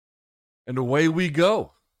And away we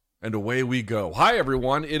go. And away we go. Hi,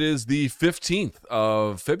 everyone. It is the 15th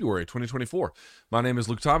of February, 2024. My name is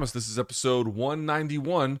Luke Thomas. This is episode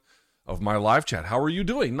 191 of my live chat. How are you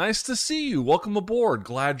doing? Nice to see you. Welcome aboard.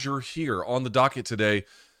 Glad you're here. On the docket today,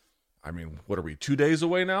 what are we, 2 days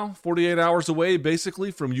away now? 48 hours away,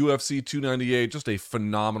 basically, from UFC 298. Just a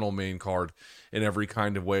phenomenal main card in every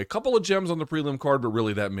kind of way. A couple of gems on the prelim card, but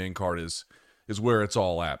really that main card is where it's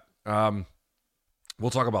all at.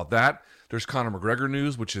 We'll talk about that. There's Conor McGregor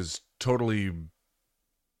news, which is totally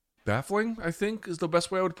baffling, I think, is the best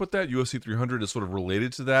way I would put that. UFC 300 is sort of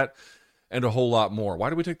related to that, and a whole lot more. Why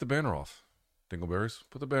did we take the banner off? Dingleberries,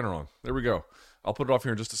 put the banner on. There we go. I'll put it off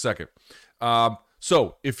here in just a second.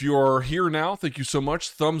 So, if you're here now, thank you so much.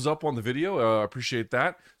 Thumbs up on the video. I appreciate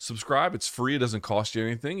that. Subscribe. It's free. It doesn't cost you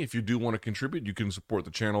anything. If you do want to contribute, you can support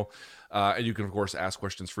the channel. And you can, of course, ask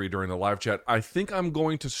questions free during the live chat. I think I'm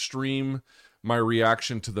going to stream my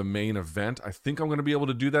reaction to the main event. I think I'm going to be able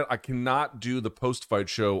to do that. I cannot do the post-fight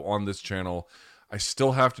show on this channel. I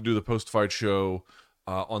still have to do the post-fight show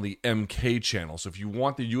on the MK channel. So if you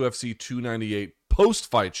want the UFC 298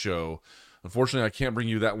 post-fight show, unfortunately, I can't bring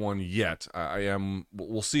you that one yet.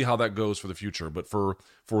 We'll see how that goes for the future. But for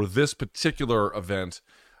this particular event,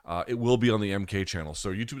 it will be on the MK channel. So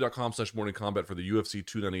youtube.com/morningcombat for the UFC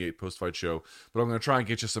 298 post-fight show. But I'm going to try and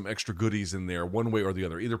get you some extra goodies in there one way or the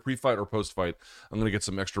other. Either pre-fight or post-fight, I'm going to get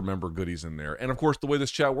some extra member goodies in there. And of course, the way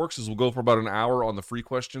this chat works is we'll go for about an hour on the free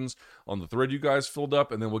questions on the thread you guys filled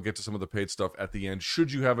up. And then we'll get to some of the paid stuff at the end,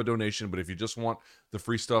 should you have a donation. But if you just want the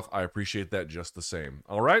free stuff, I appreciate that just the same.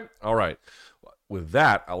 All right? All right. With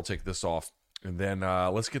that, I'll take this off. And then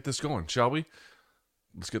let's get this going, shall we?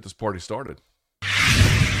 Let's get this party started.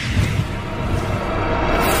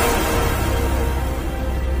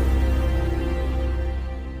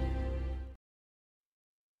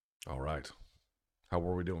 All right. How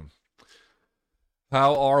are we doing?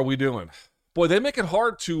 How are we doing? Boy, they make it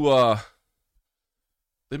hard to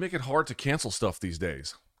cancel stuff these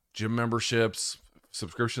days. Gym memberships,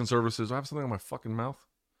 subscription services. Do I have something on my fucking mouth?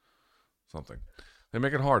 Something. They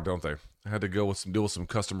make it hard, don't they? I had to deal with some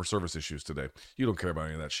customer service issues today. You don't care about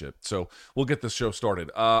any of that shit. So we'll get this show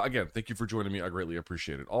started. Again, thank you for joining me. I greatly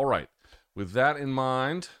appreciate it. All right. With that in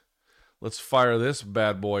mind, let's fire this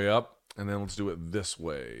bad boy up. And then let's do it this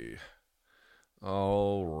way.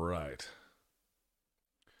 All right.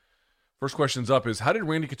 First question's up is, how did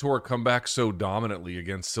Randy Couture come back so dominantly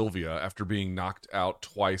against Sylvia after being knocked out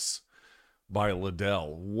twice by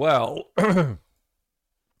Liddell? Well, the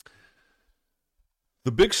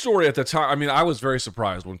big story at the time, I was very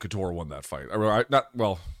surprised when Couture won that fight.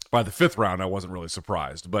 By the fifth round, I wasn't really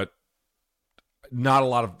surprised, but not a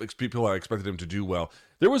lot of people expected him to do well.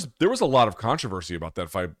 There was a lot of controversy about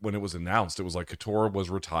that fight when it was announced. It was like Couture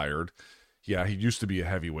was retired. Yeah, he used to be a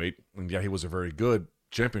heavyweight, and yeah, he was a very good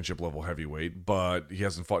championship-level heavyweight, but he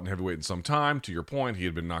hasn't fought in heavyweight in some time. To your point, he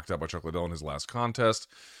had been knocked out by Chuck Liddell in his last contest.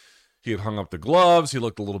 He had hung up the gloves. He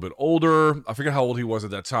looked a little bit older. I forget how old he was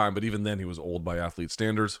at that time, but even then he was old by athlete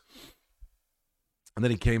standards. And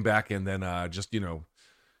then he came back and then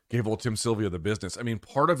gave old Tim Sylvia the business.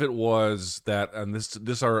 Part of it was that, and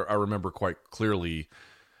this I remember quite clearly,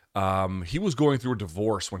 he was going through a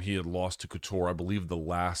divorce when he had lost to Couture, I believe the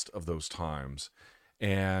last of those times.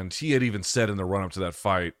 And he had even said in the run-up to that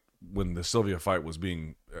fight, when the Sylvia fight was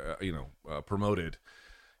being, promoted,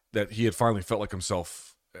 that he had finally felt like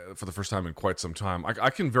himself for the first time in quite some time. I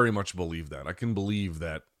can very much believe that. I can believe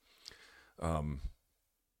that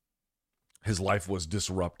his life was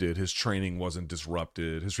disrupted. His training wasn't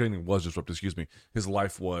disrupted. His training was disrupted, His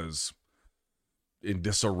life was in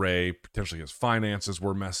disarray. Potentially his finances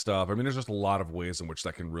were messed up. There's just a lot of ways in which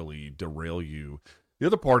that can really derail you. The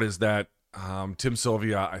other part is that Tim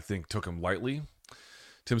Sylvia, I think, took him lightly.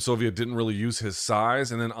 Tim Sylvia didn't really use his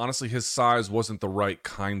size, and then honestly, his size wasn't the right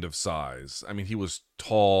kind of size. He was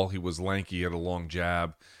tall, he was lanky, he had a long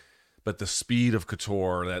jab, but the speed of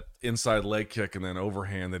Couture, that inside leg kick and then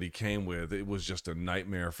overhand that he came with, it was just a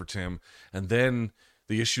nightmare for Tim. And then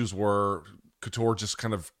the issues were Couture just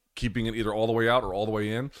kind of keeping it either all the way out or all the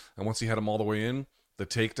way in, and once he had him all the way in, the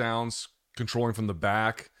takedowns, controlling from the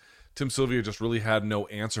back, Tim Sylvia just really had no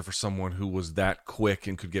answer for someone who was that quick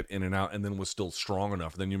and could get in and out and then was still strong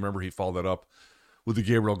enough. And then you remember he followed that up with the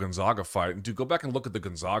Gabriel Gonzaga fight. And dude, go back and look at the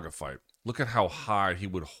Gonzaga fight. Look at how high he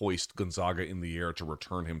would hoist Gonzaga in the air to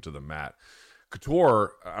return him to the mat.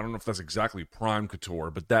 Couture, I don't know if that's exactly prime Couture,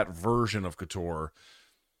 but that version of Couture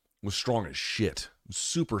was strong as shit.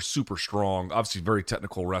 Super, super strong. Obviously very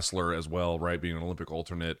technical wrestler as well, right? Being an Olympic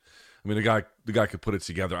alternate. The guy could put it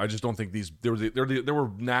together. I just don't think there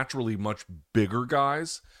were naturally much bigger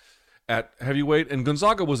guys at heavyweight, and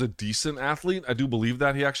Gonzaga was a decent athlete. I do believe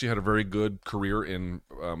that. He actually had a very good career in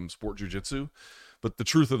sport jiu-jitsu. But the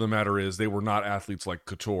truth of the matter is they were not athletes like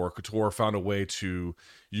Couture. Couture found a way to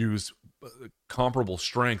use comparable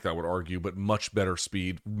strength, I would argue, but much better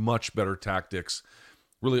speed, much better tactics,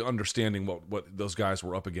 really understanding what those guys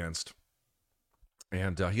were up against.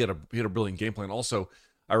 And he had a brilliant game plan. Also,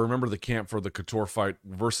 I remember the camp for the Couture fight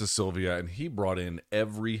versus Sylvia, and he brought in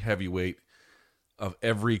every heavyweight of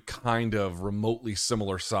every kind of remotely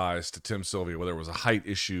similar size to Tim Sylvia, whether it was a height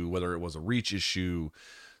issue, whether it was a reach issue,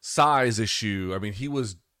 size issue. I mean, he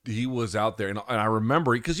was out there, and I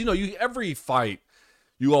remember because every fight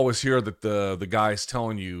you always hear that the guys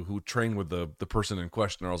telling you who trained with the person in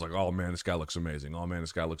question. I was like, oh man, this guy looks amazing. Oh man,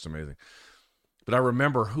 this guy looks amazing. But I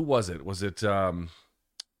remember, who was it? Was it a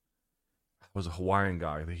Hawaiian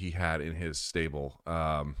guy that he had in his stable?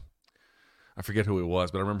 I forget who it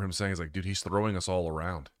was, but I remember him saying, he's like, dude, he's throwing us all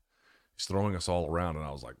around. He's throwing us all around. And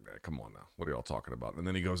I was like, man, come on now. What are y'all talking about? And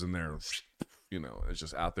then he goes in there and, it's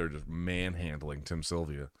just out there just manhandling Tim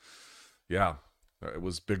Sylvia. Yeah, it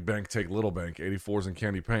was big bank take little bank, 84s and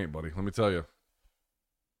candy paint, buddy. Let me tell you.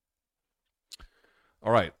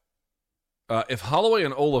 All right. If Holloway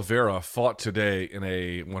and Oliveira fought today in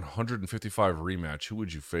a 155 rematch, who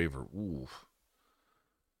would you favor? Ooh.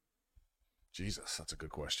 Jesus, that's a good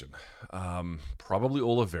question. Probably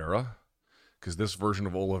Oliveira, because this version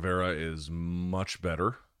of Oliveira is much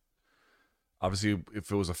better. Obviously,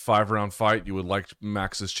 if it was a 5-round fight, you would like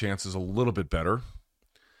Max's chances a little bit better.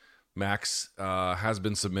 Max has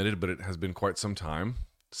been submitted, but it has been quite some time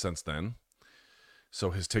since then.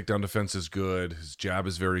 So his takedown defense is good. His jab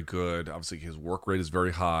is very good. Obviously, his work rate is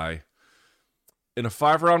very high. In a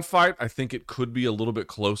 5-round fight, I think it could be a little bit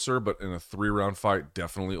closer, but in a 3-round fight,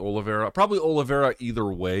 definitely Oliveira. Probably Oliveira either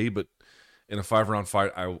way, but in a 5-round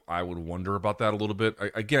fight, I would wonder about that a little bit.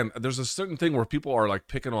 Again, there's a certain thing where people are like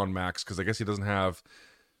picking on Max because I guess he doesn't have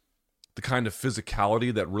the kind of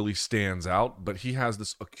physicality that really stands out, but he has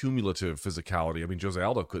this accumulative physicality. I mean, Jose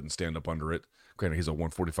Aldo couldn't stand up under it. Granted, he's a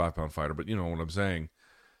 145-pound fighter, but you know what I'm saying.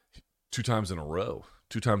 2 times in a row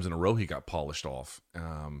he got polished off.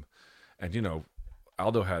 And,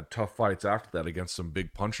 Aldo had tough fights after that against some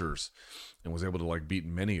big punchers and was able to beat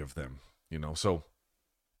many of them, So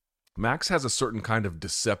Max has a certain kind of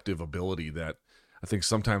deceptive ability that I think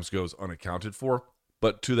sometimes goes unaccounted for.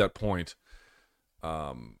 But to that point,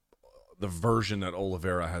 the version that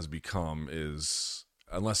Oliveira has become is,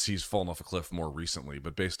 unless he's fallen off a cliff more recently,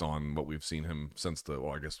 but based on what we've seen him since the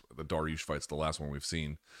Dariush fight's the last one we've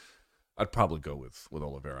seen, I'd probably go with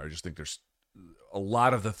Oliveira. I just think there's a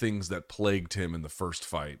lot of the things that plagued him in the first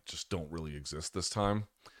fight just don't really exist this time.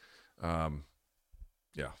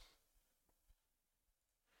 Yeah.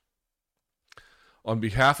 On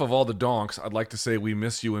behalf of all the donks, I'd like to say we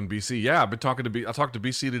miss you in BC. Yeah, I talked to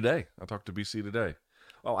BC today.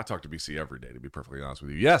 Oh, I talk to BC every day, to be perfectly honest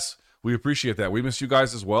with you. Yes, we appreciate that. We miss you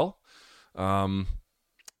guys as well.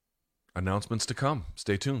 Announcements to come.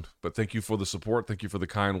 Stay tuned. But thank you for the support. Thank you for the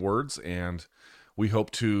kind words. And we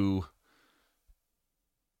hope to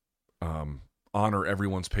honor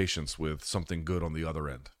everyone's patience with something good on the other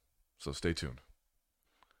end. So stay tuned.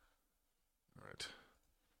 All right.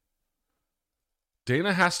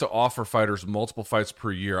 Dana has to offer fighters multiple fights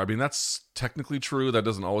per year. I mean, that's technically true. That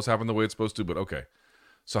doesn't always happen the way it's supposed to, but okay.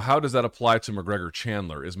 So how does that apply to McGregor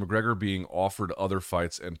Chandler? Is McGregor being offered other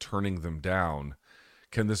fights and turning them down?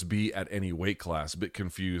 Can this be at any weight class? A bit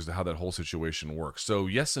confused how that whole situation works. So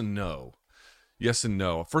yes and no. Yes and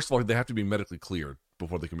no. First of all, they have to be medically cleared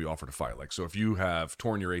before they can be offered a fight. So if you have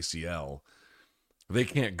torn your ACL, they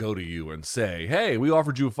can't go to you and say, hey, we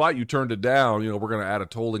offered you a fight, you turned it down. We're going to add a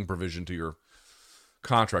tolling provision to your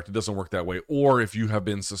contract. It doesn't work that way. Or if you have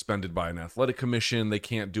been suspended by an athletic commission, they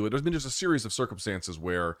can't do it. There's been just a series of circumstances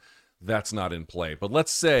where that's not in play. But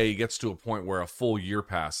let's say it gets to a point where a full year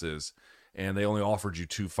passes and they only offered you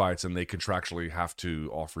 2 fights and they contractually have to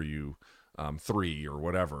offer you 3 or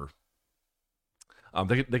whatever.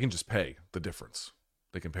 They can just pay the difference.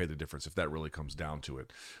 They can pay the difference if that really comes down to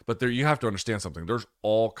it. But there, you have to understand something. There's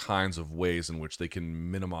all kinds of ways in which they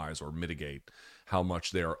can minimize or mitigate how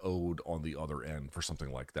much they are owed on the other end for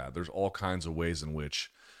something like that. There's all kinds of ways in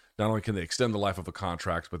which not only can they extend the life of a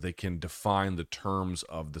contract, but they can define the terms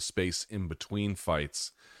of the space in between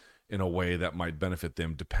fights in a way that might benefit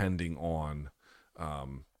them depending on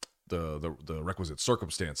the requisite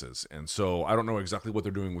circumstances. And so I don't know exactly what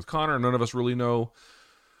they're doing with Conor. None of us really know.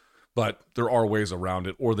 But there are ways around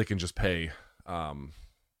it, or they can just pay a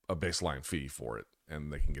baseline fee for it,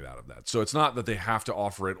 and they can get out of that. So it's not that they have to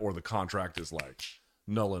offer it, or the contract is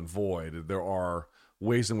null and void. There are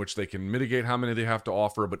ways in which they can mitigate how many they have to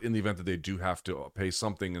offer, but in the event that they do have to pay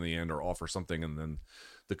something in the end or offer something, and then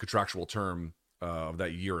the contractual term of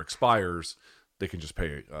that year expires, they can just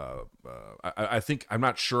pay. I think, I'm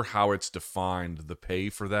not sure how it's defined, the pay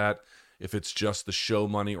for that. If it's just the show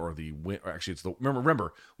money or the win. Actually, it's the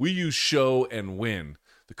remember we use show and win.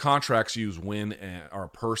 The contracts use win and our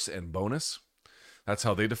purse and bonus. That's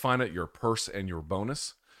how they define it. Your purse and your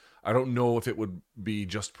bonus. I don't know if it would be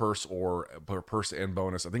just purse or purse and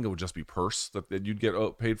bonus. I think it would just be purse that you'd get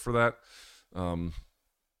paid for that.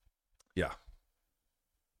 Yeah.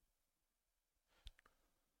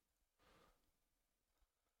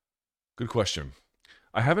 Good question.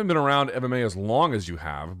 I haven't been around MMA as long as you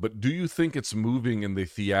have, but do you think it's moving in the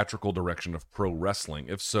theatrical direction of pro wrestling?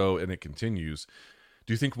 If so, and it continues,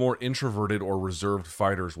 do you think more introverted or reserved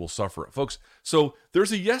fighters will suffer it? Folks, so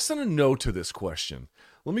there's a yes and a no to this question.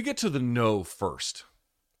 Let me get to the no first.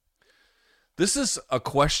 This is a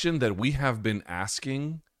question that we have been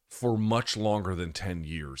asking for much longer than 10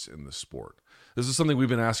 years in the sport. This is something we've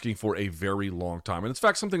been asking for a very long time. And in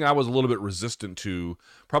fact, something I was a little bit resistant to,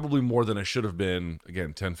 probably more than I should have been,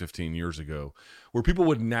 again, 10, 15 years ago, where people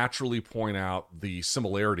would naturally point out the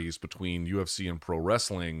similarities between UFC and pro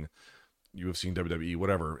wrestling, UFC and WWE,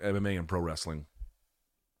 whatever, MMA and pro wrestling.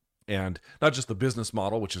 And not just the business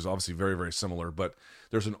model, which is obviously very, very similar, but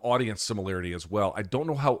there's an audience similarity as well. I don't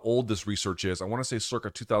know how old this research is. I want to say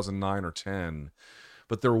circa 2009 or 10.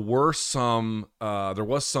 But there was some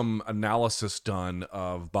analysis done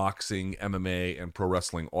of boxing, MMA, and pro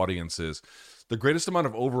wrestling audiences. The greatest amount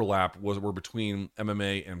of overlap were between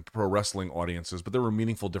MMA and pro wrestling audiences, but there were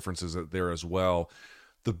meaningful differences there as well.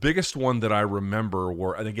 The biggest one that I remember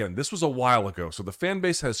were, and again, this was a while ago, so the fan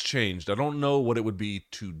base has changed. I don't know what it would be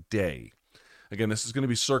today. Again, this is going to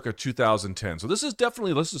be circa 2010. So this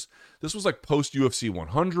was like post UFC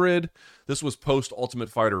 100. This was post Ultimate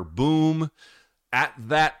Fighter boom. At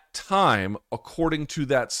that time, according to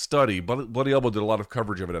that study, Bloody Elbow did a lot of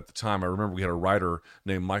coverage of it at the time. I remember we had a writer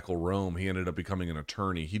named Michael Rome. He ended up becoming an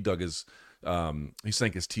attorney. He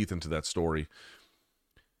sank his teeth into that story.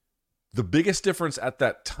 The biggest difference at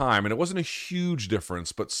that time, and it wasn't a huge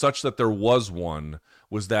difference, but such that there was one,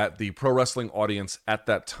 was that the pro wrestling audience at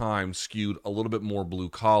that time skewed a little bit more blue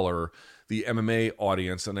collar. The MMA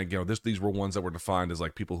audience, and again, these were ones that were defined as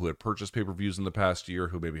like people who had purchased pay-per-views in the past year,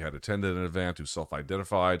 who maybe had attended an event, who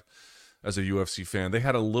self-identified as a UFC fan. They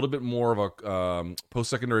had a little bit more of a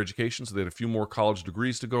post-secondary education, so they had a few more college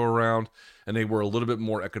degrees to go around, and they were a little bit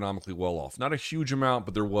more economically well-off. Not a huge amount,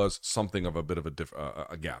 but there was something of a bit of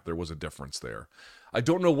a gap. There was a difference there. I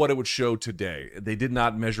don't know what it would show today. They did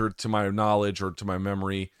not measure, to my knowledge or to my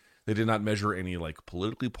memory, they did not measure any like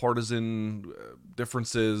politically partisan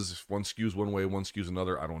differences. If one skews one way, one skews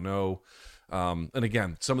another. I don't know. And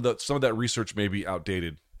again, some of that research may be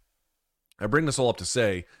outdated. I bring this all up to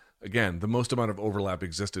say, again, the most amount of overlap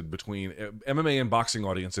existed between MMA and boxing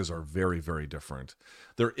audiences are very, very different.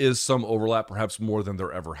 There is some overlap, perhaps more than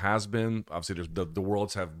there ever has been. Obviously, the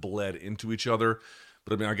worlds have bled into each other.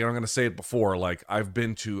 But I mean, again, I'm going to say it before, like I've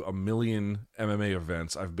been to a million MMA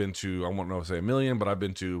events. I've been to, I won't know if I say a million, but I've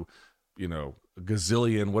been to, a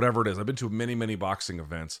gazillion, whatever it is. I've been to many, many boxing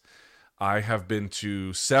events. I have been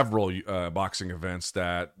to several boxing events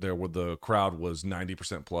that the crowd was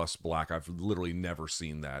 90% plus black. I've literally never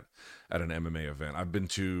seen that at an MMA event. I've been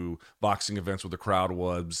to boxing events where the crowd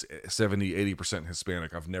was 70, 80%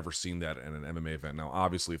 Hispanic. I've never seen that at an MMA event. Now,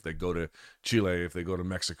 obviously, if they go to Chile, if they go to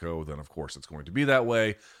Mexico, then of course it's going to be that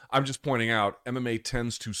way. I'm just pointing out MMA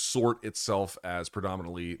tends to sort itself as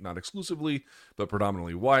predominantly, not exclusively, but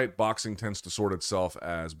predominantly white. Boxing tends to sort itself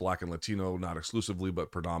as black and Latino, not exclusively,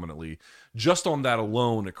 but predominantly. Just on that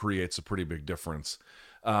alone, it creates a pretty big difference.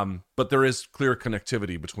 But there is clear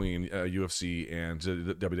connectivity between UFC and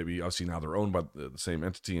WWE. Obviously, now they're owned by the same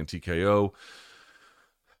entity in TKO.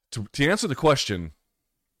 To answer the question,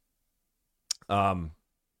 one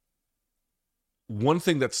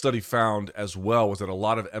thing that study found as well was that a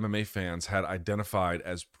lot of MMA fans had identified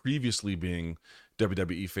as previously being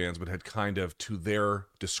WWE fans, but had kind of, to their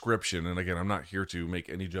description, and again, I'm not here to make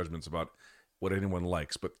any judgments about what anyone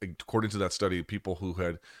likes, but according to that study, people who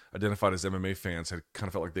had identified as MMA fans had kind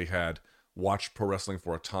of felt like they had watched pro wrestling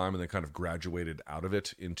for a time and then kind of graduated out of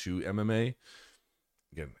it into MMA.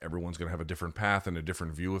 Again, everyone's going to have a different path and a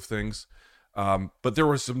different view of things. But there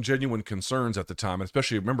were some genuine concerns at the time, and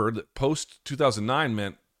especially remember that post 2009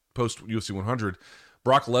 meant post UFC 100,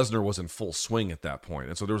 Brock Lesnar was in full swing at that point.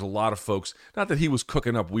 And so there was a lot of folks, not that he was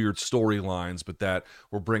cooking up weird storylines, but that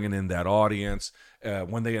were bringing in that audience.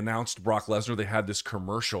 When they announced Brock Lesnar, they had this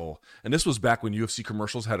commercial. And this was back when UFC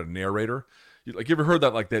commercials had a narrator. Like, you ever heard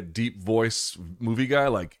that, like, that deep voice movie guy,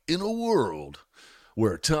 like, in a world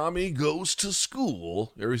where Tommy goes to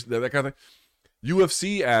school, that kind of thing.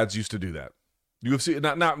 UFC ads used to do that. UFC,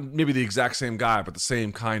 not maybe the exact same guy, but the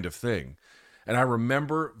same kind of thing. And I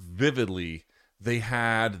remember vividly, they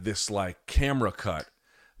had this, like, camera cut.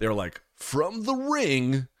 They were like, from the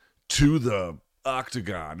ring to the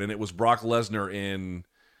octagon. And it was Brock Lesnar in,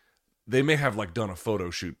 they may have, like, done a photo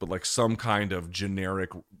shoot, but, like, some kind of generic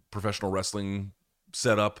professional wrestling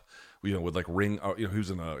setup, with, like, ring, he was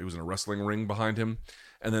in a wrestling ring behind him.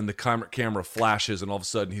 And then the camera flashes, and all of a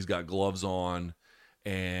sudden he's got gloves on,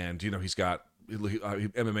 and, he's got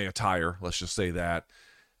MMA attire, let's just say that.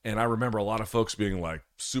 And I remember a lot of folks being, like,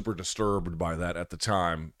 super disturbed by that at the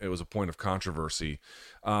time. It was a point of controversy.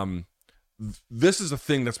 This is a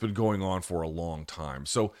thing that's been going on for a long time.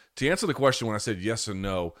 So to answer the question, when I said yes and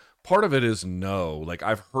no, part of it is no. Like,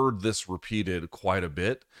 I've heard this repeated quite a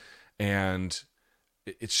bit, and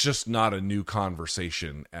it's just not a new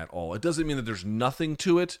conversation at all. It doesn't mean that there's nothing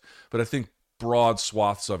to it, but I think broad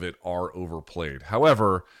swaths of it are overplayed.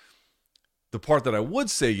 However, the part that I would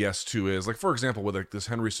say yes to is, like, for example, with, like, this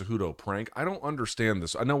Henry Cejudo prank, I don't understand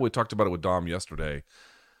this. I know we talked about it with Dom yesterday.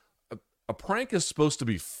 A prank is supposed to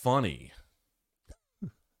be funny.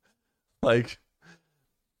 Like,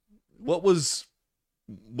 what was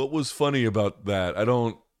funny about that?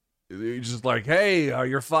 He's just like, hey,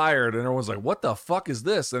 you're fired. And everyone's like, what the fuck is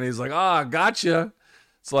this? And he's like, gotcha.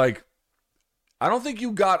 It's like, I don't think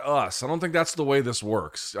you got us. I don't think that's the way this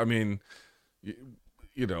works. I mean,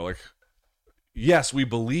 like, yes, we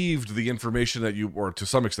believed the information that you, or to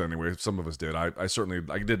some extent anyway, some of us did. I certainly,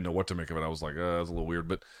 I didn't know what to make of it. I was like, it was a little weird,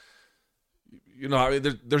 but I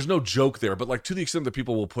mean, there's no joke there, but, like, to the extent that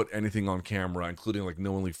people will put anything on camera, including, like,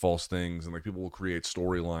 knowingly false things, and, like, people will create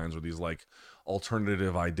storylines or these, like,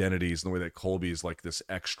 alternative identities, in the way that Colby's, like, this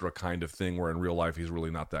extra kind of thing where in real life he's really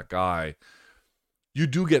not that guy. You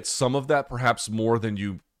do get some of that, perhaps more than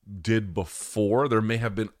you did before. There may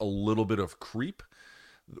have been a little bit of creep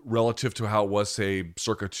relative to how it was, say,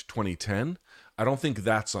 circa 2010. I don't think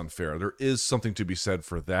that's unfair. There is something to be said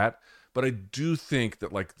for that. But I do think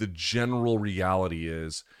that, like, the general reality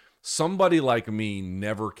is somebody like me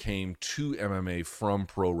never came to MMA from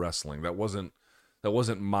pro wrestling. That wasn't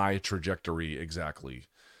my trajectory exactly.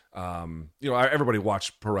 Everybody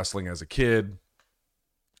watched pro wrestling as a kid.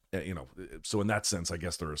 So in that sense, I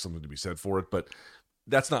guess there is something to be said for it. But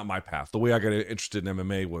that's not my path. The way I got interested in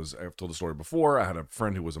MMA was, I've told the story before, I had a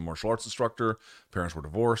friend who was a martial arts instructor. Parents were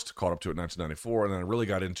divorced, caught up to it in 1994, and then I really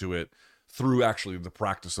got into it through actually the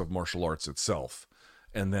practice of martial arts itself.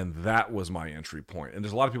 And then that was my entry point. And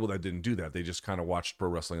there's a lot of people that didn't do that. They just kind of watched pro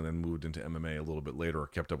wrestling and then moved into MMA a little bit later, or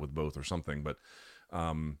kept up with both or something. But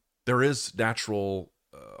there is natural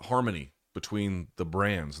harmony between the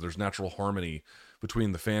brands. There's natural harmony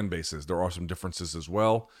between the fan bases. There are some differences as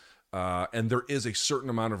well. And there is a certain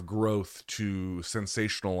amount of growth to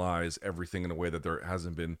sensationalize everything in a way that there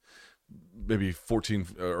hasn't been maybe 14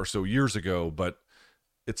 or so years ago, but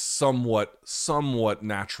it's somewhat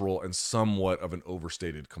natural and somewhat of an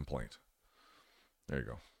overstated complaint. There you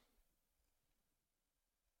go.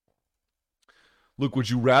 Luke,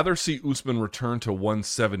 would you rather see Usman return to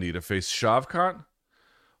 170 to face Shavkat,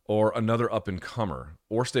 or another up-and-comer,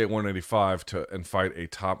 or stay at 185 and fight a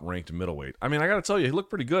top-ranked middleweight? I mean, I got to tell you, he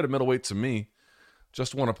looked pretty good at middleweight to me.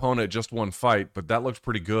 Just one opponent, just one fight, but that looked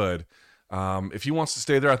pretty good. If he wants to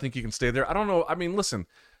stay there, I think he can stay there. I don't know. I mean, listen,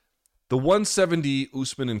 the 170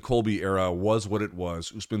 Usman and Colby era was what it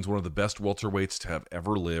was. Usman's one of the best welterweights to have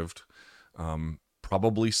ever lived.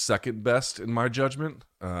 Probably second best in my judgment,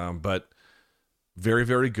 but very,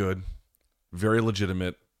 very good, very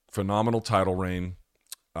legitimate, phenomenal title reign,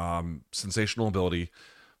 sensational ability.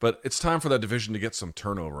 But it's time for that division to get some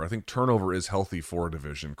turnover. I think turnover is healthy for a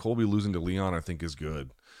division. Colby losing to Leon, I think, is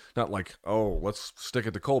good. Not like, let's stick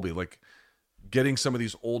it to Colby. Like, getting some of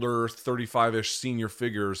these older 35-ish senior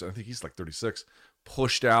figures, I think he's like 36,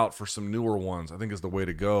 pushed out for some newer ones, I think is the way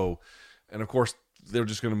to go. And of course, they're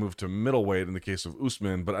just going to move to middleweight in the case of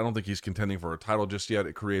Usman, but I don't think he's contending for a title just yet.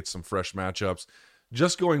 It creates some fresh matchups.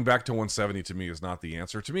 Just going back to 170 to me is not the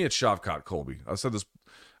answer. To me, it's Shavkat Colby. I said this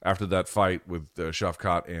after that fight with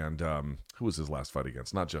Shavkat and who was his last fight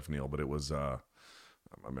against? Not Jeff Neal, but it was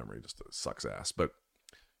my memory just sucks ass. But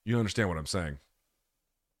you understand what I'm saying.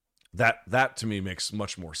 That to me makes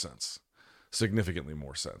much more sense, significantly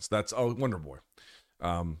more sense. That's Wonder Boy.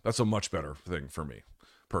 That's a much better thing for me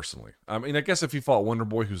personally. I mean, I guess if he fought Wonder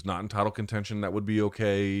Boy, who's not in title contention, that would be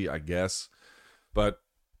okay, I guess. But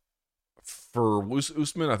for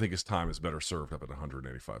Usman, I think his time is better served up at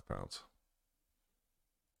 185 pounds.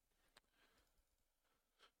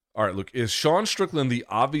 All right, look, is Sean Strickland the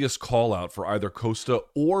obvious call out for either Costa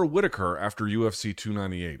or Whitaker after UFC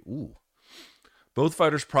 298? Ooh. Both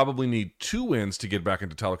fighters probably need 2 wins to get back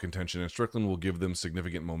into title contention, and Strickland will give them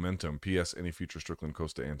significant momentum. P.S. Any future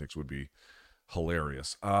Strickland-Costa antics would be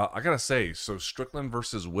hilarious. I got to say, so Strickland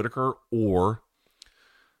versus Whitaker or...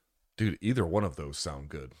 Dude, either one of those sound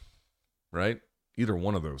good, right? Either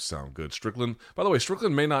one of those sound good. Strickland, by the way,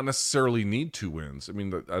 Strickland may not necessarily need 2 wins. I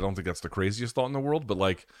mean, I don't think that's the craziest thought in the world, but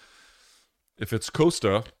like, if it's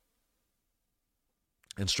Costa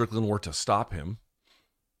and Strickland were to stop him,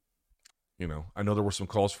 you know, I know there were some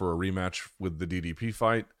calls for a rematch with the DDP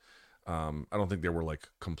fight. I don't think they were like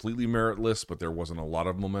completely meritless, but there wasn't a lot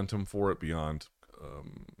of momentum for it beyond a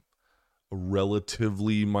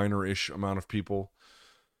relatively minor-ish amount of people.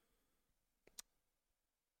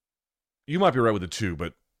 You might be right with the 2,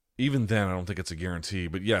 but even then, I don't think it's a guarantee.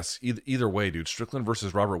 But yes, either way, dude, Strickland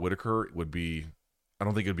versus Robert Whitaker would be, I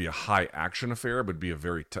don't think it'd be a high action affair, but it'd be a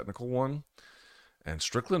very technical one. And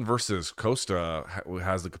Strickland versus Costa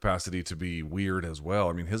has the capacity to be weird as well.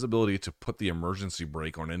 I mean, his ability to put the emergency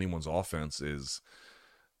brake on anyone's offense is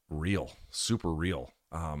real, super real.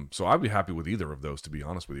 So I'd be happy with either of those, to be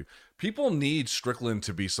honest with you. People need Strickland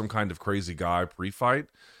to be some kind of crazy guy pre-fight.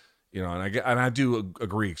 You know, and I do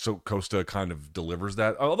agree. So Costa kind of delivers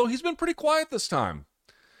that, although he's been pretty quiet this time.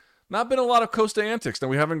 Not been a lot of Costa antics. Now,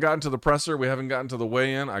 we haven't gotten to the presser. We haven't gotten to the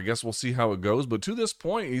weigh-in. I guess we'll see how it goes. But to this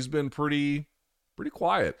point, he's been pretty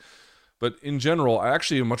quiet. But in general, I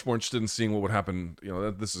actually am much more interested in seeing what would happen. You know,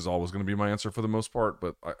 this is always going to be my answer for the most part.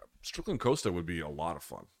 But Strickland Costa would be a lot of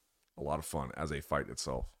fun. A lot of fun as a fight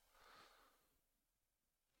itself.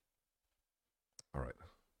 All right.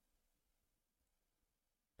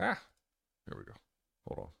 Here we go.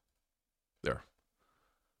 Hold on. There.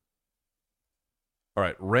 All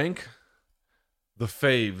right. Rank the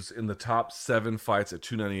faves in the top 7 fights at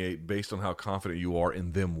 298 based on how confident you are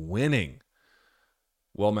in them winning.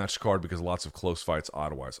 Well-matched card because lots of close fights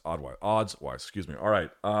odds-wise. Excuse me. All right.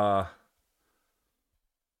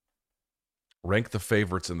 Rank the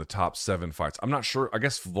favorites in the top 7 fights. I'm not sure. I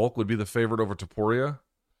guess Volk would be the favorite over Topuria,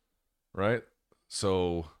 right?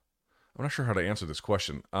 So... I'm not sure how to answer this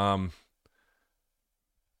question. I'll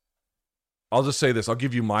just say this. I'll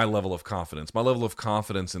give you my level of confidence. My level of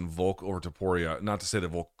confidence in Volk over Topuria, not to say that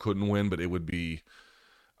Volk couldn't win, but it would be,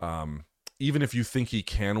 even if you think he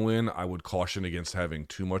can win, I would caution against having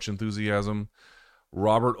too much enthusiasm.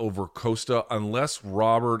 Robert over Costa, unless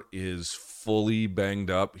Robert is fully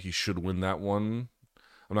banged up, he should win that one.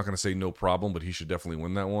 I'm not going to say no problem, but he should definitely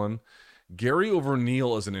win that one. Gary over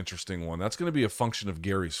Neal is an interesting one. That's going to be a function of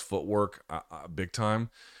Gary's footwork, big time.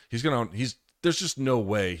 There's just no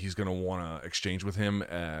way he's going to want to exchange with him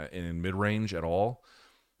in mid-range at all.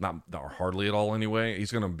 Not hardly at all anyway. He's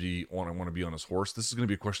going to want to be on his horse. This is going to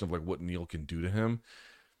be a question of like what Neal can do to him.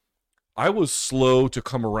 I was slow to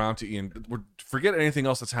come around to Ian. Forget anything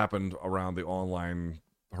else that's happened around the online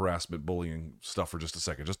harassment, bullying stuff for just a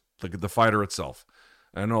second. Just the fighter itself.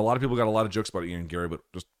 I know a lot of people got a lot of jokes about Ian Gary, but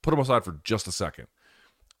just put him aside for just a second.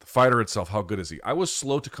 The fighter itself, how good is he? I was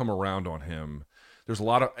slow to come around on him. There's a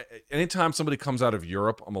lot of... Anytime somebody comes out of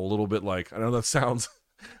Europe, I'm a little bit like... I know that sounds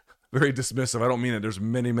very dismissive. I don't mean it. There's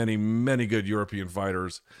many, many, many good European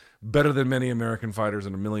fighters. Better than many American fighters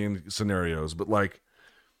in a million scenarios. But like,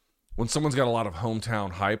 when someone's got a lot of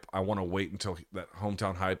hometown hype, I want to wait until that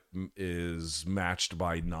hometown hype is matched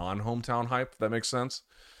by non-hometown hype, if that makes sense.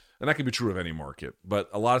 And that can be true of any market. But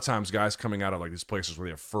a lot of times guys coming out of like these places where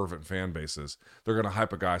they have fervent fan bases, they're going to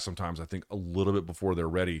hype a guy sometimes, I think, a little bit before they're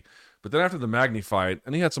ready. But then after the Magny fight,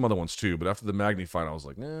 and he had some other ones too, but after the Magny fight, I was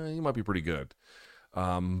like, he might be pretty good.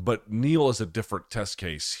 But Neal is a different test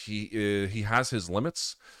case. He has his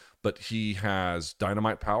limits, but he has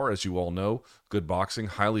dynamite power, as you all know, good boxing,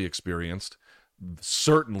 highly experienced,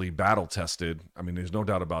 certainly battle-tested. I mean, there's no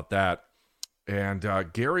doubt about that. And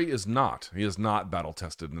Gary is not. He is not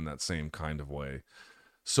battle-tested in that same kind of way.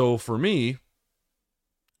 So for me,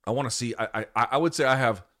 I want to see... I would say I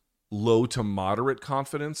have low to moderate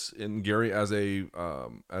confidence in Gary as a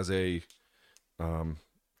fave,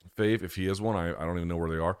 if he is one. I don't even know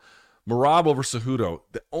where they are. Merab over Cejudo.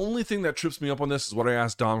 The only thing that trips me up on this is what I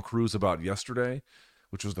asked Dom Cruz about yesterday,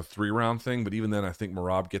 which was the 3-round thing. But even then, I think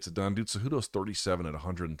Merab gets it done. Dude, Cejudo's 37 at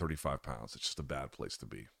 135 pounds. It's just a bad place to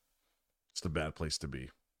be. It's a bad place to be.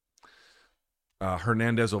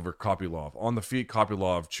 Hernandez over Kopylov. On the feet,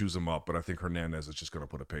 Kopylov chews him up, but I think Hernandez is just going to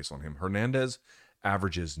put a pace on him. Hernandez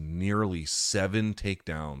averages nearly 7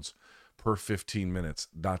 takedowns per 15 minutes, ...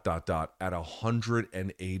 at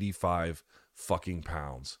 185 fucking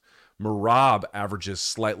pounds. Merab averages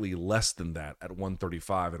slightly less than that at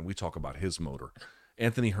 135, and we talk about his motor.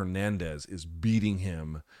 Anthony Hernandez is beating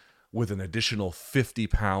him with an additional 50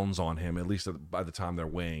 pounds on him, at least by the time they're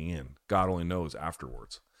weighing in. God only knows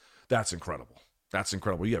afterwards. That's incredible. That's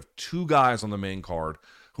incredible. You have two guys on the main card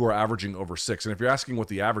who are averaging over 6. And if you're asking what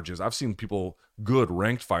the average is, I've seen people, good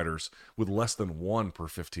ranked fighters, with less than 1 per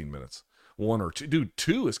 15 minutes. 1 or 2. Dude,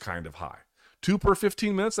 2 is kind of high. 2 per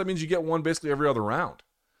 15 minutes, that means you get 1 basically every other round.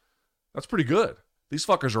 That's pretty good. These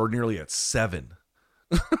fuckers are nearly at 7.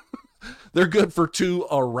 They're good for 2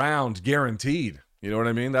 a round, guaranteed. You know what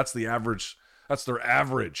I mean? That's the average. That's their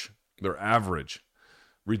average. Their average.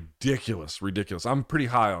 Ridiculous. I'm pretty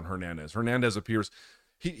high on Hernandez. Hernandez appears,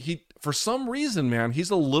 he for some reason, man,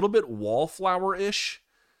 he's a little bit wallflower-ish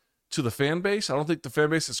to the fan base. I don't think the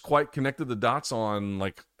fan base has quite connected the dots on,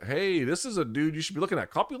 like, hey, this is a dude you should be looking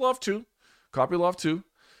at. Kopylov too.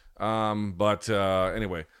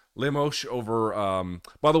 Anyway, Lemos over,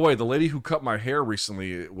 by the way, the lady who cut my hair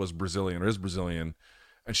recently was Brazilian, or is Brazilian,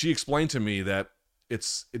 and she explained to me that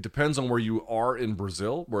it depends on where you are in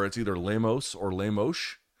Brazil, where it's either Lemos or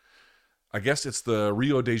Lemos. I guess it's the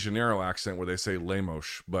Rio de Janeiro accent where they say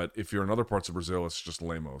Lemos, but if you're in other parts of Brazil, it's just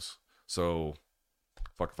Lemos. So,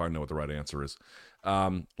 fuck if I know what the right answer is.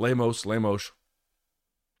 Lemos,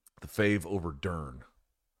 the fave over Dern.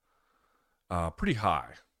 Pretty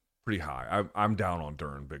high. I'm down on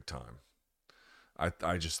Dern big time.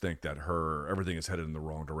 I just think that everything is headed in the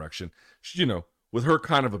wrong direction. She, with her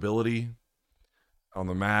kind of ability on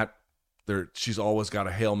the mat, she's always got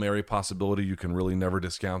a Hail Mary possibility. You can really never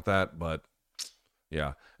discount that, but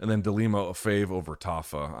yeah. And then DeLima, a fave over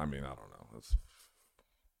Tafa. I mean, I don't know.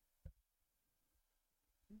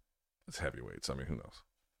 It's heavyweights. I mean, who knows?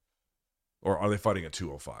 Or are they fighting at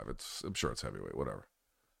 205? I'm sure it's heavyweight, whatever.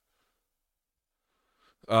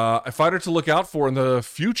 A fighter to look out for in the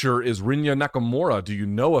future is Rinya Nakamura. Do you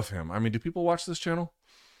know of him? I mean, do people watch this channel?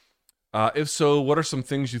 If so, what are some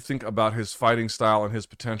things you think about his fighting style and his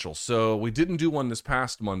potential? So we didn't do one this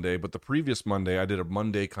past Monday, but the previous Monday, I did a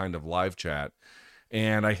Monday kind of live chat,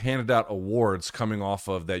 and I handed out awards coming off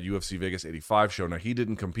of that UFC Vegas 85 show. Now, he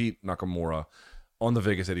didn't compete, Nakamura, on the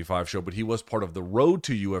Vegas 85 show, but he was part of the Road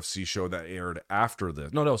to UFC show that aired after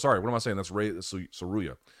this. No, sorry. What am I saying? That's Ray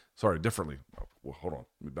Saruya. Sorry, differently. Oh, well, hold on.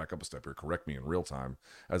 Let me back up a step here. Correct me in real time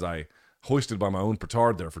as I hoisted by my own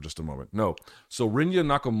petard there for just a moment. No. So Rinya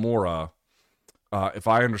Nakamura, if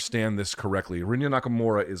I understand this correctly, Rinya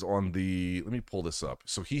Nakamura is on the, let me pull this up.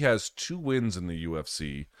 So he has 2 wins in the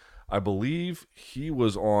UFC. I believe he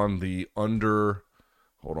was on the under,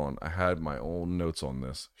 hold on, I had my own notes on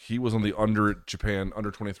this. He was on the under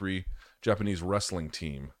 23 Japanese wrestling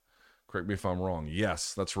team. Correct me if I'm wrong.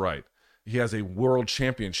 Yes, that's right. He has a world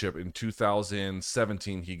championship in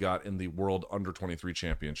 2017. He got in the world under 23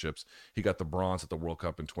 championships. He got the bronze at the World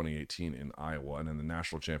Cup in 2018 in Iowa, and in the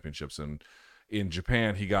national championships in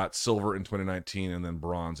Japan, he got silver in 2019 and then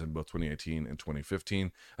bronze in both 2018 and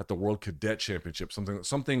 2015. At the World Cadet Championship,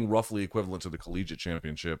 something roughly equivalent to the Collegiate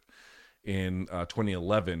Championship in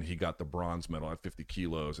 2011, he got the bronze medal at 50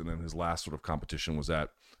 kilos, and then his last sort of competition was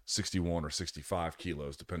at 61 or 65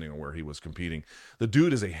 kilos, depending on where he was competing. The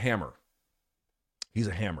dude is a hammer. He's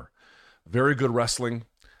a hammer. Very good wrestling,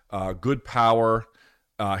 good power.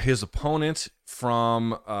 His opponent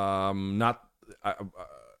from the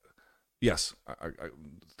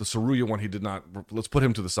Saruya one, he did not. Let's put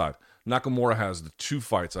him to the side. Nakamura has the 2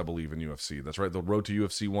 fights, I believe, in UFC. That's right, the Road to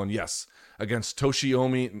UFC one, yes, against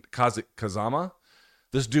Toshiomi Kazama.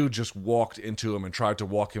 This dude just walked into him and tried to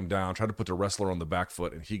walk him down, tried to put the wrestler on the back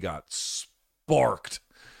foot, and he got sparked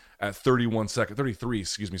at 33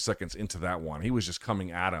 seconds into that one. He was just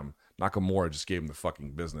coming at him. Nakamura just gave him the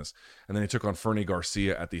fucking business. And then he took on Fernie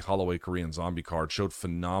Garcia at the Holloway Korean Zombie card, showed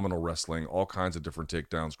phenomenal wrestling, all kinds of different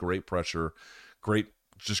takedowns, great pressure, great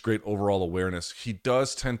overall awareness. He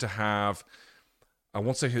does tend to have, I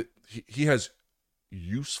won't say he has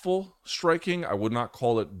useful striking. I would not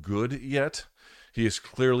call it good yet. He is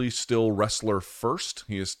clearly still wrestler first.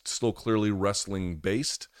 He is still clearly wrestling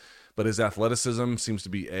based. But his athleticism seems to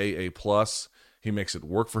be A+. He makes it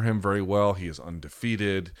work for him very well. He is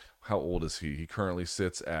undefeated. How old is he? He currently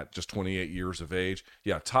sits at just 28 years of age.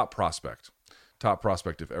 Yeah, top prospect. Top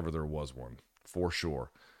prospect if ever there was one, for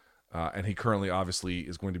sure. And he currently obviously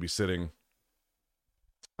is going to be sitting,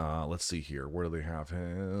 let's see here. Where do they have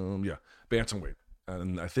him? Yeah, bantamweight.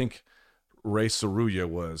 And I think Ray Saruya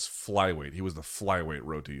was flyweight. He was the flyweight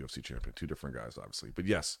Road to UFC champion. 2 different guys, obviously. But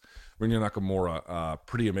yes, Rinya Nakamura,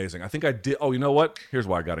 pretty amazing. I think I did. Oh, you know what? Here's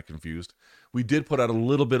why I got it confused. We did put out a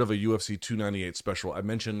little bit of a UFC 298 special. I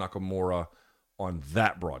mentioned Nakamura on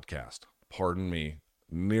that broadcast. Pardon me.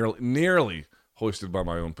 Nearly hoisted by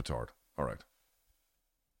my own petard. All right.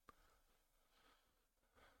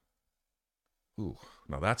 Ooh,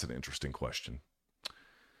 now that's an interesting question.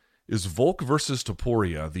 Is Volk versus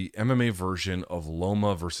Topuria the MMA version of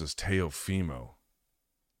Loma versus Teofimo?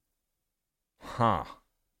 Huh.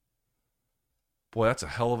 Boy, that's a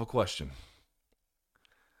hell of a question.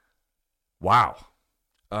 Wow.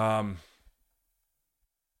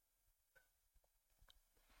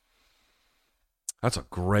 That's a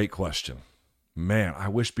great question. Man, I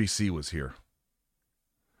wish BC was here.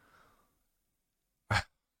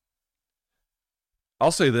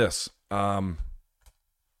 I'll say this. That's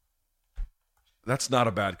not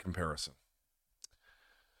a bad comparison.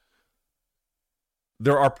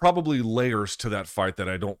 There are probably layers to that fight that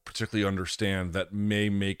I don't particularly understand that may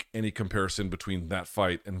make any comparison between that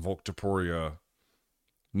fight and Volk-Topuria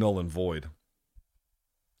null and void.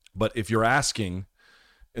 But if you're asking,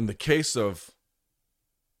 in the case of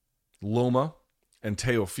Loma and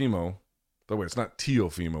Teofimo, by the way, it's not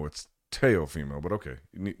Teofimo, it's Teofimo, but okay,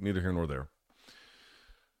 neither here nor there.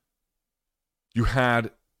 You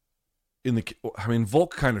had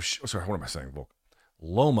Volk kind of, sorry, what am I saying, Volk?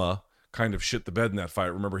 Loma kind of shit the bed in that fight.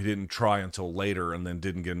 Remember, he didn't try until later and then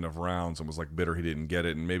didn't get enough rounds and was like bitter he didn't get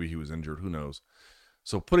it, and maybe he was injured, who knows.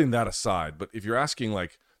 So putting that aside, but if you're asking,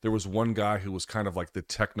 like, there was one guy who was kind of like the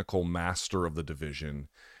technical master of the division,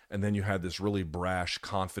 and then you had this really brash,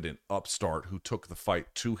 confident upstart who took the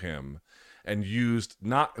fight to him and used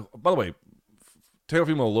not, by the way,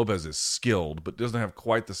 Teofimo Lopez is skilled, but doesn't have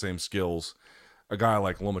quite the same skills a guy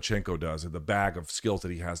like Lomachenko does. The bag of skills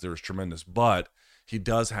that he has there is tremendous, but he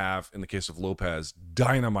does have, in the case of Lopez,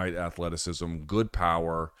 dynamite athleticism, good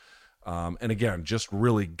power, and again, just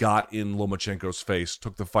really got in Lomachenko's face,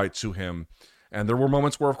 took the fight to him. And there were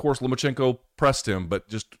moments where, of course, Lomachenko pressed him, but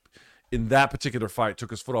just in that particular fight,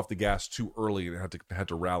 took his foot off the gas too early and had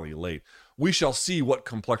to rally late. We shall see what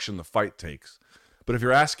complexion the fight takes. But if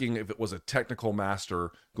you're asking if it was a technical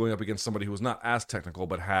master going up against somebody who was not as technical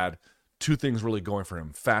but had two things really going for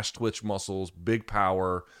him: fast twitch muscles, big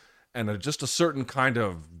power, and just a certain kind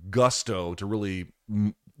of gusto to really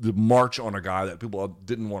march on a guy that people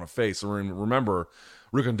didn't want to face. And remember,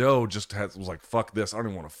 Rigondeaux was like, fuck this, I don't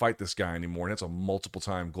even want to fight this guy anymore, and it's a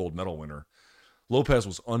multiple-time gold medal winner. Lopez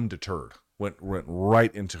was undeterred, went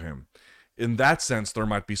right into him. In that sense, there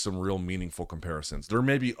might be some real meaningful comparisons. There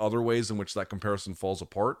may be other ways in which that comparison falls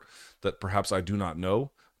apart that perhaps I do not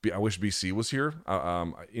know. I wish BC was here.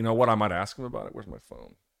 You know what? I might ask him about it. Where's my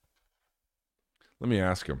phone? Let me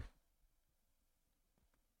ask him.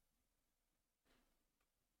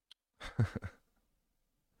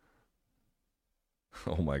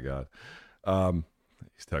 Oh my God.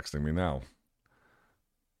 He's texting me now.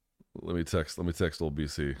 Let me text old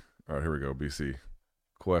BC. All right, here we go. BC.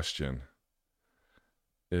 Question: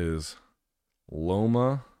 is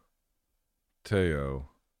Loma Teo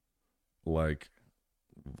like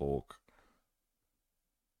Volk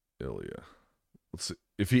Ilia? Let's see.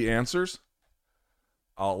 If he answers,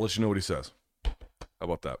 I'll let you know what he says. How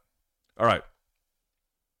about that? All right.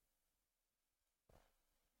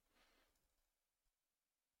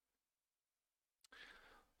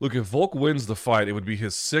 Look, if Volk wins the fight, it would be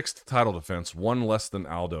his 6th title defense, one less than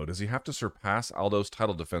Aldo. Does he have to surpass Aldo's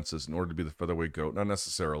title defenses in order to be the featherweight GOAT? Not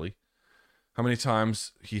necessarily. How many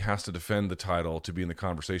times he has to defend the title to be in the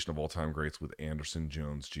conversation of all-time greats with Anderson,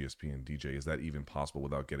 Jones, GSP, and DJ? Is that even possible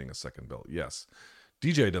without getting a second belt? Yes.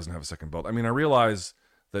 DJ doesn't have a second belt. I mean, I realize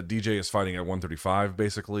that DJ is fighting at 135,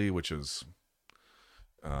 basically, which is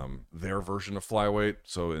their version of flyweight.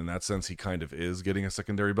 So in that sense, he kind of is getting a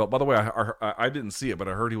secondary belt. By the way, I didn't see it, but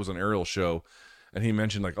I heard he was on Ariel's show, and he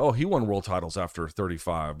mentioned, like, oh, he won world titles after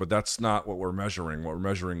 35, but that's not what we're measuring. What we're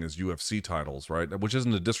measuring is UFC titles, right? Which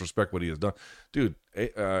isn't to disrespect what he has done. Dude,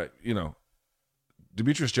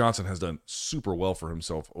 Demetrius Johnson has done super well for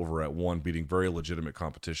himself over at ONE, beating very legitimate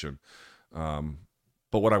competition.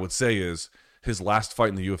 But what I would say is his last fight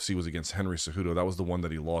in the UFC was against Henry Cejudo. That was the one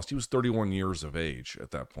that he lost. He was 31 years of age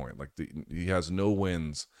at that point. Like, he has no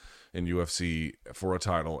wins in UFC for a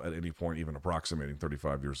title at any point, even approximating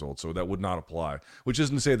 35 years old. So that would not apply, which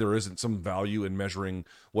isn't to say there isn't some value in measuring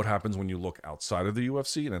what happens when you look outside of the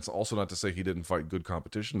UFC. And it's also not to say he didn't fight good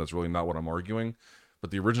competition. That's really not what I'm arguing.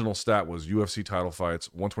 But the original stat was UFC title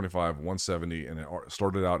fights, 125, 170, and it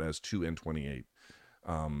started out as 2 and 28.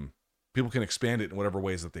 People can expand it in whatever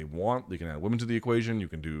ways that they want. They can add women to the equation. You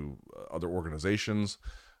can do other organizations,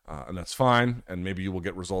 and that's fine. And maybe you will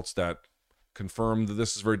get results that confirm that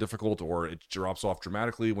this is very difficult, or it drops off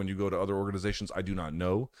dramatically when you go to other organizations. I do not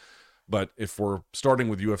know. But if we're starting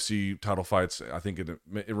with UFC title fights, I think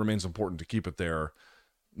it remains important to keep it there.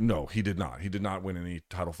 No, he did not. He did not win any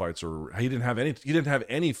title fights, or he didn't have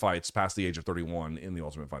any fights past the age of 31 in the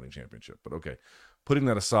Ultimate Fighting Championship. But okay, putting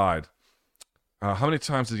that aside, How many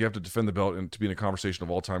times does he have to defend the belt and to be in a conversation of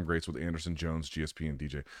all-time greats with Anderson, Jones, GSP, and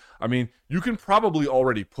DJ? I mean, you can probably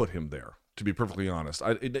already put him there, to be perfectly honest.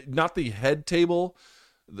 Not the head table,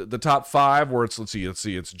 the top five, where it's, let's see,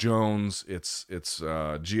 it's Jones, it's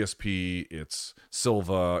GSP, it's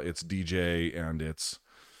Silva, it's DJ, and it's,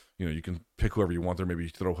 you can pick whoever you want there. Maybe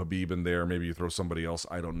you throw Habib in there. Maybe you throw somebody else.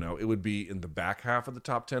 I don't know. It would be in the back half of the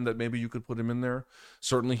top 10 that maybe you could put him in there.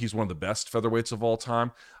 Certainly, he's one of the best featherweights of all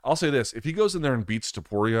time. I'll say this. If he goes in there and beats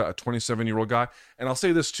Topuria, a 27-year-old guy, and I'll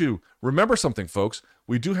say this too, remember something, folks.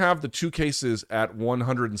 We do have the 2 cases at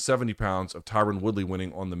 170 pounds of Tyron Woodley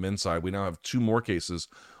winning on the men's side. We now have 2 more cases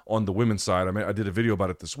on the women's side. I did a video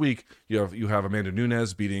about it this week. You have Amanda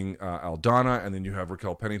Nunes beating Aldana, and then you have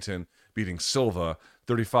Raquel Pennington beating Silva,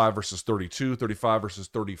 35 versus 32, 35 versus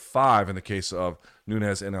 35 in the case of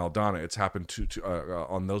Nunes and Aldana. It's happened to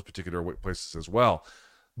on those particular places as well.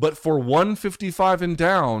 But for 155 and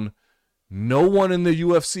down, no one in the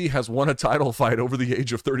UFC has won a title fight over the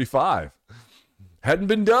age of 35. Hadn't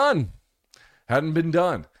been done.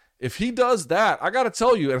 If he does that, I got to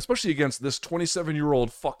tell you, and especially against this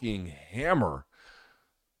 27-year-old fucking hammer,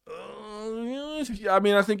 I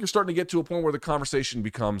mean, I think you're starting to get to a point where the conversation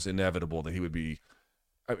becomes inevitable that he would be,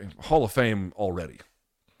 Hall of Fame already,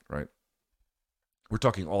 right? We're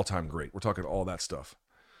talking all-time great. We're talking all that stuff.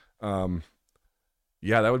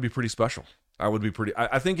 Yeah, that would be pretty special.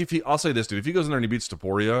 I think I'll say this, dude, if he goes in there and he beats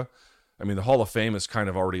Topuria, I mean, the Hall of Fame is kind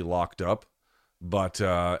of already locked up, but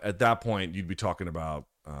at that point, you'd be talking about,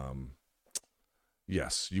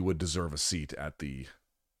 yes, you would deserve a seat at the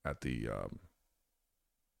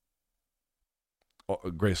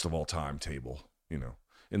greatest of all time table,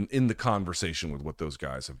 in the conversation with what those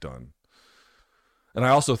guys have done. And I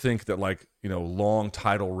also think that, long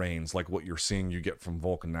title reigns, like what you're seeing you get from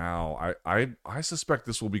Volk now, I suspect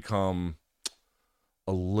this will become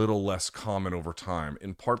a little less common over time,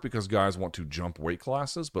 in part because guys want to jump weight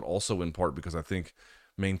classes, but also in part because I think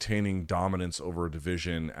maintaining dominance over a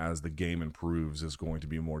division as the game improves is going to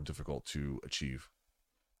be more difficult to achieve.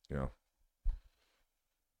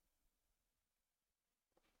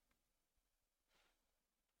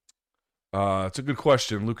 It's a good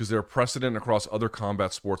question. Luke, is there a precedent across other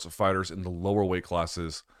combat sports of fighters in the lower weight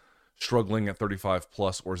classes struggling at 35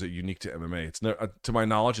 plus, or is it unique to MMA? It's to my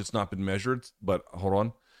knowledge, it's not been measured, but hold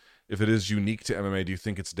on. If it is unique to MMA, do you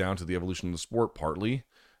think it's down to the evolution of the sport? Partly.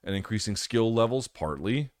 And increasing skill levels?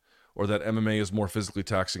 Partly. Or that MMA is more physically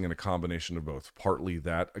taxing and a combination of both? Partly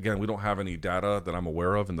that. Again, we don't have any data that I'm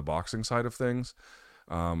aware of in the boxing side of things.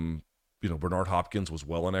 Bernard Hopkins was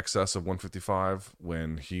well in excess of 155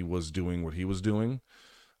 when he was doing what he was doing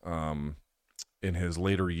in his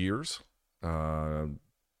later years.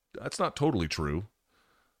 That's not totally true.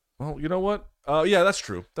 Well, you know what? Yeah, that's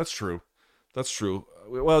true.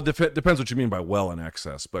 Well, it depends what you mean by well in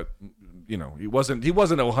excess, but he wasn't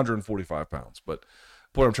at 145 pounds. But the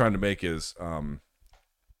point I'm trying to make is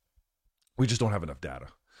we just don't have enough data.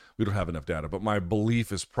 But my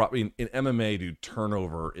belief is probably in MMA, dude,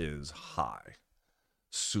 turnover is high,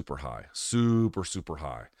 super high, super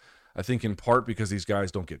high. I think in part because these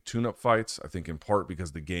guys don't get tune-up fights. I think in part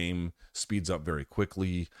because the game speeds up very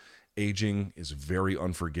quickly. Aging is very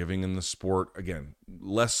unforgiving in the sport. Again,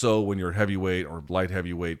 less so when you're heavyweight or light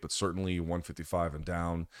heavyweight, but certainly 155 and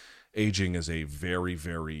down. Aging is a very,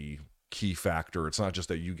 very key factor. It's not just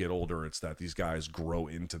that you get older, it's that these guys grow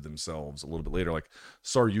into themselves a little bit later. Like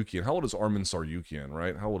Saryukian. How old is Arman Saryukian,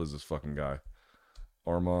 right? How old is this fucking guy?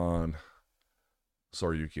 Arman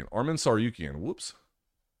Saryukian. Whoops.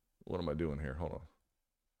 What am I doing here? Hold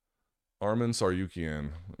on. Arman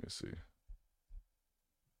Saryukian. Let me see.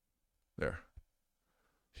 There.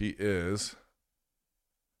 He is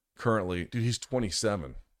currently, dude, he's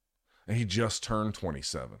 27. And he just turned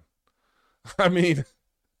 27. I mean,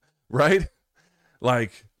 right?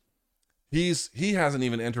 Like, he hasn't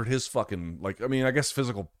even entered his fucking, I guess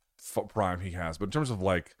physical prime he has, but in terms of,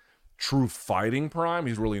 true fighting prime,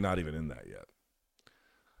 he's really not even in that yet.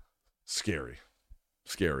 Scary.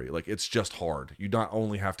 It's just hard. You not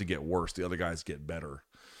only have to get worse, the other guys get better.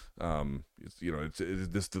 The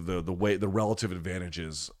relative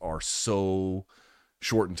advantages are so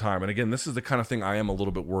short in time. And again, this is the kind of thing I am a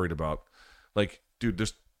little bit worried about. Dude,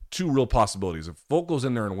 there's 2 real possibilities. If Volk goes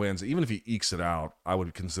in there and wins, even if he ekes it out, I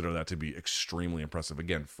would consider that to be extremely impressive.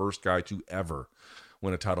 Again, first guy to ever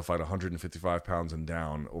win a title fight 155 pounds and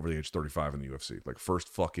down over the age 35 in the UFC. First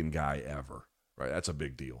fucking guy ever, right? That's a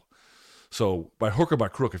big deal. So by hook or by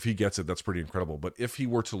crook, if he gets it, that's pretty incredible. But if he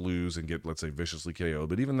were to lose and get, let's say, viciously KO'd,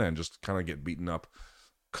 but even then, just kind of get beaten up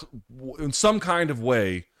in some kind of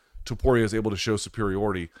way, Topuria is able to show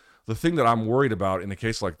superiority. The thing that I'm worried about in a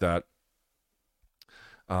case like that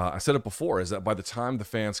I said it before, is that by the time the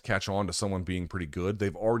fans catch on to someone being pretty good,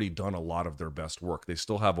 they've already done a lot of their best work. They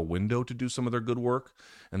still have a window to do some of their good work,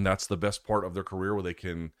 and that's the best part of their career, where they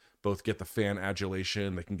can both get the fan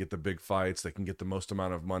adulation, they can get the big fights, they can get the most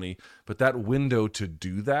amount of money. But that window to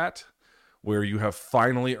do that, where you have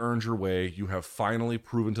finally earned your way, you have finally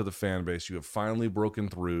proven to the fan base, you have finally broken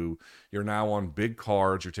through, you're now on big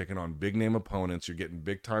cards, you're taking on big name opponents, you're getting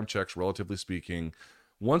big time checks, relatively speaking.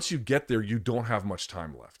 Once you get there, you don't have much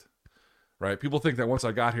time left, right? People think that once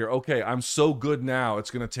I got here, okay, I'm so good now,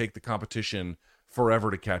 it's going to take the competition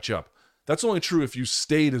forever to catch up. That's only true if you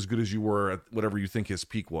stayed as good as you were at whatever you think his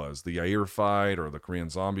peak was, the Yair fight or the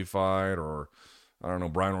Korean Zombie fight, or I don't know,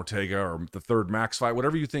 Brian Ortega or the third Max fight,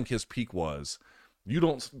 whatever you think his peak was. You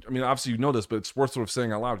don't, I mean, obviously you know this, but it's worth sort of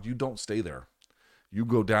saying out loud, you don't stay there. You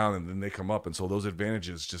go down and then they come up, and so those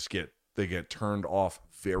advantages they get turned off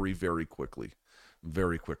very, very quickly.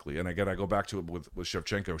 Very quickly. And again, I go back to it with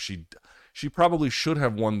Shevchenko. She probably should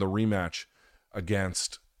have won the rematch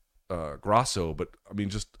against Grasso, but I mean,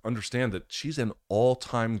 just understand that she's an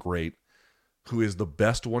all-time great who is the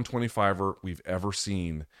best 125er we've ever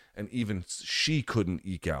seen, and even she couldn't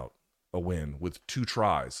eke out a win with 2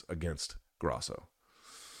 tries against Grasso.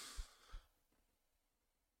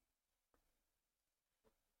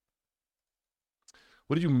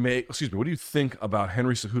 What do you think about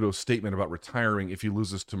Henry Cejudo's statement about retiring if he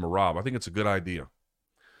loses to Merab? I think it's a good idea.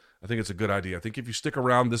 I think if you stick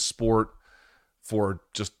around this sport for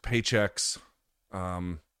just paychecks,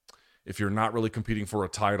 if you're not really competing for a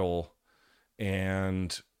title,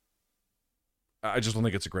 and I just don't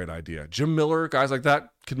think it's a great idea. Jim Miller, guys like that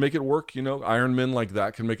can make it work. You know, Ironmen like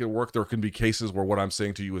that can make it work. There can be cases where what I'm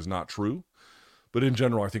saying to you is not true. But in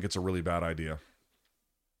general, I think it's a really bad idea.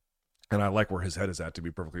 And I like where his head is at, to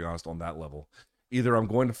be perfectly honest, on that level. Either I'm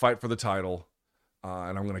going to fight for the title,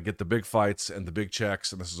 and I'm going to get the big fights and the big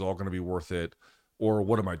checks, and this is all going to be worth it, or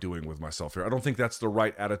what am I doing with myself here? I don't think that's the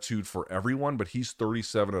right attitude for everyone, but he's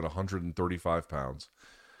 37 at 135 pounds.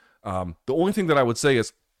 The only thing that I would say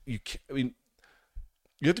is, you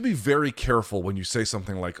have to be very careful when you say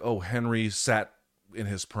something like, oh, Henry sat in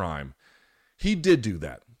his prime. He did do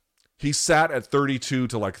that. He sat at 32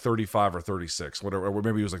 to like 35 or 36, whatever, or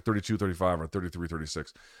maybe he was like 32, 35 or 33,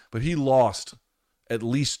 36. But he lost at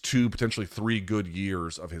least 2, potentially 3 good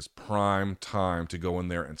years of his prime time to go in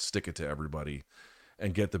there and stick it to everybody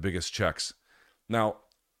and get the biggest checks. Now,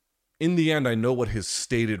 in the end, I know what his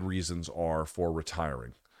stated reasons are for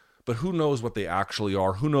retiring. But who knows what they actually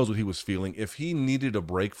are? Who knows what he was feeling? If he needed a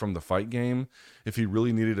break from the fight game, if he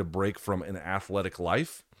really needed a break from an athletic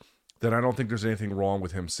life, then I don't think there's anything wrong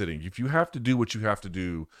with him sitting. If you have to do what you have to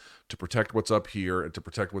do to protect what's up here and to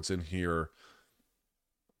protect what's in here,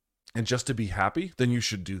 and just to be happy, then you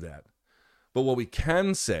should do that. But what we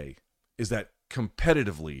can say is that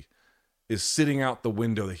competitively, is sitting out the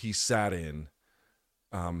window that he sat in,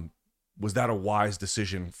 was that a wise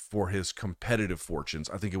decision for his competitive fortunes?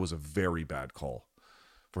 I think it was a very bad call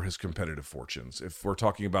for his competitive fortunes. If we're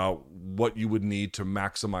talking about what you would need to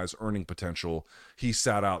maximize earning potential, he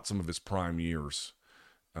sat out some of his prime years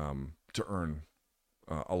to earn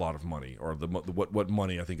a lot of money, or what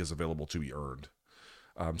money I think is available to be earned.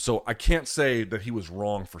 So I can't say that he was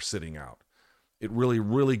wrong for sitting out. It really,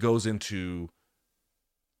 really goes into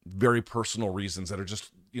very personal reasons that are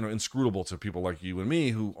just, inscrutable to people like you and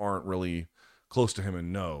me who aren't really close to him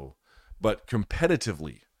and know. But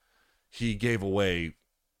competitively, he gave away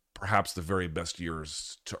perhaps the very best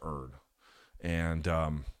years to earn. And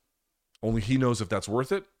only he knows if that's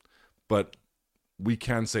worth it. But we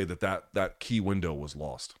can say that key window was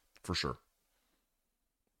lost, for sure.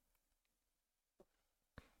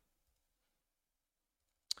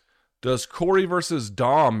 Does Corey versus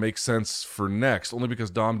Dom make sense for next? Only because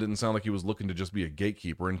Dom didn't sound like he was looking to just be a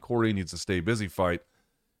gatekeeper, and Corey needs to stay busy fight.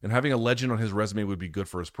 And having a legend on his resume would be good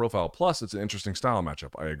for his profile. Plus, it's an interesting style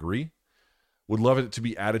matchup. I agree. Would love it to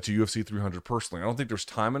be added to UFC 300 personally. I don't think there's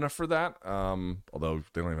time enough for that, although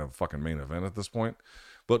they don't even have a fucking main event at this point.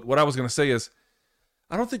 But what I was going to say is,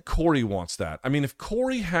 I don't think Corey wants that. I mean, if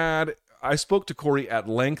Corey had... I spoke to Corey at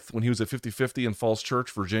length when he was at 50-50 in Falls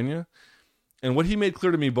Church, Virginia. And what he made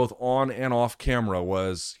clear to me both on and off camera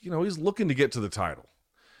was, he's looking to get to the title.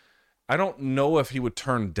 I don't know if he would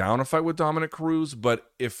turn down a fight with Dominic Cruz,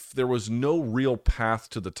 but if there was no real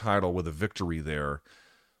path to the title with a victory there,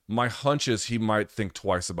 my hunch is he might think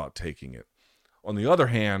twice about taking it. On the other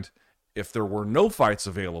hand, if there were no fights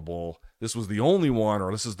available, this was the only one,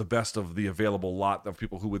 or this is the best of the available lot of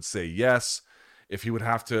people who would say yes. If he would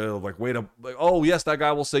have to wait, yes, that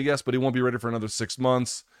guy will say yes, but he won't be ready for another 6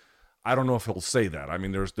 months. I don't know if he'll say that. I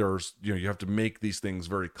mean, there's you have to make these things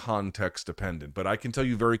very context dependent. But I can tell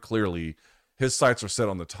you very clearly, his sights are set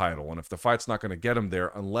on the title, and if the fight's not going to get him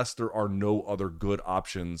there, unless there are no other good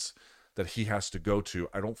options that he has to go to,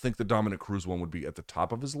 I don't think the Dominic Cruz one would be at the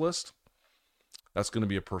top of his list. That's going to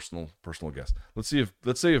be a personal guess. Let's say if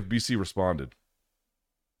BC responded.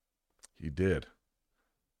 He did.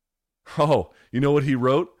 Oh, you know what he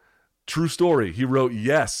wrote? True story. He wrote,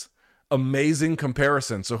 yes, amazing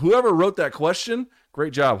comparison. So whoever wrote that question,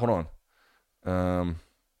 great job. Hold on.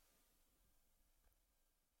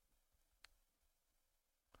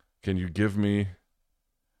 Can you give me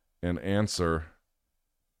an answer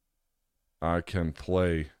I can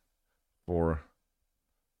play for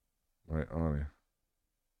my audience?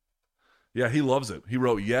 Yeah, he loves it. He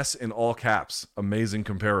wrote yes in all caps. Amazing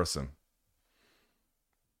comparison.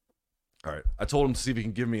 All right. I told him to see if he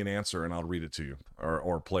can give me an answer, and I'll read it to you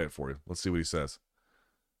or play it for you. Let's see what he says.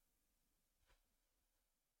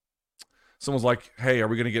 Someone's like, hey, are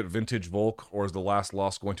we going to get vintage Volk, or is the last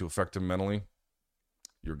loss going to affect him mentally?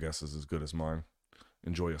 Your guess is as good as mine.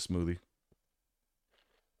 Enjoy a smoothie.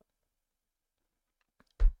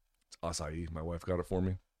 It's acai. My wife got it for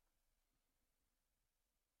me.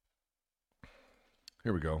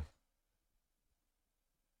 Here we go.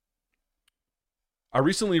 I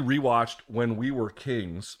recently rewatched When We Were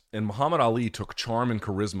Kings, and Muhammad Ali took charm and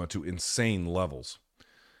charisma to insane levels.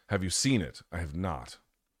 Have you seen it? I have not.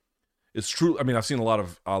 It's true. I mean, I've seen a lot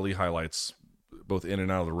of Ali highlights, both in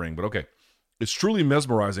and out of the ring, but okay. It's truly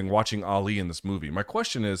mesmerizing watching Ali in this movie. My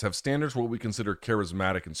question is, have standards for what we consider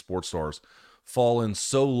charismatic in sports stars fallen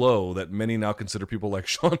so low that many now consider people like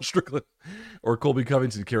Sean Strickland or Colby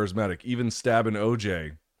Covington charismatic? Even Stabbin'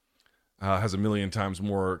 OJ has a million times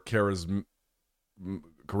more charisma,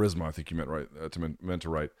 I think you meant to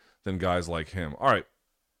write, than guys like him. All right.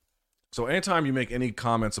 So anytime you make any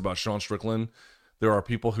comments about Sean Strickland, there are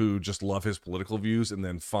people who just love his political views and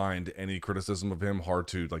then find any criticism of him hard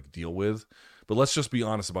to deal with. But let's just be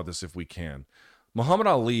honest about this if we can. Muhammad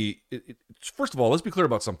Ali, first of all, let's be clear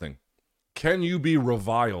about something. Can you be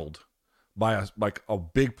reviled by a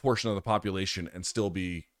big portion of the population and still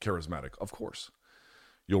be charismatic? Of course.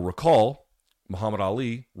 You'll recall Muhammad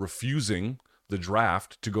Ali refusing the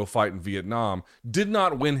draft to go fight in Vietnam did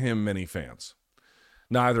not win him many fans.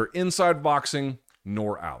 Neither inside boxing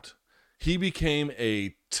nor out. He became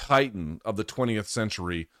a titan of the 20th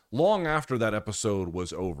century long after that episode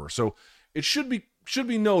was over. So it should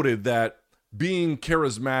be noted that being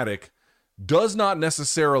charismatic does not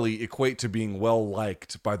necessarily equate to being well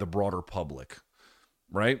liked by the broader public,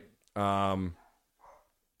 right? And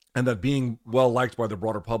that being well liked by the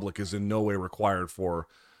broader public is in no way required for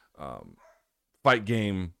fight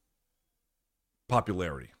game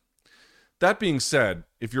popularity. That being said,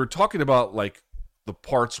 if you're talking about the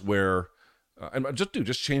parts where and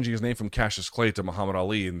just changing his name from Cassius Clay to Muhammad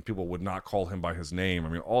Ali, and people would not call him by his name. I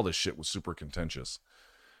mean, all this shit was super contentious,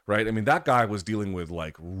 right? I mean, that guy was dealing with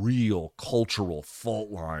real cultural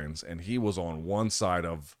fault lines, and he was on one side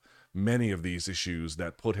of many of these issues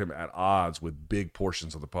that put him at odds with big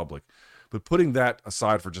portions of the public. But putting that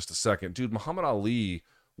aside for just a second, dude, Muhammad Ali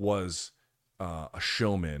was a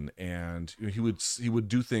showman, and he would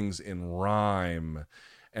do things in rhyme,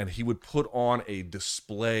 and he would put on a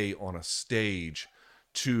display on a stage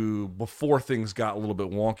before things got a little bit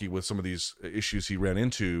wonky with some of these issues he ran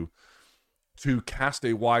into, to cast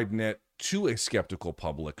a wide net to a skeptical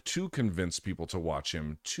public, to convince people to watch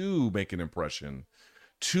him, to make an impression,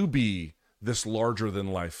 to be this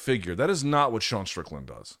larger-than-life figure. That is not what Sean Strickland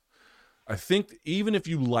does. I think even if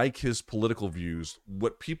you like his political views,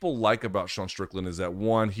 what people like about Sean Strickland is that,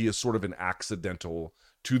 one, he is sort of an accidental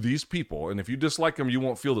to these people. And if you dislike him, you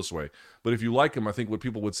won't feel this way. But if you like him, I think what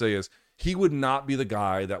people would say is he would not be the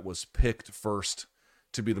guy that was picked first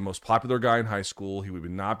to be the most popular guy in high school. He would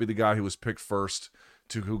not be the guy who was picked first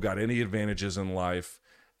who got any advantages in life.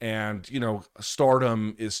 And,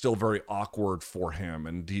 stardom is still very awkward for him,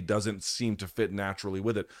 and he doesn't seem to fit naturally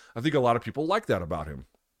with it. I think a lot of people like that about him,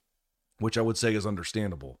 which I would say is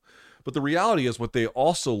understandable. But the reality is, what they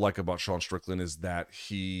also like about Sean Strickland is that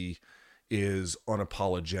he is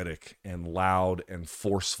unapologetic and loud and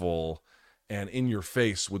forceful and in your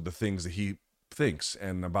face with the things that he thinks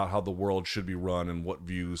and about how the world should be run and what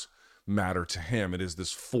views matter to him. It is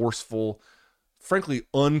this forceful, frankly,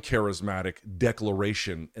 uncharismatic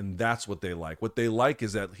declaration, and that's what they like. What they like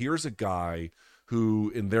is that here's a guy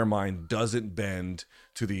who, in their mind, doesn't bend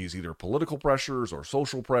to these either political pressures or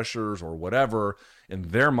social pressures or whatever. In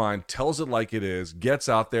their mind, tells it like it is, gets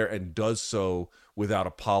out there and does so without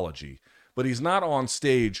apology. But he's not on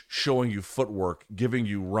stage showing you footwork, giving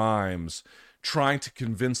you rhymes, trying to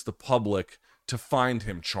convince the public to find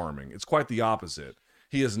him charming. It's quite the opposite.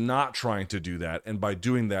 He is not trying to do that, and by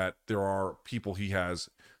doing that, there are people he has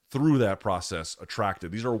through that process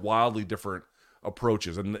attracted. These are wildly different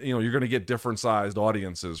approaches, and you're going to get different sized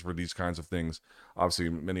audiences for these kinds of things. Obviously,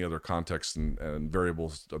 many other contexts and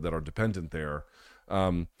variables that are dependent there.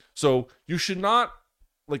 So you should not,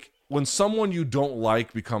 like, when someone you don't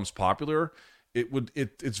like becomes popular,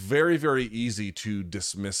 it's very, very easy to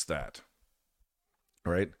dismiss that.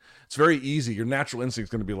 Right? It's very easy. Your natural instinct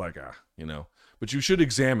is going to be like, but you should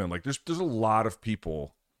examine, like, there's a lot of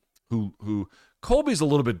people who Colby's a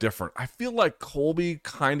little bit different. I feel like Colby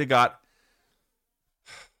got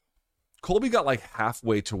like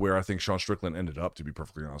halfway to where I think Sean Strickland ended up, to be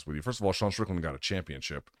perfectly honest with you. First of all, Sean Strickland got a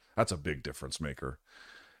championship. That's a big difference maker.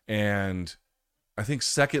 And I think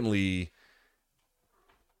secondly,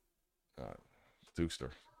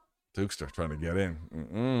 Dukester trying to get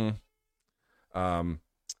in.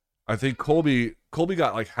 I think Colby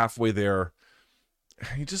got like halfway there.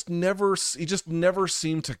 He just never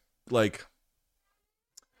seemed to, like,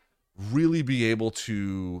 really be able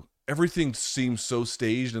to. Everything seems so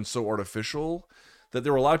staged and so artificial that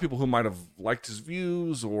there were a lot of people who might have liked his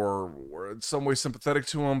views or were in some way sympathetic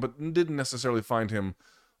to him, but didn't necessarily find him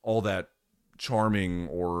all that charming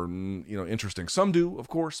or interesting. Some do, of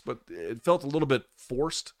course, but it felt a little bit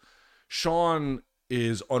forced. Sean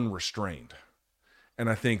is unrestrained, and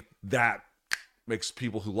I think that makes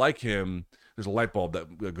people who like him, there's a light bulb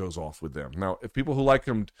that goes off with them. Now, if people who like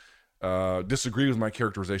him disagree with my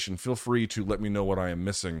characterization, feel free to let me know what I am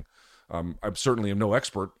missing. I certainly am no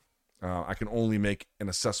expert. I can only make an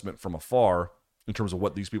assessment from afar in terms of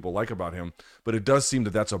what these people like about him, but it does seem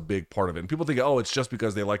that that's a big part of it. And people think, oh, it's just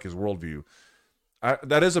because they like his worldview.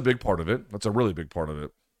 That is a big part of it. That's a really big part of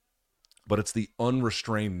it. But it's the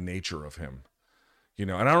unrestrained nature of him.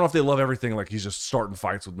 And I don't know if they love everything, like he's just starting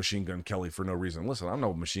fights with Machine Gun Kelly for no reason. Listen, I'm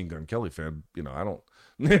no Machine Gun Kelly fan. I don't...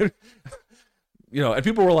 and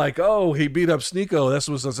people were like, oh, he beat up Sneeko. This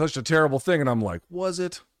was such a terrible thing. And I'm like, was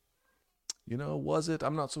it? Was it?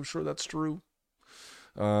 I'm not so sure that's true.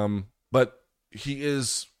 But he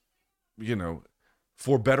is,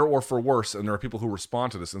 for better or for worse, and there are people who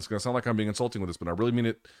respond to this, and it's going to sound like I'm being insulting with this, but I really mean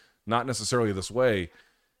it not necessarily this way.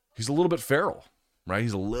 He's a little bit feral, right?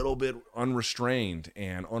 He's a little bit unrestrained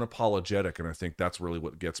and unapologetic, and I think that's really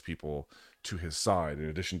what gets people to his side, in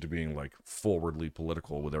addition to being, like, forwardly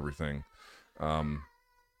political with everything. But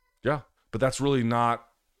that's really not,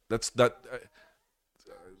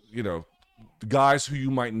 guys who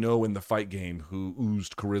you might know in the fight game who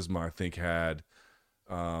oozed charisma, I think had,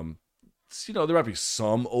 there might be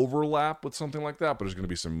some overlap with something like that, but there's going to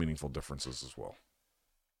be some meaningful differences as well.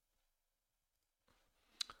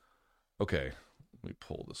 Okay, let me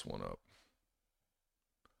pull this one up.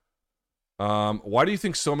 Why do you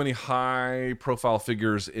think so many high-profile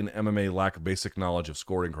figures in MMA lack basic knowledge of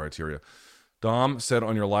scoring criteria? Dom said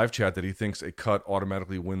on your live chat that he thinks a cut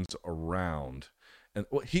automatically wins a round. And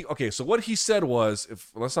what he said was,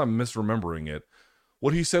 unless I'm misremembering it,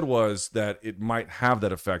 what he said was that it might have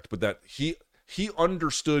that effect, but that he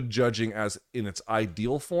understood judging as in its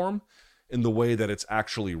ideal form, in the way that it's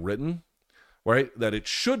actually written, right? That it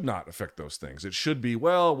should not affect those things. It should be,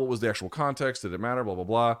 well, what was the actual context? Did it matter? Blah, blah,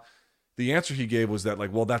 blah. The answer he gave was that,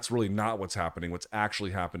 like, well, that's really not what's happening. What's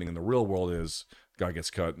actually happening in the real world is guy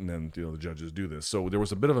gets cut and then the judges do this. So there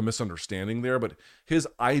was a bit of a misunderstanding there, but his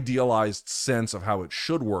idealized sense of how it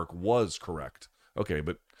should work was correct. Okay,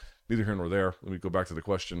 but neither here nor there. Let me go back to the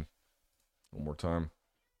question one more time.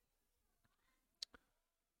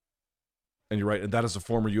 And you're right, and that is a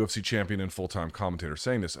former UFC champion and full-time commentator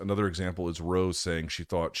saying this. Another example is Rose saying she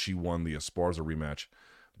thought she won the Esparza rematch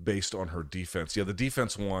based on her defense. Yeah, the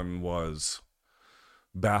defense one was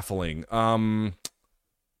baffling.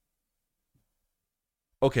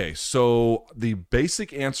 Okay, so the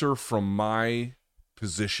basic answer from my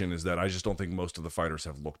position is that I just don't think most of the fighters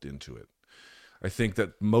have looked into it. I think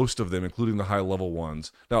that most of them, including the high-level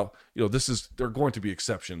ones, now, there are going to be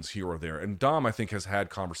exceptions here or there, and Dom, I think, has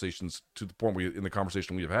had conversations to the point in the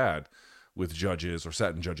conversation we have had with judges or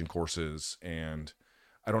sat in judging courses, and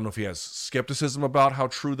I don't know if he has skepticism about how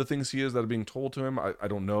true the things he is that are being told to him. I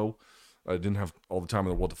don't know. I didn't have all the time in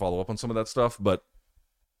the world to follow up on some of that stuff, but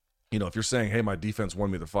if you're saying, hey, my defense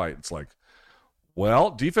won me the fight, it's like, well,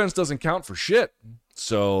 defense doesn't count for shit.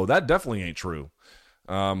 So that definitely ain't true.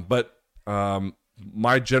 But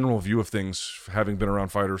my general view of things, having been around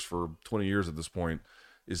fighters for 20 years at this point,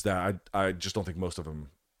 is that I just don't think most of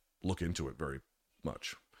them look into it very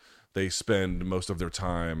much. They spend most of their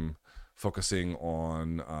time focusing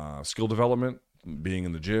on skill development, being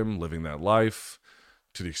in the gym, living that life,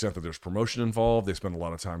 to the extent that there's promotion involved, they spend a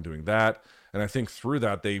lot of time doing that. And I think through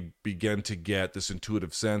that, they begin to get this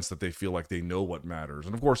intuitive sense that they feel like they know what matters.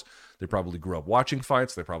 And of course, they probably grew up watching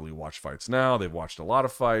fights. They probably watch fights now. They've watched a lot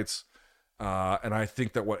of fights. And I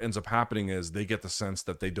think that what ends up happening is they get the sense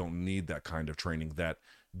that they don't need that kind of training, that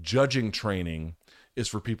judging training is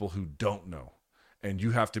for people who don't know. And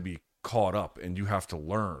you have to be caught up and you have to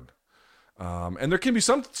learn. And there can be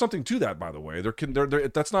something to that, by the way.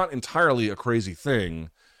 That's not entirely a crazy thing.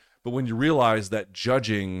 But when you realize that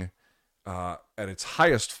judging at its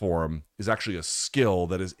highest form is actually a skill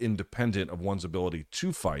that is independent of one's ability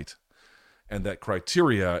to fight, and that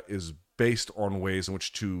criteria is based on ways in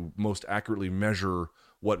which to most accurately measure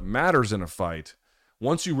what matters in a fight,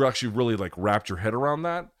 once you actually really like wrapped your head around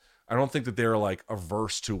that, I don't think that they're like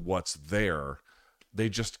averse to what's there. They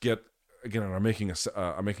just get, again, and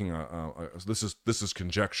this is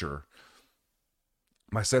conjecture.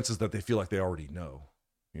 My sense is that they feel like they already know,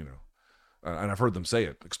 you know. And I've heard them say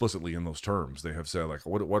it explicitly in those terms. They have said like,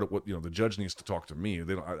 what, you know, the judge needs to talk to me.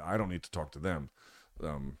 I don't need to talk to them.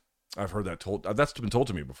 I've heard that told. That's been told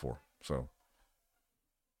to me before. So,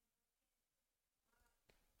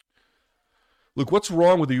 Luke, what's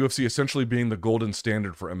wrong with the UFC essentially being the golden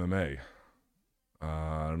standard for MMA?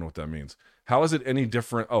 I don't know what that means. How is it any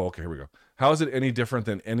different? Oh, okay, here we go. How is it any different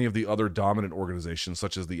than any of the other dominant organizations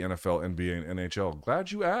such as the NFL, NBA, and NHL?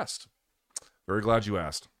 Glad you asked. Very glad you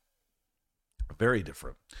asked. Very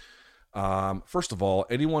different. First of all,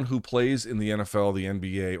 anyone who plays in the NFL, the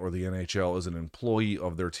NBA, or the NHL is an employee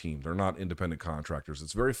of their team. They're not independent contractors.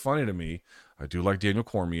 It's very funny to me. I do like Daniel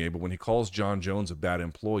Cormier, but when he calls John Jones a bad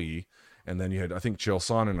employee, and then you had, I think, Chael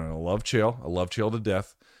Sonnen, and I love Chael to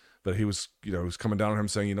death, but he was coming down on him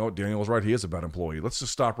saying, you know what, Daniel was right, he is a bad employee. Let's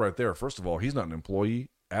just stop right there. First of all, he's not an employee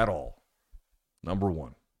at all. Number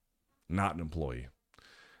one, not an employee.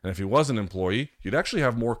 And if he was an employee, you'd actually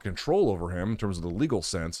have more control over him in terms of the legal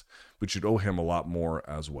sense, but you'd owe him a lot more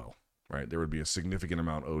as well, right? There would be a significant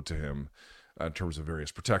amount owed to him in terms of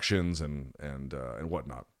various protections and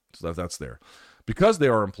whatnot. So that's there. Because they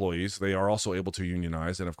are employees, they are also able to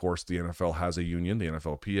unionize. And of course, the NFL has a union, the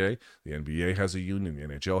NFLPA, the NBA has a union, the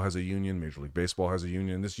NHL has a union, Major League Baseball has a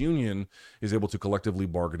union. This union is able to collectively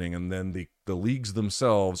bargaining, and then the leagues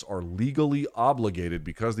themselves are legally obligated,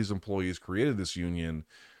 because these employees created this union,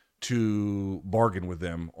 to bargain with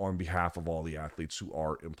them on behalf of all the athletes who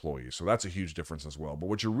are employees. So that's a huge difference as well. But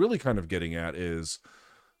what you're really kind of getting at is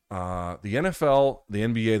the NFL, the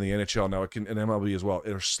NBA, and the NHL, now and MLB as well,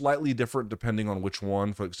 are slightly different depending on which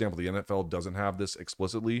one. For example, the NFL doesn't have this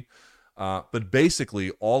explicitly. But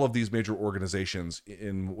basically, all of these major organizations,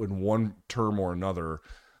 in one term or another,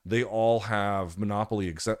 they all have monopoly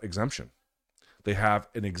exemption. They have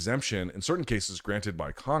an exemption, in certain cases granted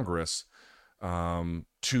by Congress,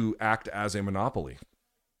 to act as a monopoly.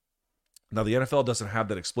 Now, the NFL doesn't have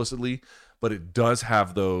that explicitly, but it does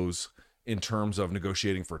have those in terms of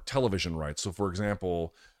negotiating for television rights. So, for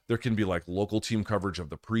example, there can be like local team coverage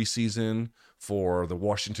of the preseason for the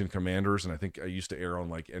Washington Commanders, and I think I used to air on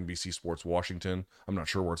like NBC Sports Washington. I'm not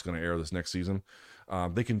sure where it's going to air this next season.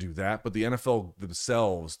 They can do that, but the NFL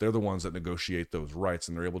themselves, they're the ones that negotiate those rights,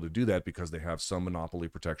 and they're able to do that because they have some monopoly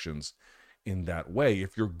protections in that way.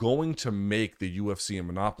 If you're going to make the UFC a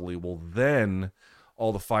monopoly, well, then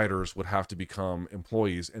all the fighters would have to become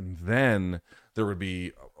employees, and then there would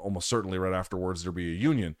be, almost certainly right afterwards, there'd be a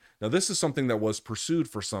union. Now, this is something that was pursued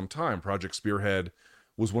for some time. Project Spearhead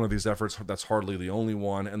was one of these efforts. That's hardly the only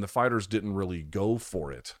one, and the fighters didn't really go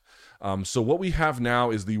for it. So what we have now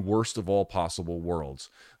is the worst of all possible worlds.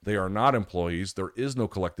 They are not employees. There is no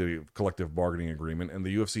collective bargaining agreement, and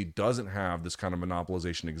the UFC doesn't have this kind of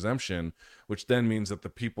monopolization exemption, which then means that the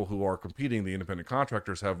people who are competing, the independent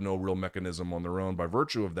contractors, have no real mechanism on their own by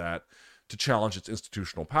virtue of that to challenge its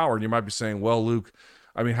institutional power. And you might be saying, well, Luke,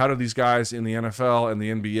 I mean, how do these guys in the NFL and the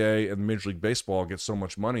NBA and Major League Baseball get so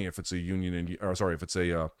much money if it's a union if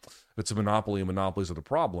it's a monopoly, and monopolies are the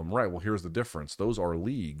problem? Right. Well, here's the difference. Those are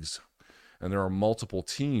leagues, and there are multiple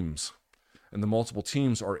teams, and the multiple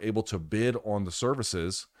teams are able to bid on the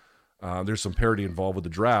services. There's some parity involved with the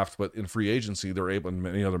draft, but in free agency, they're able, and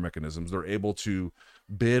many other mechanisms, they're able to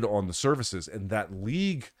bid on the services, and that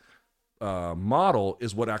league model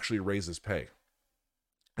is what actually raises pay.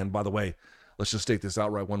 And by the way, let's just state this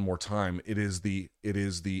outright one more time. It is the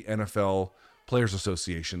NFL Players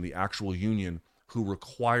Association, the actual union, who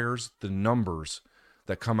requires the numbers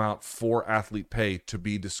that come out for athlete pay to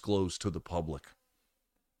be disclosed to the public.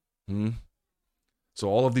 So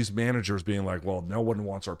all of these managers being like, well, no one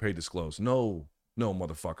wants our pay disclosed. No,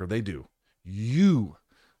 motherfucker, they do. You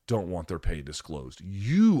don't want their pay disclosed.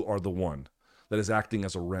 You are the one that is acting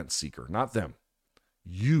as a rent seeker, not them.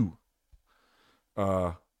 You.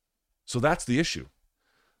 So that's the issue.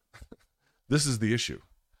 This is the issue.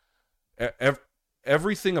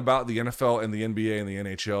 Everything about the NFL and the NBA and the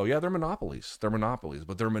NHL, yeah, they're monopolies. They're monopolies,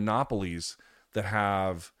 but they're monopolies that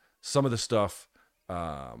have some of the stuff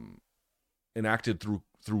enacted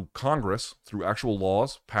through Congress, through actual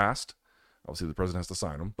laws passed. Obviously, the president has to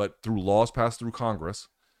sign them, but through laws passed through Congress.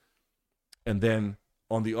 And then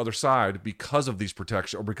on the other side, because of these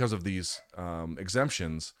protections or because of these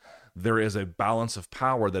exemptions, there is a balance of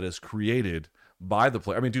power that is created by the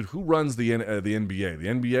player. I mean, dude, who runs the NBA? The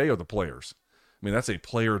NBA or the players? I mean, that's a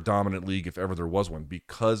player-dominant league if ever there was one,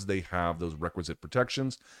 because they have those requisite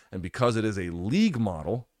protections, and because it is a league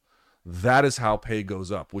model, that is how pay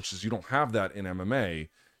goes up, which is you don't have that in MMA.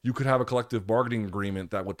 You could have a collective bargaining agreement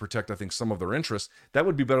that would protect, I think, some of their interests. That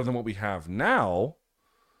would be better than what we have now,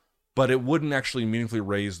 but it wouldn't actually meaningfully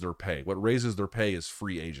raise their pay. What raises their pay is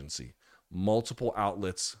free agency. Multiple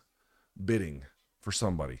outlets bidding for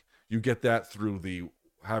somebody. You get that through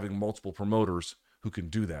having multiple promoters who can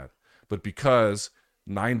do that. But because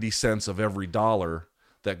 90 cents of every dollar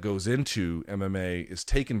that goes into MMA is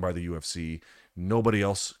taken by the UFC, nobody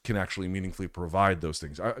else can actually meaningfully provide those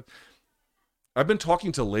things. I've been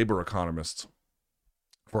talking to labor economists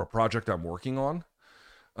for a project I'm working on.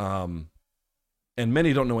 And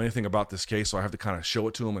many don't know anything about this case, so I have to kind of show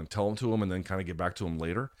it to them and tell them to them and then kind of get back to them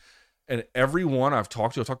later. And everyone I've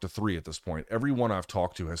talked to 3 at this point, everyone I've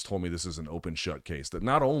talked to has told me this is an open shut case, that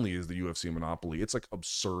not only is the UFC a monopoly, it's like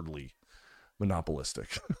absurdly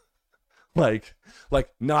monopolistic. like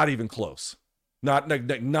not even close. Not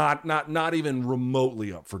even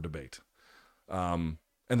remotely up for debate. And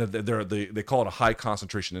they call it a high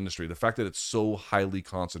concentration industry. The fact that it's so highly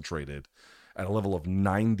concentrated at a level of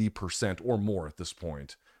 90% or more at this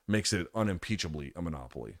point makes it unimpeachably a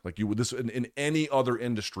monopoly. Like in any other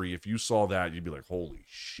industry, if you saw that, you'd be like, holy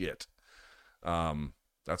shit.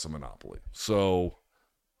 That's a monopoly. So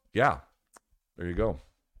yeah, there you go.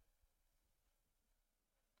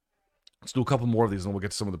 Let's do a couple more of these and we'll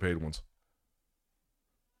get to some of the paid ones.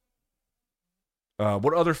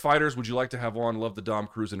 What other fighters would you like to have on? Love the Dom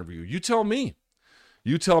Cruz interview. You tell me.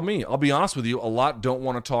 I'll be honest with you. A lot don't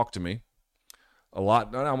want to talk to me. A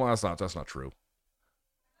lot. No, that's not true.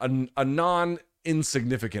 A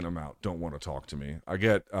non-insignificant amount don't want to talk to me. I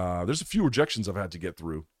get, there's a few rejections I've had to get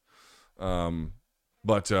through.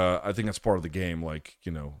 But I think that's part of the game. Like,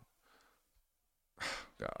 you know,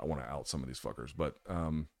 I want to out some of these fuckers, but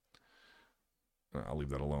I'll leave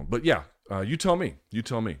that alone. But yeah, you tell me.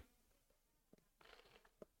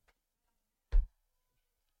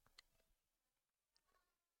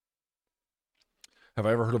 Have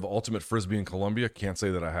I ever heard of Ultimate Frisbee in Colombia? Can't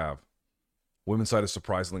say that I have. Women's side is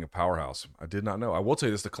surprisingly a powerhouse. I did not know. I will tell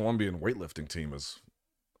you this, the Colombian weightlifting team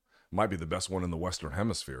might be the best one in the Western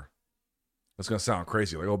Hemisphere. That's going to sound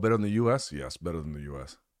crazy. Like, oh, better than the U.S.? Yes, better than the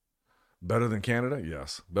U.S. Better than Canada?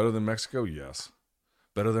 Yes. Better than Mexico? Yes.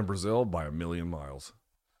 Better than Brazil? By a million miles.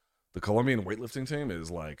 The Colombian weightlifting team is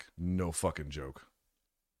like no fucking joke.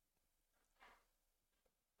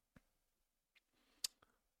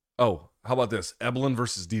 Oh, how about this? Eblen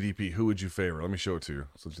versus DDP. Who would you favor? Let me show it to you,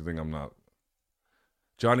 since you think I'm not.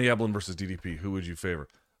 Johnny Eblen versus DDP. Who would you favor?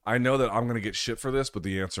 I know that I'm going to get shit for this, but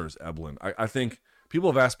the answer is Eblen. I think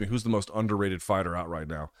people have asked me who's the most underrated fighter out right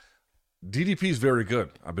now. DDP is very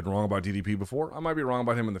good. I've been wrong about DDP before. I might be wrong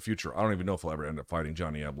about him in the future. I don't even know if he'll ever end up fighting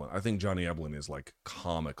Johnny Eblen. I think Johnny Eblen is like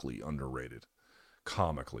comically underrated.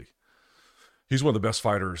 Comically. He's one of the best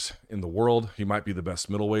fighters in the world. He might be the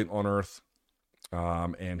best middleweight on earth.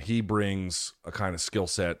 And he brings a kind of skill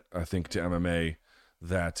set, I think, to MMA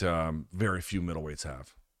that very few middleweights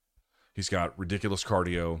have. He's got ridiculous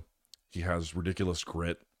cardio. He has ridiculous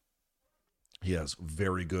grit. He has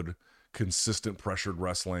very good, consistent pressured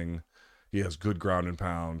wrestling. He has good ground and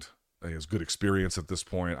pound. He has good experience at this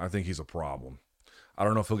point. I think he's a problem. I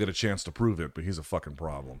don't know if he'll get a chance to prove it, but he's a fucking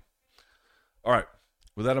problem. All right.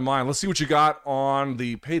 With that in mind, let's see what you got on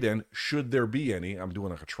the paid end. Should there be any? I'm doing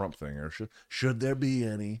like a Trump thing here. Should there be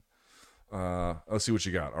any? Let's see what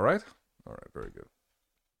you got. All right? All right. Very good.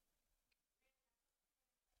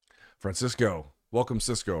 Francisco. Welcome,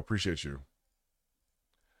 Cisco. Appreciate you.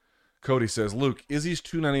 Cody says, Luke, Izzy's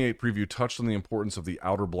 298 preview touched on the importance of the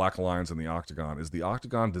outer black lines in the octagon. Is the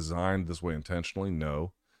octagon designed this way intentionally?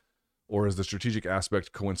 No. Or is the strategic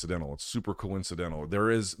aspect coincidental? It's super coincidental.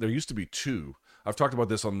 There used to be 2. I've talked about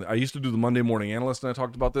this I used to do the Monday Morning Analyst, and I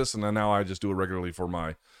talked about this, and then now I just do it regularly for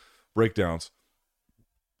my breakdowns.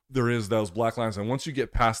 There is those black lines, and once you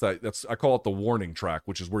get past that, I call it the warning track,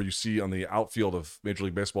 which is where you see on the outfield of Major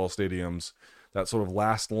League Baseball stadiums, that sort of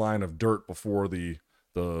last line of dirt before the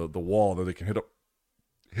wall that they can hit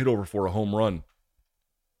hit over for a home run.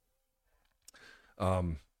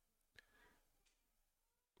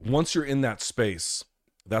 Once you're in that space,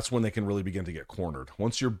 that's when they can really begin to get cornered.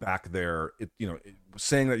 Once you're back there,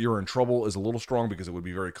 saying that you're in trouble is a little strong because it would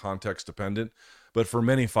be very context dependent. But for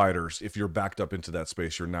many fighters, if you're backed up into that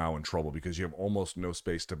space, you're now in trouble because you have almost no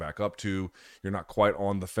space to back up to. You're not quite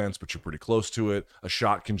on the fence, but you're pretty close to it. A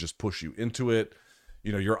shot can just push you into it.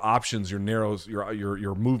 Your options, your narrows,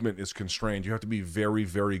 your movement is constrained. You have to be very,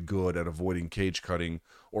 very good at avoiding cage cutting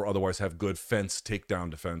or otherwise have good fence takedown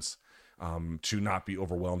defense to not be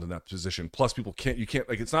overwhelmed in that position. Plus,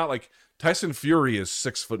 it's not like Tyson Fury is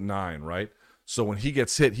 6'9", right? So when he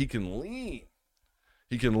gets hit, he can lean.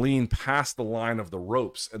 He can lean past the line of the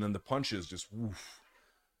ropes, and then the punches just woof.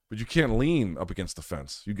 But you can't lean up against the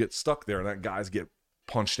fence. You get stuck there, and that guys get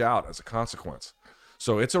punched out as a consequence.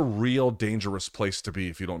 So it's a real dangerous place to be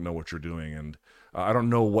if you don't know what you're doing. And I don't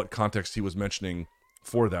know what context he was mentioning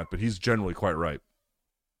for that, but he's generally quite right.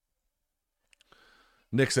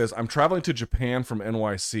 Nick says, I'm traveling to Japan from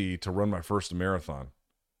NYC to run my first marathon.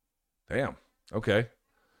 Damn. Okay.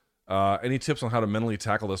 Any tips on how to mentally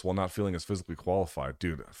tackle this while not feeling as physically qualified?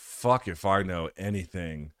 Dude, fuck if I know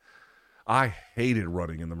anything. I hated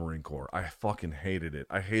running in the Marine Corps. I fucking hated it.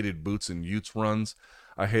 I hated boots and utes runs.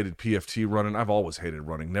 I hated PFT running. I've always hated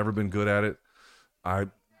running. Never been good at it.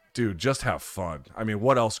 Dude, just have fun. I mean,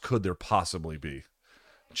 what else could there possibly be?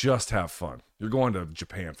 Just have fun. You're going to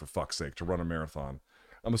Japan, for fuck's sake, to run a marathon.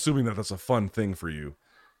 I'm assuming that that's a fun thing for you.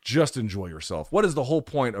 Just enjoy yourself. What is the whole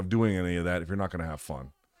point of doing any of that if you're not going to have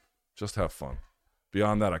fun? Just have fun.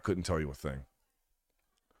 Beyond that, I couldn't tell you a thing.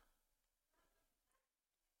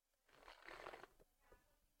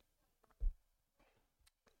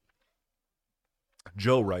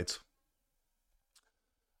 Joe writes,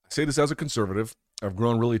 I say this as a conservative. I've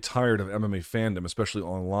grown really tired of MMA fandom, especially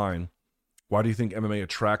online. Why do you think MMA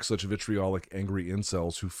attracts such vitriolic, angry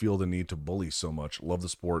incels who feel the need to bully so much? Love the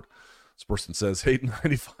sport. This person says, hate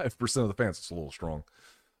 95% of the fans. It's a little strong.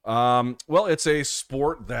 Well, it's a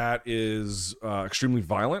sport that is extremely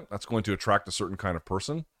violent. That's going to attract a certain kind of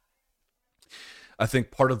person. I think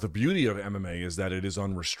part of the beauty of MMA is that it is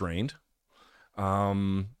unrestrained.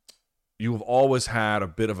 You have always had a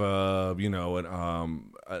bit of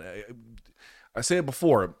I say it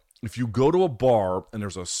before, if you go to a bar and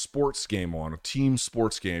there's a sports game on, a team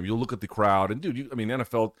sports game, you'll look at the crowd and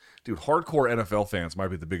hardcore NFL fans might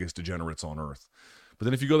be the biggest degenerates on earth. But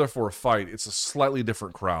then if you go there for a fight, it's a slightly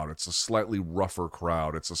different crowd. It's a slightly rougher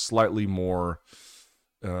crowd. It's a slightly more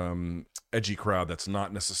edgy crowd that's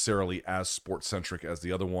not necessarily as sports-centric as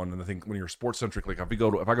the other one. And I think when you're sports-centric, like if I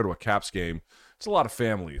go to a Caps game, it's a lot of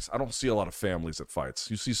families. I don't see a lot of families at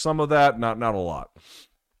fights. You see some of that, not a lot.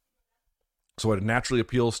 So it naturally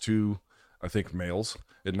appeals to, I think, males.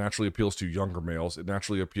 It naturally appeals to younger males. It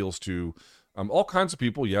naturally appeals to all kinds of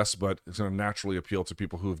people, yes, but it's going to naturally appeal to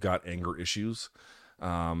people who have got anger issues.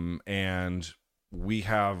 And we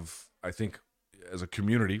have, I think, as a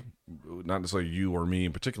community, not necessarily you or me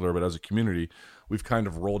in particular, but as a community, we've kind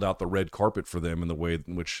of rolled out the red carpet for them in the way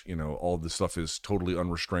in which, all this stuff is totally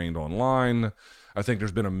unrestrained online. I think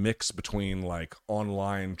there's been a mix between like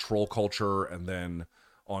online troll culture and then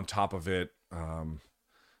on top of it,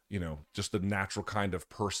 just the natural kind of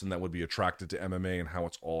person that would be attracted to MMA and how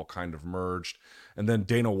it's all kind of merged. And then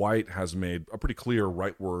Dana White has made a pretty clear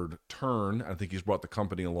rightward turn. I think he's brought the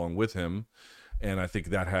company along with him. And I think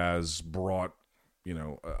that has brought,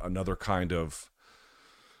 another kind of,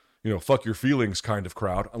 fuck your feelings kind of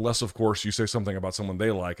crowd. Unless, of course, you say something about someone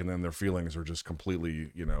they like and then their feelings are just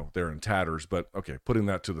completely, they're in tatters. But, okay, putting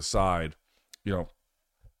that to the side,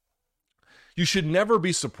 you should never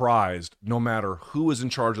be surprised, no matter who is in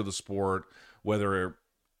charge of the sport, whether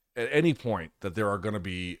at any point that there are going to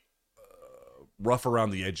be rough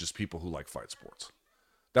around the edges people who like fight sports.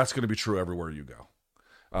 That's going to be true everywhere you go.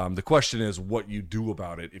 The question is what you do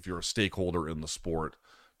about it if you're a stakeholder in the sport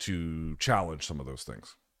to challenge some of those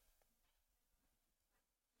things.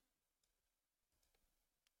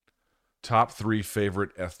 Top 3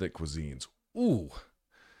 favorite ethnic cuisines. Ooh,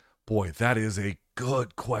 boy, that is a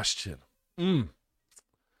good question.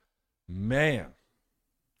 Man,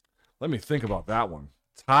 let me think about that one.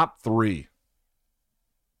 Top 3.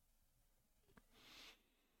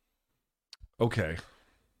 Okay.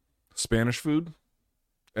 Spanish food.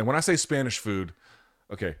 And when I say Spanish food,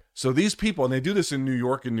 okay, so these people, and they do this in New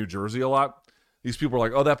York and New Jersey a lot. These people are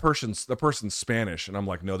like, oh, that person's Spanish. And I'm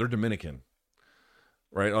like, no, they're Dominican.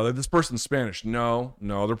 Right? Oh, this person's Spanish. No,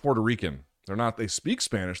 they're Puerto Rican. They're not, they speak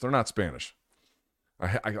Spanish. They're not Spanish.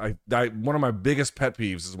 One of my biggest pet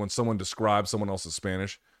peeves is when someone describes someone else as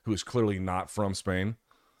Spanish who is clearly not from Spain.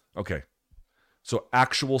 Okay, So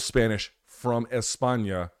actual Spanish from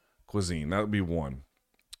España cuisine. That would be one.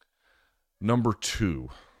 Number two.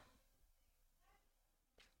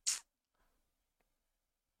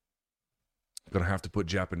 Gonna have to put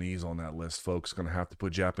Japanese on that list, folks. Gonna have to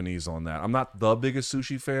put Japanese on that. I'm not the biggest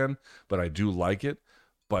sushi fan, but I do like it.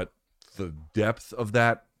 But the depth of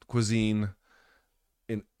that cuisine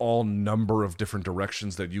in all number of different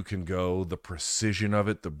directions that you can go, the precision of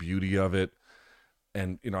it, the beauty of it.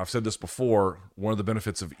 And, I've said this before, one of the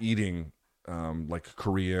benefits of eating like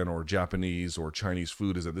Korean or Japanese or Chinese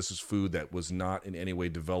food is that this is food that was not in any way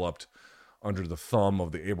developed under the thumb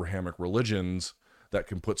of the Abrahamic religions that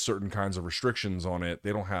can put certain kinds of restrictions on it.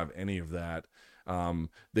 They don't have any of that.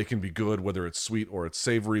 They can be good, whether it's sweet or it's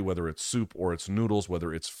savory, whether it's soup or it's noodles,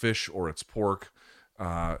 whether it's fish or it's pork.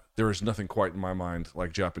 There is nothing quite in my mind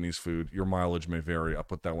like Japanese food. Your mileage may vary. I'll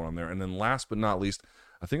put that one on there. And then last but not least,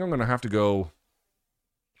 I think I'm going to have to go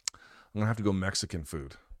Mexican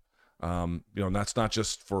food. And that's not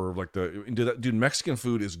just for like dude, Mexican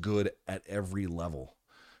food is good at every level.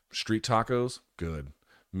 Street tacos, good.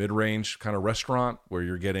 Mid-range kind of restaurant where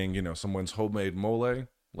you're getting, someone's homemade mole,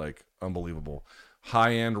 like unbelievable.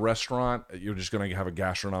 High-end restaurant, you're just going to have a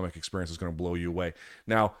gastronomic experience that's going to blow you away.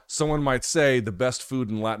 Now, someone might say the best food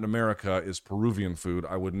in Latin America is Peruvian food.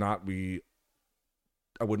 I would not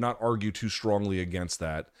argue too strongly against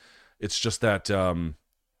that. It's just that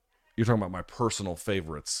you're talking about my personal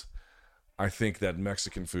favorites. I think that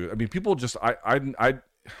Mexican food, people just, dude, I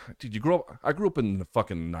grew up in the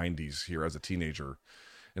fucking 90s here as a teenager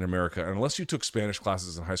in America. And unless you took Spanish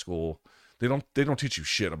classes in high school, they don't teach you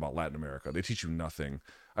shit about Latin America. They teach you nothing.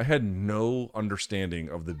 I had no understanding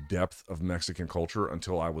of the depth of Mexican culture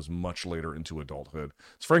until I was much later into adulthood.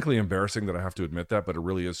 It's frankly embarrassing that I have to admit that, but it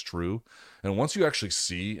really is true. And once you actually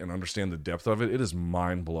see and understand the depth of it, it is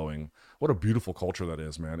mind-blowing. What a beautiful culture that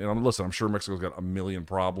is, man. And listen, I'm sure Mexico's got a million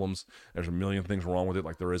problems. There's a million things wrong with it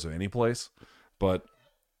like there is in any place. But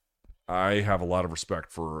I have a lot of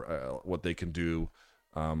respect for what they can do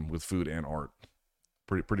with food and art.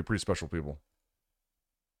 Pretty special people.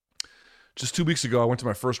 Just 2 weeks ago, I went to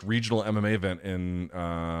my first regional MMA event in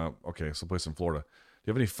someplace in Florida. Do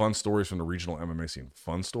you have any fun stories from the regional MMA scene?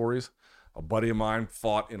 Fun stories? A buddy of mine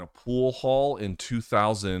fought in a pool hall in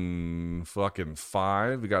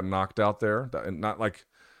 2005. He got knocked out there. And not like it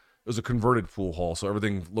was a converted pool hall, so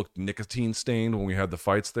everything looked nicotine stained when we had the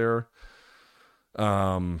fights there.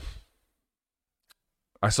 I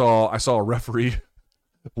saw a referee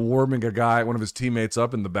warming a guy, one of his teammates,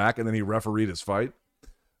 up in the back, and then he refereed his fight.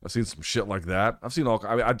 I've seen some shit like that. I've seen all.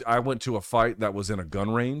 I went to a fight that was in a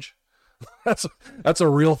gun range. That's a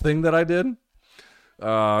real thing that I did.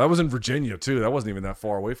 That was in Virginia too. That wasn't even that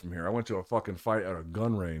far away from here. I went to a fucking fight at a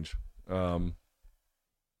gun range.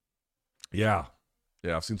 Yeah,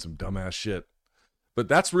 I've seen some dumbass shit. But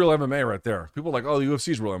that's real MMA right there. People are like, oh, the UFC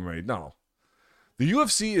is real MMA. No, the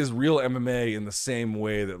UFC is real MMA in the same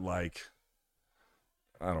way that, like,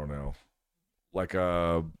 I don't know, like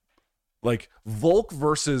Volk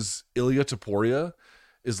versus Ilia Topuria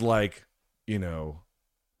is like,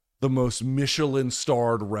 the most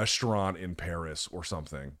Michelin-starred restaurant in Paris or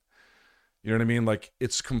something. You know what I mean? Like,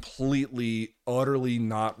 it's completely, utterly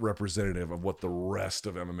not representative of what the rest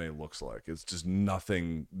of MMA looks like. It's just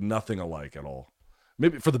nothing alike at all.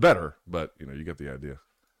 Maybe for the better, but, you get the idea.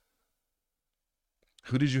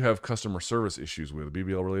 Who did you have customer service issues with?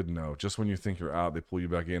 BBL related? No. Just when you think you're out, they pull you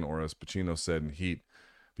back in, or as Pacino said in Heat,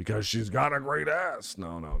 because she's got a great ass.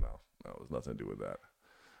 No. It was nothing to do with that.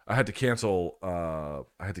 I had to cancel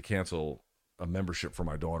a membership for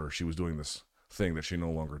my daughter. She was doing this thing that she no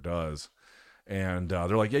longer does. And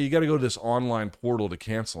they're like, yeah, you got to go to this online portal to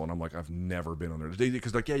cancel. And I'm like, I've never been on there.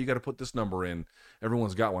 Because like, yeah, you got to put this number in.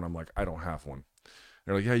 Everyone's got one. I'm like, I don't have one.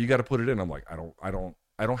 They're like, yeah, you got to put it in. I'm like, I don't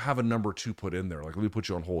have a number to put in there. Like, let me put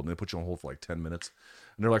you on hold. And they put you on hold for like 10 minutes.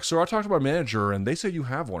 And they're like, sir, I talked to my manager and they say you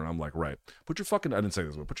have one. And I'm like, right. I didn't say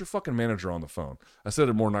this, but put your fucking manager on the phone. I said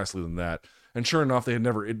it more nicely than that. And sure enough,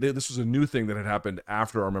 this was a new thing that had happened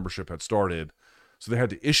after our membership had started. So they had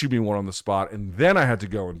to issue me one on the spot, and then I had to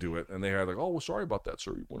go and do it. And they had like, oh, well, sorry about that,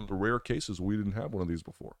 sir. One of the rare cases we didn't have one of these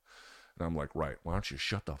before. And I'm like, right, why don't you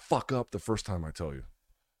shut the fuck up the first time I tell you?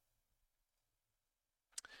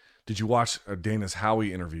 Did you watch Dana's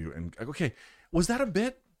Howie interview? And okay, was that a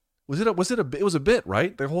bit? Was it a bit? It was a bit,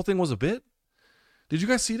 right? The whole thing was a bit. Did you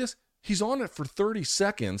guys see this? He's on it for 30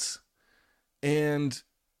 seconds, and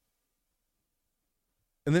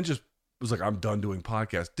then just was like, I'm done doing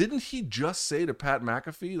podcasts. Didn't he just say to Pat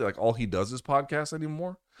McAfee that, like, all he does is podcasts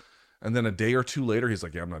anymore? And then a day or two later, he's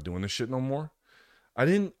like, yeah, I'm not doing this shit no more. I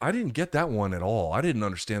didn't get that one at all. I didn't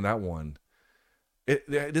understand that one.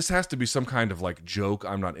 This has to be some kind of like joke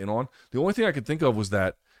I'm not in on. The only thing I could think of was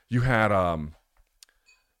that you had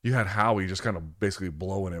Howie just kind of basically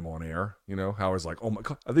blowing him on air. You know, Howie's like, oh my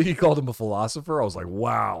God, I think he called him a philosopher. I was like,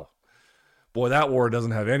 wow, boy, that word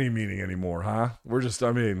doesn't have any meaning anymore, huh?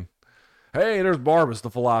 Hey, there's Barbas, the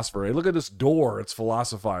philosopher. Hey, look at this door. It's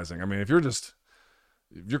philosophizing. I mean, if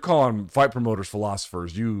you're calling fight promoters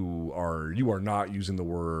philosophers, you are not using the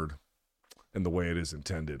word in the way it is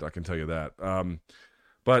intended. I can tell you that.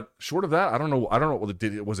 But short of that, I don't know what it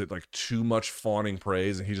did. Was it like too much fawning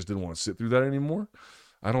praise and he just didn't want to sit through that anymore?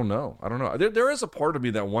 I don't know. There is a part of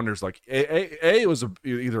me that wonders, like, A, it was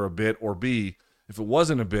either a bit, or B, if it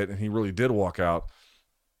wasn't a bit and he really did walk out,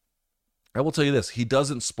 I will tell you this, he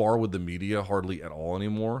doesn't spar with the media hardly at all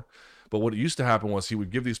anymore. But what used to happen was he would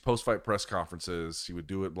give these post-fight press conferences, he would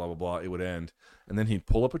do it, blah, blah, blah, it would end, and then he'd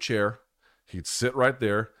pull up a chair, he'd sit right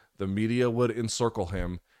there, the media would encircle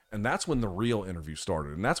him, and that's when the real interview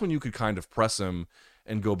started. And that's when you could kind of press him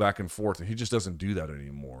and go back and forth, and he just doesn't do that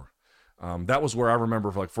anymore. That was where I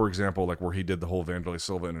remember, like, for example, like where he did the whole Vanderlei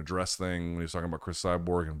Silva in a dress thing when he was talking about Chris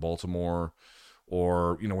Cyborg in Baltimore,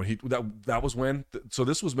 or, you know, when that was when, so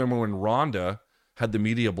this was when Ronda had the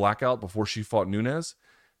media blackout before she fought Nunes,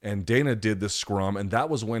 and Dana did this scrum, and that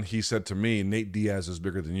was when he said to me, Nate Diaz is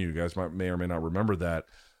bigger than you. You guys may or may not remember that,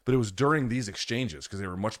 but it was during these exchanges because they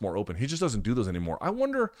were much more open. He just doesn't do those anymore. I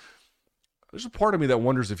wonder, there's a part of me that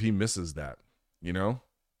wonders if he misses that, you know?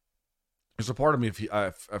 There's a part of me if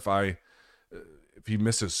he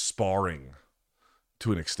misses sparring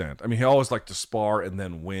to an extent. I mean, he always liked to spar and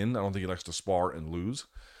then win. I don't think he likes to spar and lose.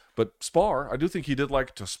 But spar, I do think he did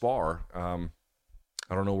like to spar.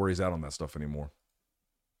 I don't know where he's at on that stuff anymore.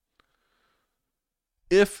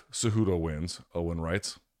 If Cejudo wins, Owen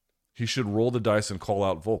writes, he should roll the dice and call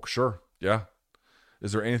out Volk. Sure, yeah.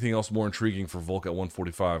 Is there anything else more intriguing for Volk at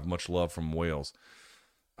 145? Much love from Wales.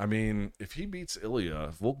 I mean, if he beats Ilia,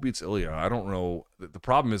 if Volk beats Ilia, I don't know. The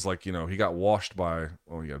problem is, like, you know, he got washed by,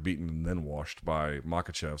 he got beaten and then washed by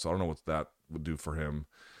Makhachev, so I don't know what that would do for him.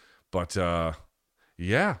 But,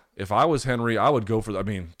 yeah, if I was Henry, I would go for, I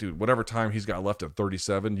mean, dude, whatever time he's got left at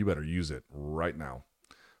 37, you better use it right now.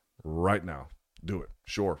 Right now. Do it.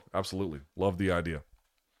 Sure. Absolutely. Love the idea.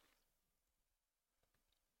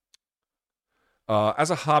 As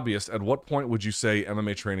a hobbyist, at what point would you say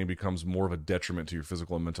MMA training becomes more of a detriment to your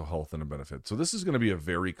physical and mental health than a benefit? So this is going to be a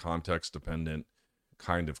very context-dependent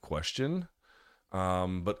kind of question.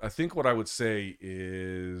 But I think what I would say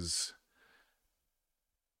is,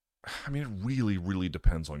 I mean, it really, really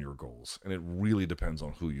depends on your goals, and it really depends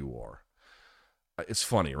on who you are. It's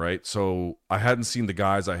funny, right? So I hadn't seen the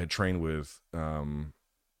guys I had trained with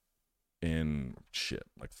in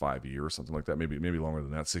like 5 years, something like that, maybe longer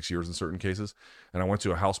than that, 6 years in certain cases. And I went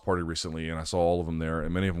to a house party recently, and I saw all of them there,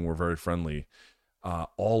 and many of them were very friendly.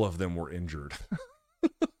 All of them were injured.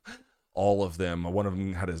 All of them. One of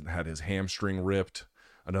them had his hamstring ripped.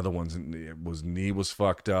 Another one's knee was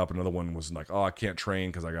fucked up. Another one was like, oh, I can't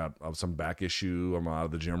train because I got some back issue. I'm out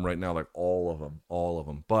of the gym right now. Like all of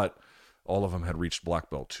them. But all of them had reached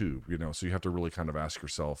black belt too, you know, so you have to really kind of ask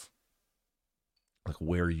yourself, like,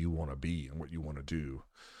 where you want to be and what you want to do.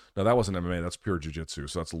 Now, that wasn't MMA, that's pure jiu-jitsu,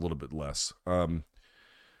 so that's a little bit less. The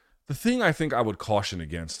thing I think I would caution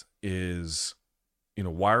against is, you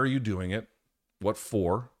know, why are you doing it? What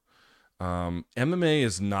for? MMA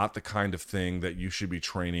is not the kind of thing that you should be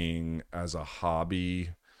training as a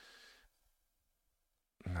hobby.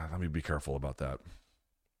 Let me be careful about that.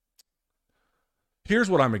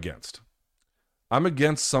 Here's what I'm against. I'm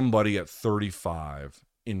against somebody at 35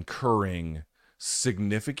 incurring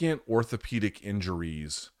significant orthopedic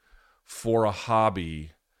injuries for a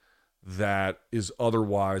hobby that is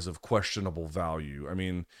otherwise of questionable value. I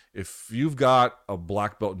mean, if you've got a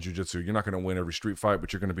black belt in jiu-jitsu, you're not going to win every street fight,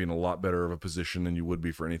 but you're going to be in a lot better of a position than you would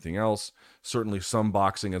be for anything else. Certainly some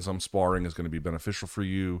boxing and some sparring is going to be beneficial for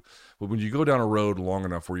you. But when you go down a road long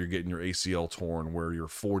enough where you're getting your ACL torn, where you're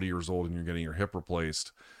 40 years old and you're getting your hip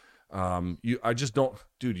replaced, I just don't,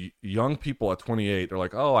 dude, young people at 28 are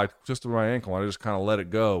like, oh, I twisted my ankle, I just kind of let it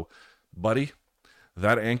go. Buddy,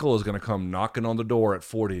 that ankle is going to come knocking on the door at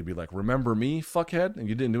 40 and be like, remember me, fuckhead? And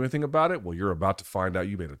you didn't do anything about it? Well, you're about to find out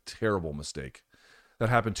you made a terrible mistake. That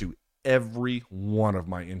happened to every one of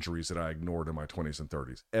my injuries that I ignored in my 20s and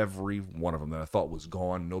 30s. Every one of them that I thought was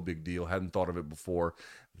gone, no big deal, hadn't thought of it before.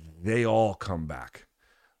 They all come back.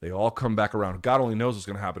 They all come back around. God only knows what's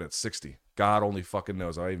going to happen at 60. God only fucking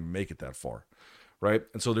knows. I didn't even make it that far, right?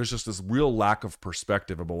 And so there's just this real lack of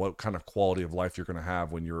perspective about what kind of quality of life you're going to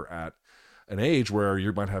have when you're at an age where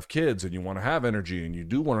you might have kids and you want to have energy and you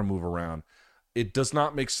do want to move around. it does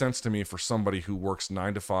not make sense to me for somebody who works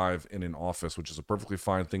 9 to 5 in an office, which is a perfectly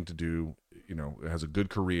fine thing to do, has a good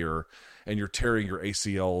career, and you're tearing your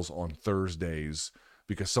ACLs on Thursdays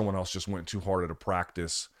because someone else just went too hard at a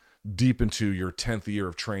practice deep into your 10th year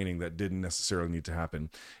of training that didn't necessarily need to happen.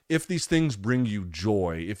 If these things bring you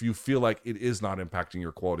joy, if you feel like it is not impacting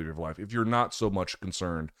your quality of life, if you're not so much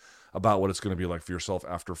concerned about what it's going to be like for yourself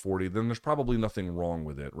after 40, then there's probably nothing wrong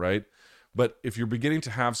with it, right? But if you're beginning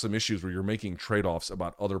to have some issues where you're making trade-offs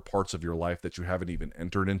about other parts of your life that you haven't even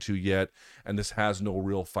entered into yet, and this has no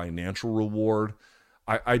real financial reward,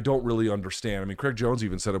 I don't really understand. I mean, Craig Jones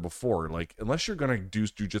even said it before, like, unless you're going to do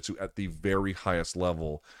jiu-jitsu at the very highest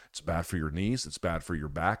level, it's bad for your knees, it's bad for your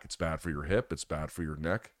back, it's bad for your hip, it's bad for your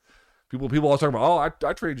neck. People all talk about,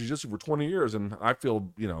 I trained jiu-jitsu for 20 years and I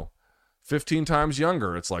feel, 15 times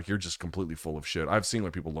younger. It's like, you're just completely full of shit. I've seen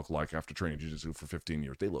what people look like after training jiu-jitsu for 15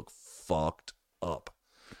 years. They look fucked up.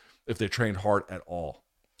 If they trained hard at all,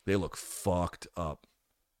 they look fucked up.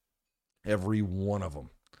 Every one of them.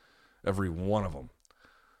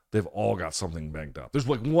 They've all got something banged up. There's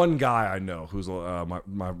like one guy I know who's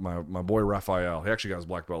my boy Raphael. He actually got his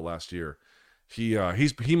black belt last year. He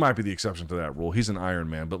might be the exception to that rule. He's an Iron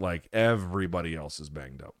Man, but like everybody else is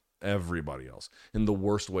banged up. Everybody else in the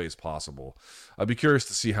worst ways possible. I'd be curious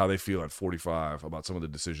to see how they feel at 45 about some of the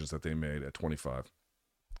decisions that they made at 25.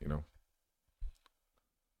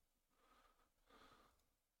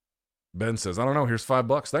 Ben says, I don't know. Here's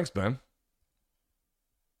 $5. Thanks, Ben.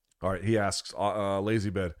 All right. He asks,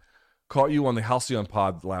 Lazy Bed, caught you on the Halcyon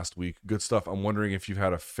pod last week. Good stuff. I'm wondering if you've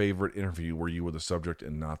had a favorite interview where you were the subject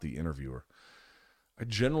and not the interviewer. I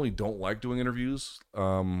generally don't like doing interviews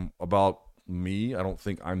about me. I don't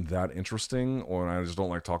think I'm that interesting, or I just don't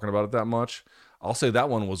like talking about it that much. I'll say that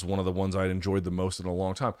one was one of the ones I'd enjoyed the most in a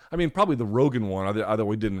long time. I mean, probably the Rogan one, either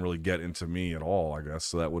we didn't really get into me at all, I guess,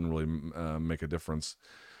 so that wouldn't really make a difference.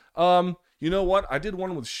 You know what? I did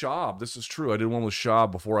one with Shab. This is true. I did one with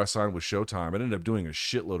Shab before I signed with Showtime. I ended up doing a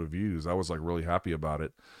shitload of views. I was like really happy about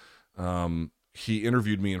it. He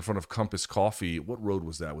interviewed me in front of Compass Coffee. What road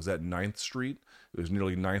was that? Was that 9th Street? It was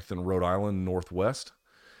nearly 9th and Rhode Island, Northwest.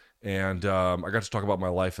 And I got to talk about my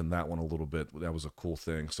life in that one a little bit. That was a cool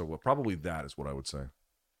thing. So probably that is what I would say.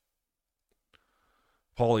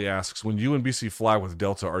 Paulie asks, when you and BC fly with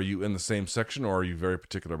Delta, are you in the same section or are you very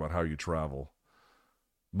particular about how you travel?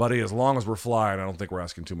 Buddy, as long as we're flying, I don't think we're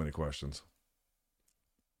asking too many questions.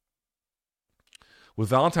 With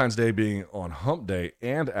Valentine's Day being on Hump Day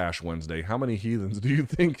and Ash Wednesday, how many heathens do you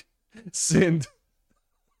think sinned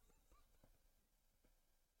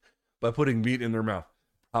by putting meat in their mouth?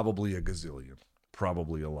 Probably a gazillion.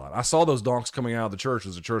 Probably a lot. I saw those donks coming out of the church.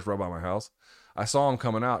 There's a church right by my house. I saw them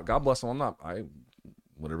coming out. God bless them.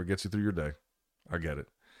 Whatever gets you through your day. I get it.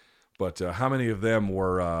 But how many of them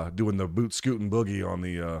were doing the boot scooting boogie on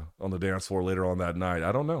the dance floor later on that night?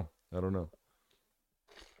 I don't know.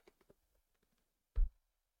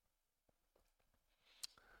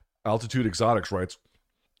 Altitude Exotics writes,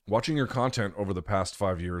 watching your content over the past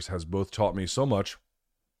 5 years has both taught me so much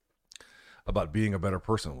about being a better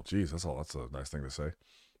person. Well, geez, that's a nice thing to say.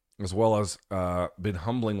 As well as been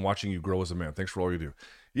humbling watching you grow as a man. Thanks for all you do.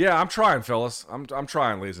 Yeah, I'm trying, fellas. I'm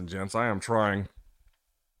trying, ladies and gents. I am trying.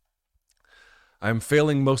 I'm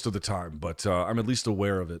failing most of the time, but I'm at least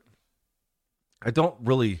aware of it. Let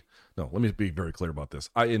me be very clear about this.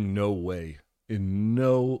 I in no way,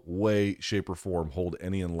 shape, or form hold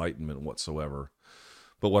any enlightenment whatsoever.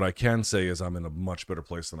 But what I can say is I'm in a much better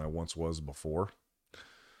place than I once was before.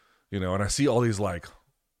 And I see all these like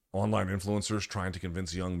online influencers trying to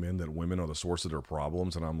convince young men that women are the source of their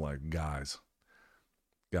problems. And I'm like, guys,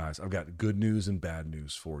 I've got good news and bad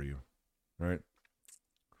news for you. Right?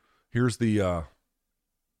 Here's the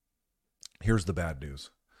bad news.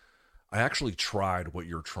 I actually tried what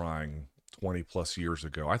you're trying 20 plus years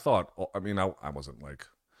ago. I wasn't like,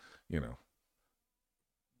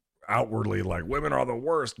 outwardly like women are the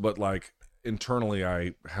worst, but like internally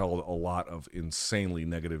I held a lot of insanely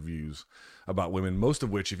negative views about women, most of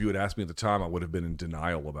which, if you had asked me at the time, I would have been in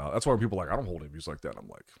denial about. That's why people are like, I don't hold any views like that. I'm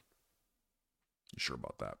like, you sure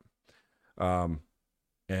about that?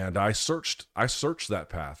 And I searched that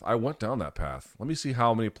path. I went down that path. Let me see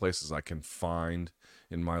how many places I can find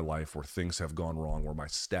in my life where things have gone wrong, where my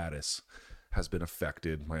status has been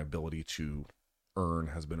affected, my ability to earn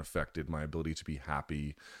has been affected, my ability to be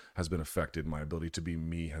happy has been affected, my ability to be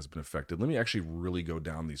me has been affected. Let me actually really go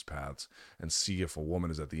down these paths and see if a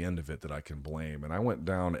woman is at the end of it that I can blame. And I went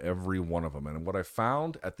down every one of them. And what I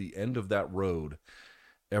found at the end of that road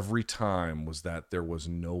every time was that there was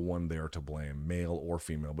no one there to blame, male or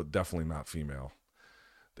female, but definitely not female.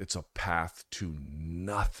 It's a path to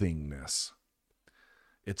nothingness.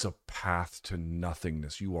 It's a path to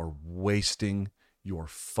nothingness. You are wasting your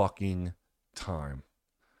fucking time.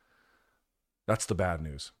 That's the bad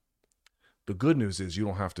news. The good news is you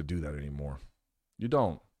don't have to do that anymore. You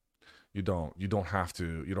don't have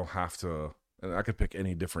to, and I could pick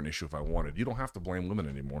any different issue if I wanted. You don't have to blame women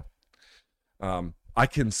anymore. I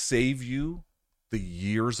can save you the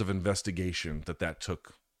years of investigation that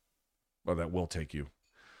took, or that will take you,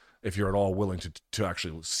 if you're at all willing to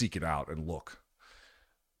actually seek it out and look.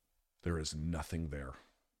 There is nothing there.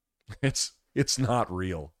 It's not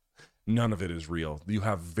real. None of it is real. You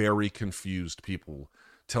have very confused people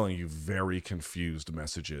telling you very confused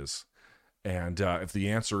messages. And if the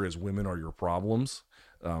answer is women are your problems,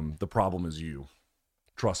 the problem is you.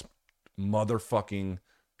 Motherfucking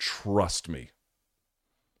trust me.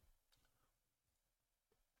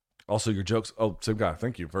 Also, your jokes. Oh, same guy.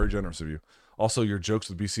 Thank you. Very generous of you. Also, your jokes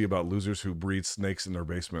with BC about losers who breed snakes in their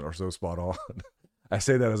basement are so spot on. I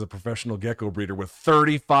say that as a professional gecko breeder with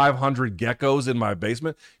 3,500 geckos in my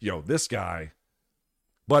basement. Yo, this guy,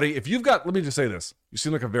 buddy, if you've got, let me just say this. You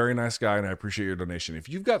seem like a very nice guy, and I appreciate your donation. If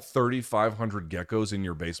you've got 3,500 geckos in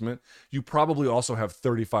your basement, you probably also have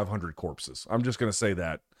 3,500 corpses. I'm just going to say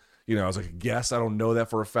that. You know, I was like, guess. I don't know that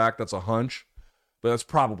for a fact. That's a hunch. But that's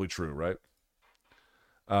probably true, right?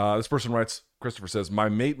 This person writes, Christopher says, my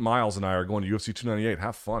mate Miles and I are going to UFC 298.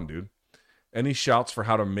 Have fun, dude. Any shouts for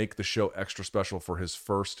how to make the show extra special for his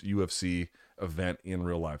first UFC event in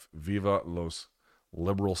real life? Viva los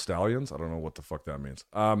liberal stallions. I don't know what the fuck that means.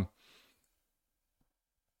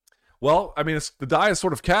 Well, I mean, the die is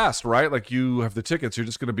sort of cast, right? Like, you have the tickets. You're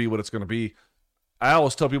just going to be what it's going to be. I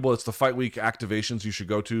always tell people it's the fight week activations you should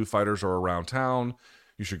go to. Fighters are around town.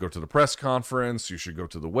 You should go to the press conference. You should go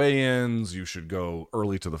to the weigh-ins. You should go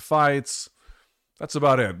early to the fights. That's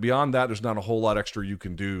about it. Beyond that, there's not a whole lot extra you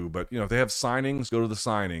can do. But, you know, if they have signings, go to the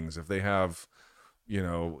signings. If they have, you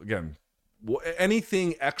know, again,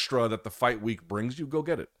 anything extra that the fight week brings you, go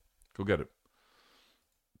get it. Go get it.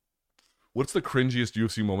 What's the cringiest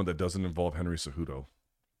UFC moment that doesn't involve Henry Cejudo?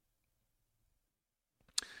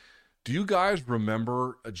 Do you guys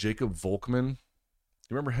remember Jacob Volkman? You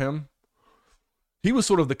remember him? He was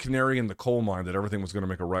sort of the canary in the coal mine that everything was going to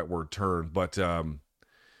make a rightward turn. But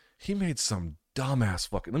he made some dumbass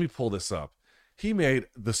fucking... Let me pull this up. The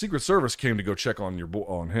Secret Service came to go check on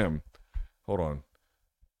him. Hold on.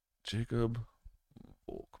 Jacob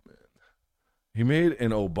Volkman. He made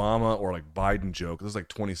an Obama or like Biden joke. This is like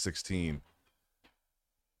 2016.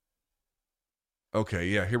 Okay,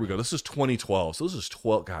 yeah, here we go. This is 2012. So this is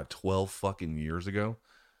 12 fucking years ago.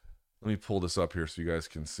 Let me pull this up here so you guys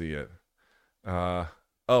can see it.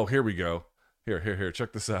 Oh, here we go. Here.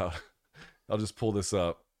 Check this out. I'll just pull this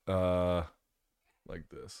up. Like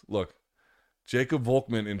this. Look. Jacob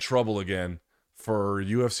Volkman in trouble again for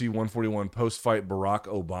UFC 141 post-fight Barack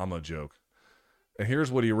Obama joke. And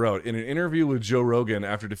here's what he wrote. In an interview with Joe Rogan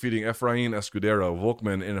after defeating Efrain Escudero,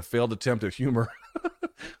 Volkman, in a failed attempt at humor...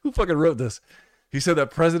 Who fucking wrote this? He said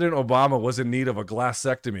that President Obama was in need of a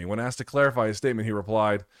glassectomy. When asked to clarify his statement, he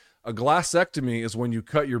replied, a glassectomy is when you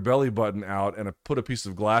cut your belly button out and put a piece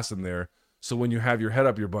of glass in there, so when you have your head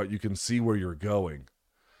up your butt, you can see where you're going.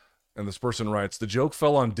 And this person writes, the joke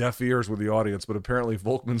fell on deaf ears with the audience, but apparently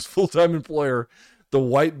Volkman's full-time employer, the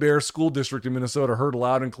White Bear School District in Minnesota, heard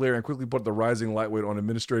loud and clear and quickly put the rising lightweight on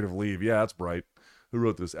administrative leave. Yeah, that's bright. Who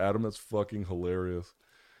wrote this? Adam? That's fucking hilarious.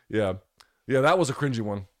 Yeah, that was a cringy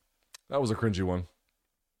one.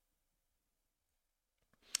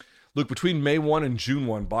 Look, between May 1 and June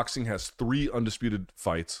 1, boxing has 3 undisputed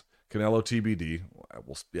fights. Canelo TBD.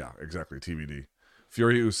 Well, yeah, exactly, TBD.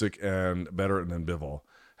 Fury Usyk and Better and then Bivol.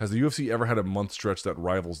 Has the UFC ever had a month stretch that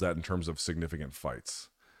rivals that in terms of significant fights?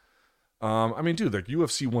 I mean, dude, the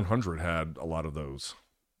UFC 100 had a lot of those.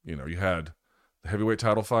 You know, you had the heavyweight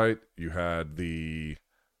title fight. You had the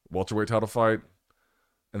welterweight title fight.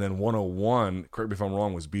 And then 101, correct me if I'm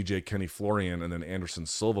wrong, was BJ Kenny Florian, and then Anderson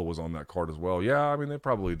Silva was on that card as well. Yeah, I mean, they've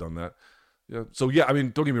probably done that. Yeah. So, yeah, I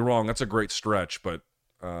mean, don't get me wrong, that's a great stretch, but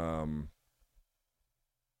UFC's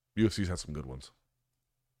had some good ones.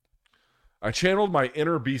 I channeled my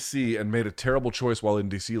inner BC and made a terrible choice while in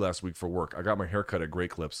DC last week for work. I got my hair cut at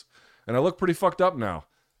Great Clips, and I look pretty fucked up now.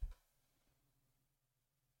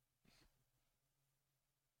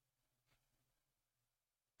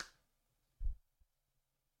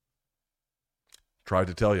 Tried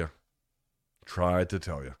to tell you.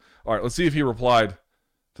 All right, let's see if he replied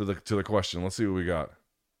to the question. Let's see what we got.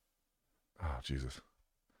 Oh, Jesus.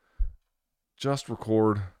 Just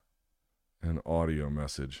record an audio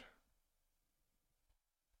message.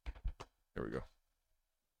 Here we go.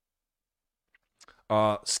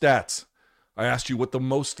 Stats. I asked you what the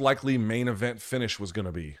most likely main event finish was going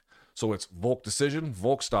to be. So it's Volk decision,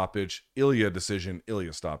 Volk stoppage, Ilia decision,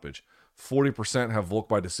 Ilia stoppage. 40% have Volk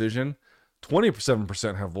by decision.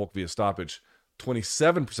 27% have Volk via stoppage.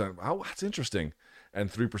 27%, oh, that's interesting.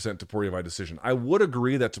 And 3% Topuria by decision. I would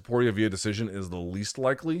agree that Topuria via decision is the least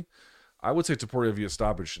likely. I would say Topuria via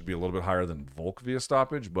stoppage should be a little bit higher than Volk via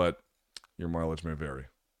stoppage, but your mileage may vary.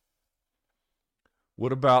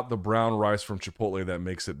 What about the brown rice from Chipotle that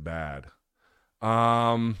makes it bad?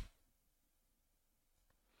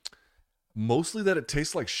 Mostly that it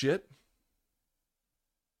tastes like shit.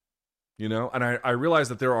 You know, and I realize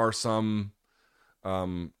that there are some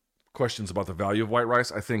questions about the value of white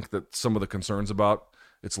rice. I think that some of the concerns about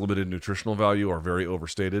its limited nutritional value are very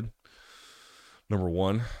overstated. Number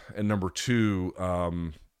one. And number two,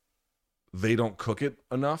 they don't cook it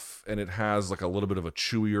enough, and it has like a little bit of a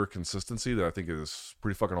chewier consistency that I think is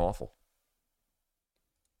pretty fucking awful.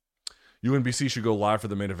 UNBC should go live for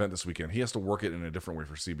the main event this weekend. He has to work it in a different way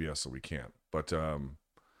for CBS, so we can't. But stay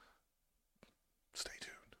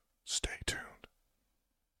tuned. Stay tuned.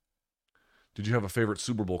 Did you have a favorite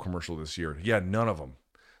Super Bowl commercial this year? Yeah, none of them.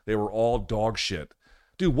 They were all dog shit.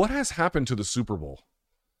 Dude, what has happened to the Super Bowl?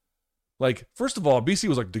 Like, first of all, BC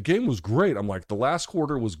was like, the game was great. I'm like, the last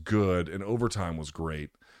quarter was good and overtime was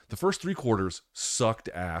great. The first 3 quarters sucked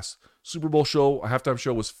ass. Super Bowl show, halftime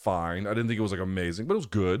show was fine. I didn't think it was like amazing, but it was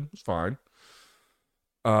good. It was fine.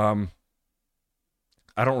 I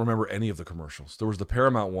don't remember any of the commercials. There was the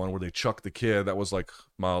Paramount one where they chucked the kid. That was like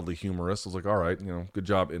mildly humorous. I was like, all right, you know, good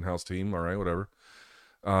job, in-house team. All right, whatever.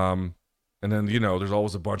 And then, you know, there's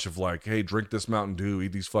always a bunch of like, hey, drink this Mountain Dew,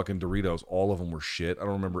 eat these fucking Doritos. All of them were shit. I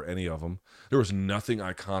don't remember any of them. There was nothing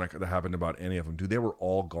iconic that happened about any of them. Dude, they were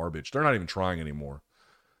all garbage. They're not even trying anymore.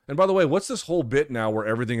 And by the way, what's this whole bit now where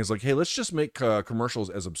everything is like, hey, let's just make commercials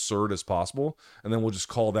as absurd as possible, and then we'll just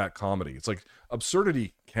call that comedy. It's like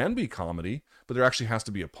absurdity can be comedy, but there actually has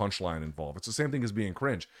to be a punchline involved. It's the same thing as being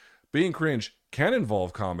cringe. Being cringe can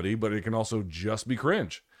involve comedy, but it can also just be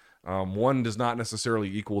cringe. One does not necessarily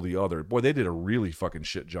equal the other. Boy, they did a really fucking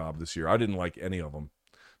shit job this year. I didn't like any of them.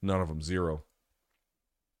 None of them, zero.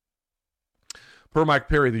 Per Mike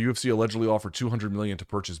Perry, the UFC allegedly offered $200 million to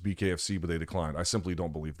purchase BKFC, but they declined. I simply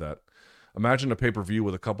don't believe that. Imagine a pay-per-view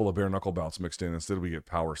with a couple of bare knuckle bouts mixed in. Instead, we get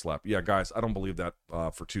power slap. Yeah, guys, I don't believe that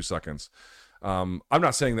for 2 seconds. I'm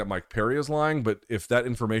not saying that Mike Perry is lying, but if that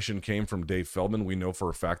information came from Dave Feldman, we know for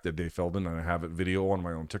a fact that Dave Feldman, and I have a video on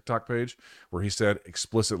my own TikTok page, where he said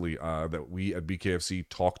explicitly that we at BKFC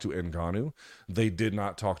talked to Ngannou. They did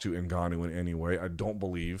not talk to Ngannou in any way. I don't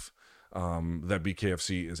believe that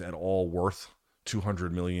BKFC is at all worth $200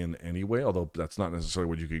 million anyway, although that's not necessarily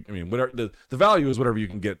what you could, I mean, whatever the value is, whatever you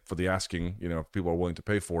can get for the asking, you know, if people are willing to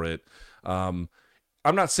pay for it. I'm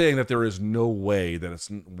not saying that there is no way that it's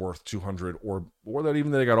worth 200 or that even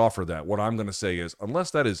they got offered that. What I'm going to say is, unless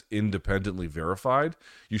that is independently verified,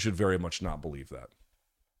 you should very much not believe that.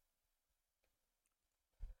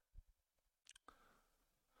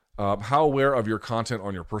 How aware of your content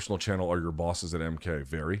on your personal channel are your bosses at MK?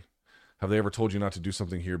 Very. Have they ever told you not to do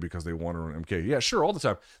something here because they want it on MK? Yeah, sure, all the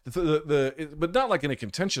time. But not like in a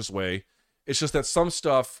contentious way. It's just that some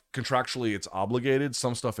stuff contractually it's obligated,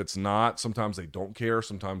 some stuff it's not. Sometimes they don't care,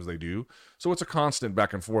 sometimes they do. So it's a constant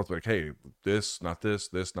back and forth, like, hey, this, not this,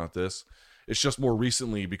 this, not this. It's just more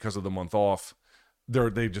recently because of the month off,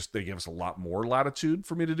 they give us a lot more latitude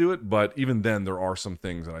for me to do it. But even then, there are some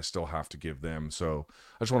things that I still have to give them. So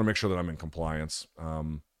I just want to make sure that I'm in compliance.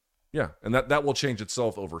 Yeah, and that will change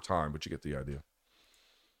itself over time, but you get the idea.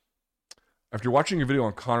 After watching your video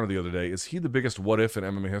on Conor the other day, is he the biggest what if in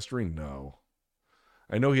MMA history? No.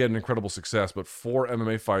 I know he had an incredible success, but 4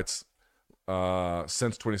 MMA fights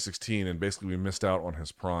since 2016, and basically we missed out on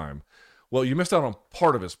his prime. Well, you missed out on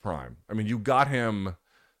part of his prime. I mean, you got him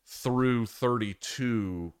through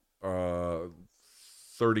 32,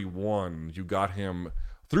 31. You got him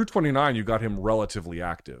through 29. You got him relatively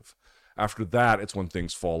active. After that, it's when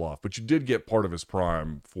things fall off. But you did get part of his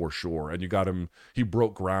prime for sure. And you got him, he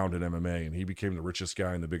broke ground in MMA and he became the richest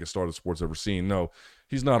guy and the biggest star the sport's ever seen. No,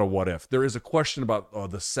 he's not a what if. There is a question about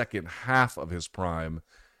the second half of his prime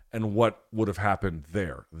and what would have happened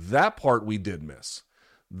there. That part we did miss.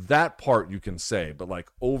 That part you can say. But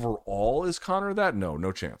like overall, is Conor that?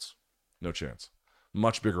 No chance. No chance.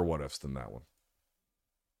 Much bigger what ifs than that one.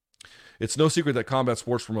 It's no secret that combat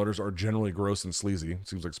sports promoters are generally gross and sleazy.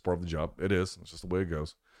 Seems like it's part of the job. It is. It's just the way it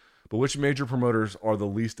goes. But which major promoters are the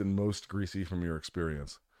least and most greasy from your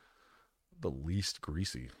experience? The least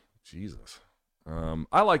greasy? Jesus.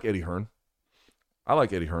 I like Eddie Hearn. I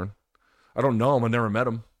don't know him. I never met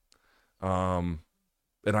him.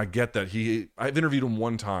 And I get that I've interviewed him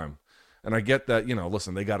one time. And I get that,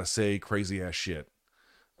 listen, they got to say crazy ass shit.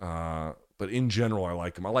 But in general, I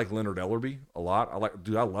like him. I like Leonard Ellerbe a lot. I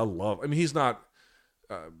love. I mean, he's not.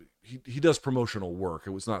 He does promotional work.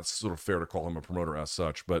 It was not sort of fair to call him a promoter as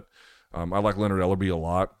such, but I like Leonard Ellerbe a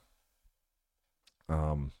lot.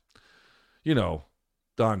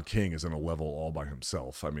 Don King is in a level all by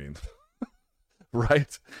himself. I mean,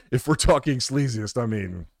 right? If we're talking sleaziest, I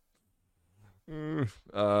mean, it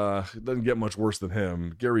doesn't get much worse than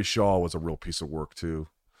him. Gary Shaw was a real piece of work too.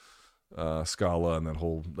 Scala and that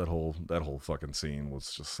whole fucking scene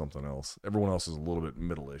was just something else. Everyone else is a little bit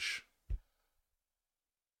middle-ish.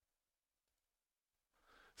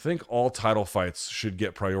 I think all title fights should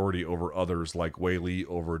get priority over others, like Weili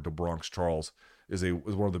over DeBronx Charles is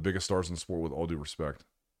one of the biggest stars in sport, with all due respect.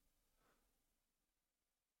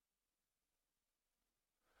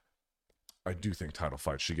 I do think title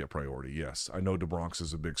fights should get priority, yes. I know DeBronx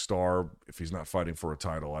is a big star. If he's not fighting for a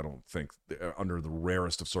title, I don't think, under the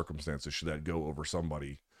rarest of circumstances, should that go over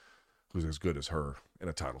somebody who's as good as her in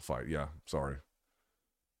a title fight. Yeah, sorry.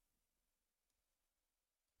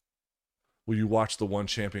 Will you watch the One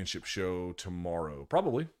Championship show tomorrow?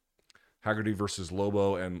 Probably. Haggerty versus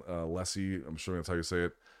Lobo and Lessie, I'm sure that's how you say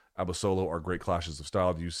it, Abasolo are great clashes of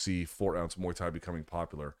style. Do you see 4-ounce Muay Thai becoming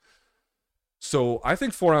popular? So I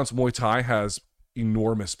think 4-ounce Muay Thai has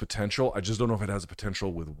enormous potential. I just don't know if it has a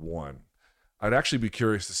potential with one. I'd actually be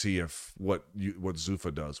curious to see what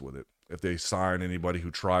Zuffa does with it. If they sign anybody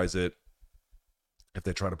who tries it, if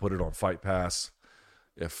they try to put it on Fight Pass,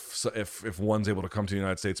 if one's able to come to the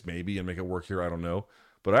United States maybe and make it work here, I don't know.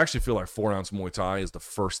 But I actually feel like 4-ounce Muay Thai is the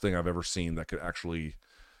first thing I've ever seen that could actually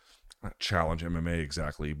not challenge MMA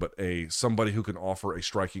exactly, but somebody who can offer a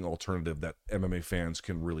striking alternative that MMA fans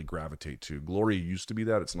can really gravitate to. Glory used to be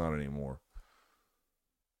that. It's not anymore.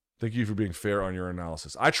 Thank you for being fair on your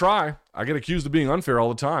analysis. I try. I get accused of being unfair all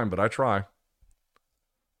the time, but I try.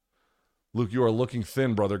 Luke, you are looking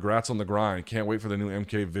thin, brother. Grats on the grind. Can't wait for the new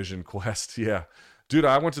MK Vision Quest. Yeah. Dude,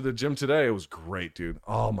 I went to the gym today. It was great, dude.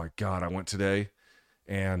 Oh, my God. I went today.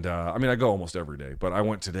 And, I go almost every day, but I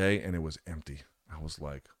went today and it was empty. I was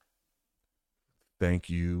like, thank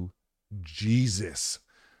you, Jesus.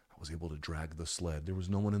 I was able to drag the sled. There was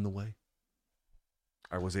no one in the way.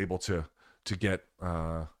 I was able to get,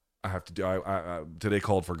 I today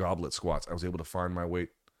called for goblet squats. I was able to find my weight.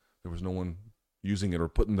 There was no one using it or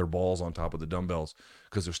putting their balls on top of the dumbbells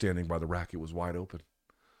because they're standing by the rack. It was wide open,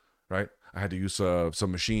 right? I had to use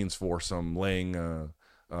some machines for some laying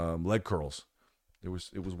leg curls. It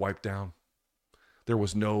was wiped down. There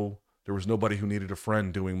was nobody who needed a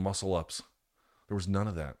friend doing muscle ups. There was none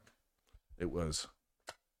of that. It was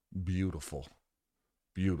beautiful.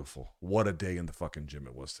 Beautiful. What a day in the fucking gym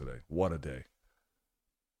it was today. What a day.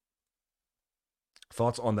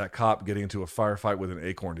 Thoughts on that cop getting into a firefight with an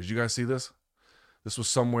acorn. Did you guys see this? This was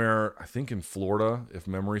somewhere, I think in Florida, if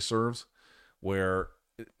memory serves, where,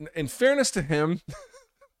 in fairness to him,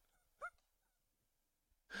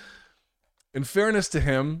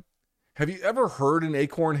 have you ever heard an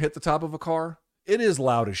acorn hit the top of a car? It is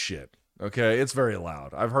loud as shit. Okay, it's very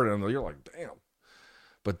loud. I've heard it. You're like, damn.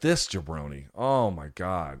 But this jabroni, oh my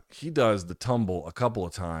God, he does the tumble a couple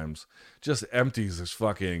of times, just empties his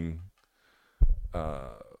fucking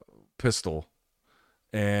pistol,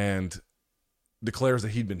 and declares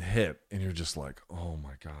that he'd been hit, and you're just like, oh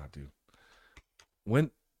my God, dude.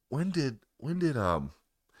 When did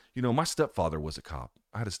my stepfather was a cop.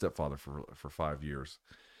 I had a stepfather for 5 years.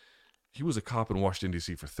 He was a cop in Washington,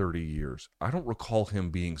 D.C. for 30 years. I don't recall him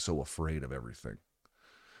being so afraid of everything.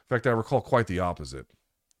 In fact, I recall quite the opposite.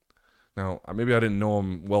 Now, maybe I didn't know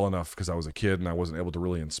him well enough because I was a kid and I wasn't able to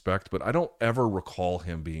really inspect, but I don't ever recall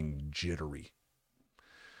him being jittery.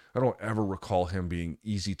 I don't ever recall him being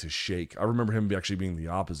easy to shake. I remember him actually being the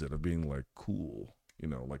opposite of being like cool,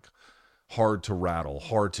 like hard to rattle,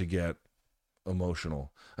 hard to get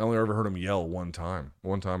emotional. I only ever heard him yell one time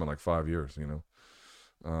in like 5 years,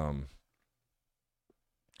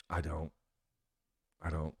 I don't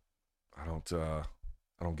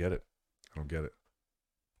get it. I don't get it.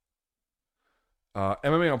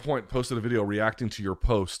 MMA On Point posted a video reacting to your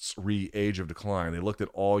posts Age of Decline. They looked at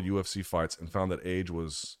all UFC fights and found that age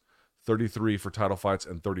was 33 for title fights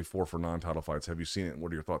and 34 for non-title fights. Have you seen it? And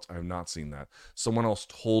what are your thoughts? I have not seen that. Someone else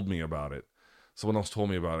told me about it,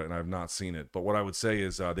 and I have not seen it. But what I would say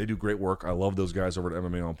is they do great work. I love those guys over at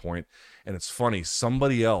MMA On Point. And it's funny,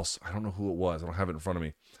 somebody else, I don't know who it was, I don't have it in front of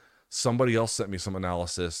me, somebody else sent me some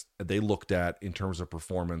analysis that they looked at in terms of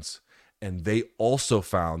performance, and they also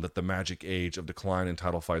found that the magic age of decline in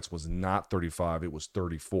title fights was not 35, it was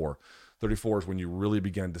 34. 34 is when you really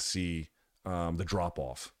began to see the drop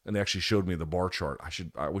off, and they actually showed me the bar chart.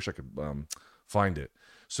 I wish I could find it.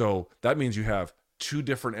 So that means you have two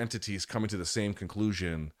different entities coming to the same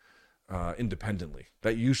conclusion independently.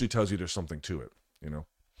 That usually tells you there's something to it,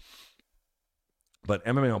 But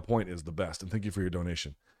MMA on Point is the best, and thank you for your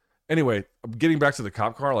donation. Anyway, getting back to the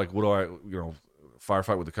cop car, like what do I,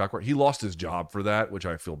 firefight with the cop car? He lost his job for that, which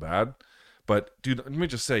I feel bad. But dude, let me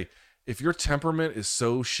just say, if your temperament is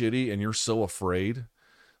so shitty and you're so afraid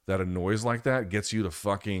that a noise like that gets you to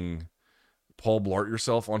fucking Paul Blart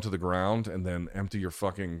yourself onto the ground and then empty your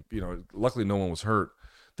fucking, luckily no one was hurt.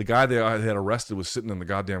 The guy that I had arrested was sitting in the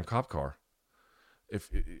goddamn cop car. If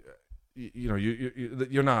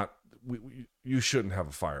you're not, you shouldn't have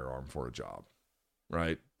a firearm for a job,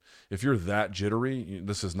 right? If you're that jittery,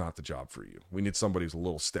 this is not the job for you. We need somebody who's a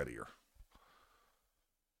little steadier.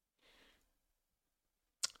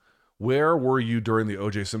 Where were you during the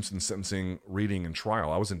O.J. Simpson sentencing reading and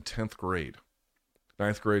trial? I was in 10th grade.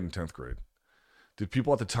 9th grade and 10th grade. Did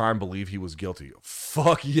people at the time believe he was guilty?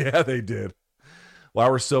 Fuck yeah, they did. Why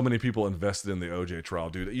were so many people invested in the O.J. trial,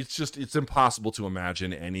 dude? It's impossible to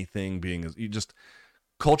imagine anything being...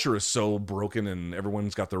 Culture is so broken and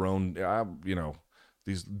everyone's got their own,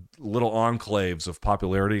 these little enclaves of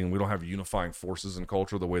popularity, and we don't have unifying forces in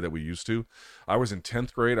culture the way that we used to. I was in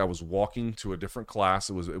 10th grade. I was walking to a different class.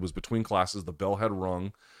 It was between classes. The bell had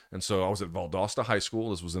rung. And so I was at Valdosta High School.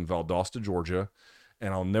 This was in Valdosta, Georgia.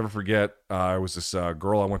 And I'll never forget, I was this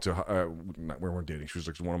girl I went to, we weren't dating. She was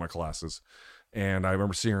like one of my classes. And I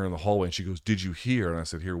remember seeing her in the hallway, and she goes, "Did you hear?" And I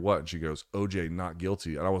said, "Hear what?" And she goes, "OJ not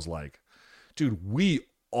guilty." And I was like, dude, we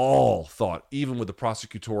all thought, even with the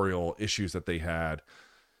prosecutorial issues that they had,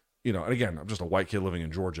 and again, I'm just a white kid living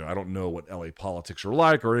in Georgia. I don't know what LA politics are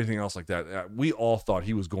like or anything else like that. We all thought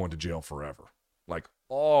he was going to jail forever. Like,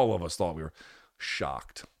 all of us thought. We were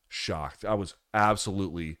shocked. I was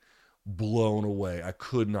absolutely blown away. I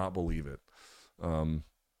could not believe it.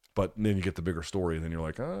 But then you get the bigger story, and then you're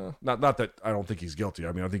like, not that I don't think he's guilty.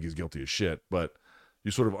 I mean, I think he's guilty as shit, but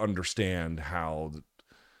you sort of understand how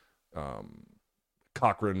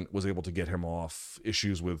Cochran was able to get him off,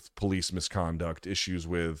 issues with police misconduct, issues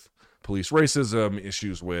with police racism,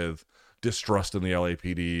 issues with distrust in the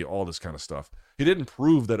LAPD, all this kind of stuff. He didn't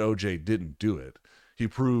prove that OJ didn't do it. He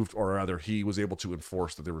proved, or rather, he was able to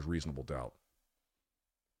enforce that there was reasonable doubt.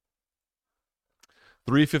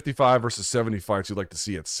 355 versus 70 fights you'd like to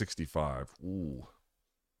see at 65. Ooh.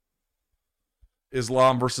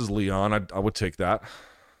 Islam versus Leon, I would take that.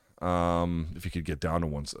 If you could get down to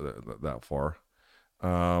one that far.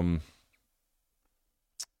 Again,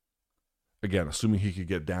 assuming he could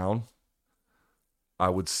get down, I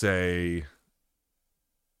would say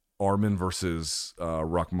Arman versus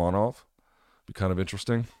Rakhmonov. Be kind of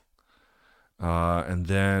interesting. And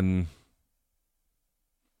then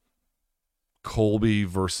Colby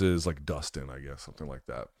versus like Dustin, I guess, something like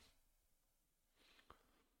that.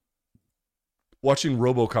 Watching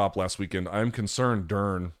RoboCop last weekend, I'm concerned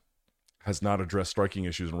Dern has not addressed striking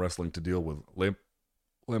issues in wrestling to deal with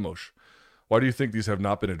Lemos. Why do you think these have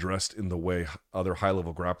not been addressed in the way other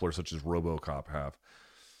high-level grapplers such as RoboCop have?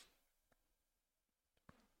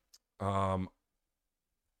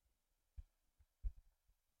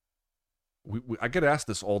 I get asked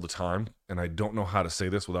this all the time, and I don't know how to say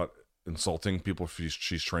this without insulting people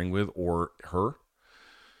she's trained with or her.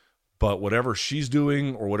 But whatever she's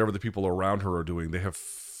doing or whatever the people around her are doing, they have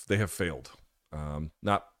failed.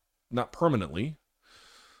 Not permanently.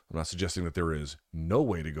 I'm not suggesting that there is no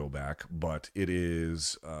way to go back, but it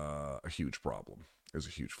is a huge problem. It's a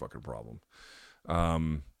huge fucking problem.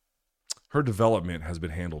 Her development has been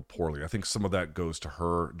handled poorly. I think some of that goes to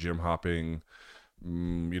her gym hopping.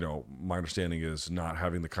 My understanding is not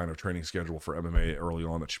having the kind of training schedule for MMA early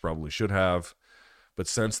on that she probably should have. But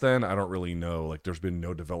since then, I don't really know. Like, there's been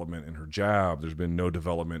no development in her jab. There's been no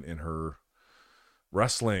development in her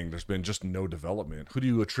wrestling. There's been just no development. Who do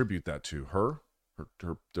you attribute that to? Her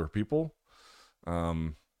people?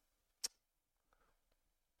 Combo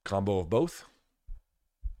of both?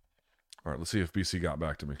 All right, let's see if BC got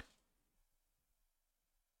back to me.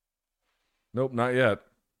 Nope, not yet.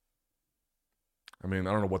 I mean,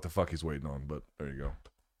 I don't know what the fuck he's waiting on, but there you go.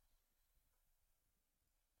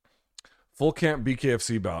 Full camp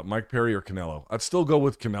BKFC bout, Mike Perry or Canelo? I'd still go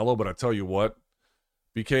with Canelo, but I tell you what,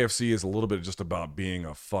 BKFC is a little bit just about being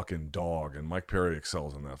a fucking dog, and Mike Perry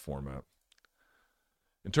excels in that format.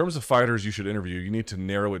 In terms of fighters you should interview, you need to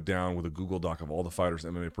narrow it down with a Google Doc of all the fighters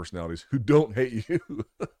and MMA personalities who don't hate you.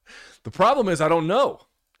 The problem is I don't know.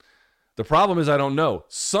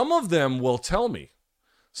 Some of them will tell me.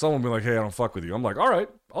 Some will be like, hey, I don't fuck with you. I'm like, all right,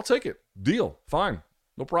 I'll take it. Deal. Fine.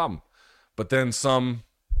 No problem. But then some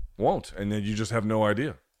Won't. And then you just have no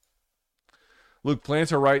idea. Luke, plans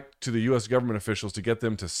to write to the U.S. government officials to get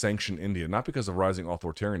them to sanction India, not because of rising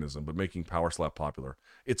authoritarianism, but making Power Slap popular.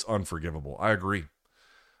 It's unforgivable. I agree.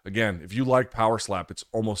 Again, if you like Power Slap, it's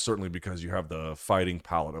almost certainly because you have the fighting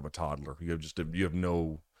palate of a toddler. You have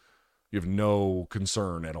no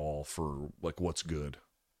concern at all for like what's good.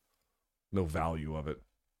 No value of it.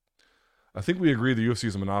 I think we agree the UFC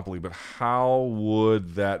is a monopoly, but how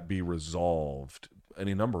would that be resolved?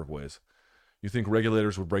 Any number of ways. You think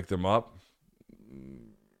regulators would break them up?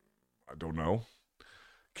 I don't know.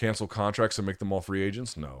 Cancel contracts and make them all free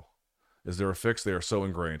agents? No. Is there a fix? They are so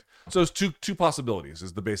ingrained. So there's two possibilities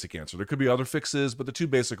is the basic answer. There could be other fixes, but the two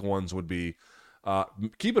basic ones would be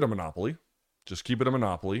keep it a monopoly. Just keep it a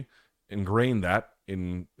monopoly. Ingrain that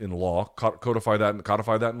in law. Codify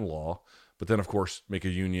that in law. But then, of course, make a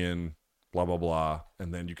union, blah, blah, blah,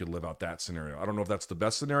 and then you could live out that scenario. I don't know if that's the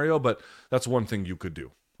best scenario, but that's one thing you could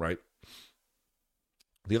do, right?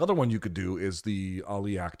 The other one you could do is the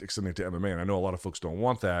Ali Act extending to MMA. And I know a lot of folks don't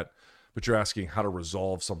want that, but you're asking how to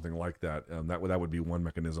resolve something like that. That would be one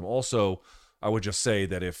mechanism. Also, I would just say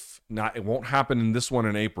that if not, it won't happen in this one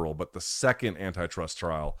in April, but the second antitrust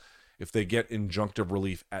trial, if they get injunctive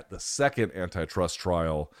relief at the second antitrust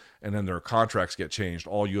trial and then their contracts get changed,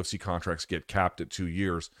 all UFC contracts get capped at 2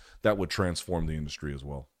 years, that would transform the industry as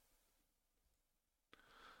well.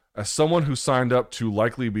 As someone who signed up to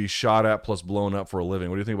likely be shot at plus blown up for a living,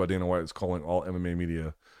 what do you think about Dana White is calling all MMA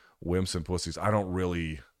media wimps and pussies? I don't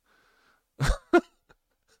really...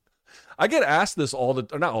 I get asked this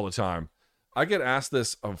not all the time. I get asked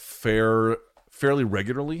this fairly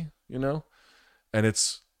regularly, you know? And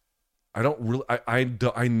it's... I don't really...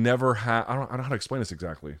 I never have... I don't know how to explain this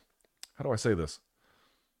exactly. How do I say this?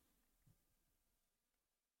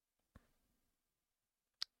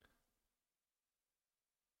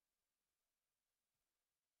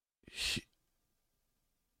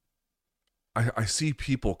 I see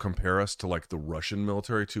people compare us to like the Russian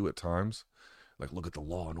military too at times. Like, look at the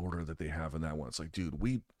law and order that they have in that one. It's like, dude,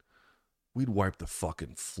 we'd wipe the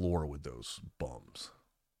fucking floor with those bums.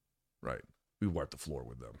 Right. We'd wipe the floor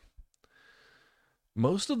with them.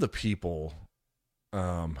 Most of the people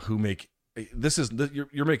who make this is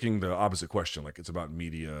you're making the opposite question. Like, it's about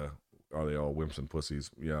media. Are they all wimps and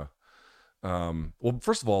pussies? Yeah. Well,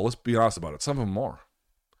 first of all, let's be honest about it. Some of them are.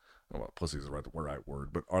 I don't know, pussy is the right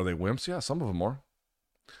word, but are they wimps? Yeah, some of them are.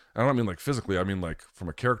 I don't mean like physically. I mean like from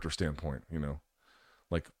a character standpoint, you know,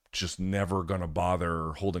 like just never going to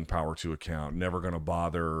bother holding power to account, never going to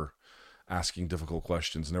bother asking difficult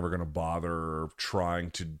questions, never going to bother trying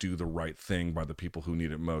to do the right thing by the people who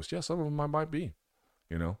need it most. Yeah, some of them might be,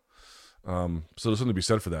 you know. So there's something to be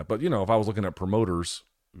said for that. But, you know, if I was looking at promoters,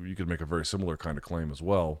 you could make a very similar kind of claim as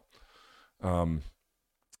well.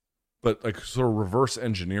 But like sort of reverse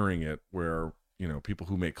engineering it where, you know, people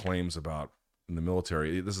who make claims about in the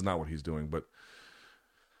military, this is not what he's doing, but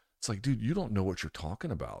it's like, dude, you don't know what you're talking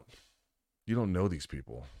about. You don't know these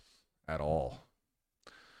people at all.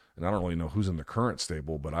 And I don't really know who's in the current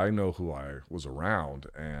stable, but I know who I was around.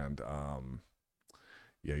 And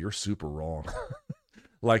yeah, you're super wrong.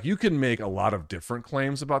 Like, you can make a lot of different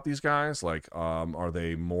claims about these guys. Like, are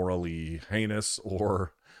they morally heinous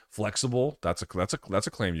or flexible? That's a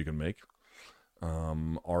claim you can make.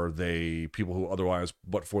 Are they people who otherwise,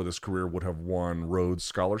 but for this career, would have won Rhodes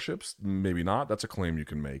scholarships? Maybe not. That's a claim you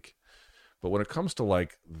can make. But when it comes to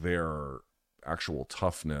like their actual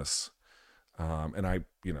toughness, and I,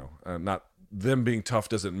 you know, not them being tough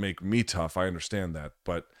doesn't make me tough. I understand that,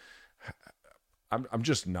 but I'm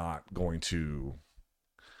just not going to.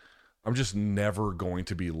 I'm just never going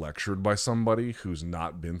to be lectured by somebody who's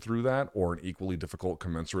not been through that or an equally difficult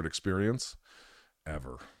commensurate experience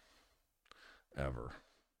ever.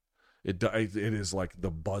 It is like the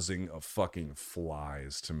buzzing of fucking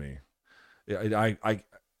flies to me. I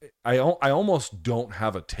almost don't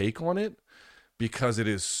have a take on it because it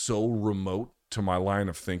is so remote to my line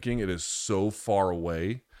of thinking. It is so far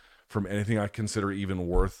away from anything I consider even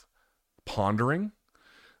worth pondering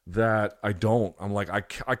that I'm like,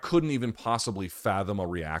 I couldn't even possibly fathom a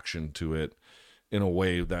reaction to it in a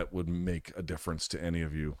way that would make a difference to any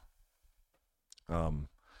of you.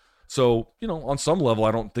 So, you know, on some level,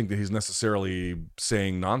 I don't think that he's necessarily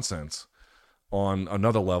saying nonsense. On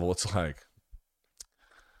another level, it's like,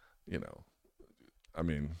 you know, I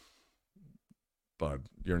mean, bud,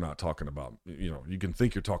 you're not talking about, you know, you can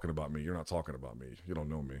think you're talking about me. You're not talking about me. You don't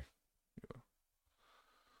know me.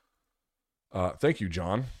 Thank you,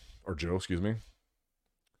 John, or Joe, excuse me.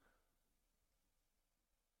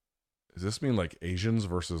 Does this mean like Asians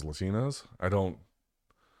versus Latinas?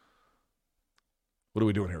 What are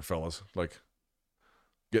we doing here, fellas? Like,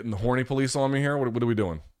 Getting the horny police on me here? What are we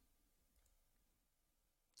doing?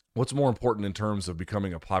 What's more important in terms of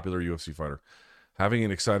becoming a popular UFC fighter? Having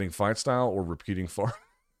an exciting fight style or repeating far?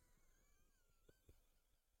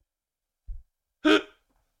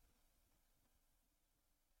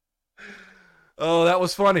 Oh, that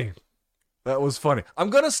was funny. That was funny. I'm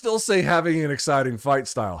going to still say having an exciting fight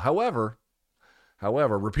style. However,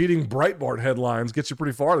 repeating Breitbart headlines gets you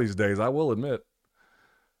pretty far these days, I will admit.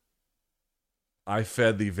 I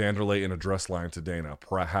fed the Vanderlei in a dress line to Dana.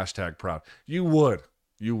 Hashtag proud. You would.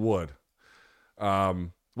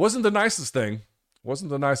 Wasn't the nicest thing. Wasn't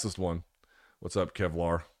the nicest one. What's up,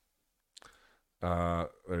 Kevlar? There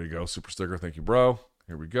you go. Super sticker. Thank you, bro.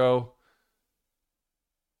 Here we go.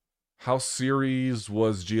 How serious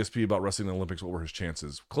was GSP about wrestling in the Olympics? What were his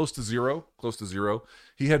chances? Close to zero.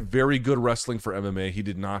 He had very good wrestling for MMA. He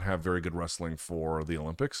did not have very good wrestling for the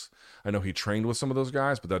Olympics. I know he trained with some of those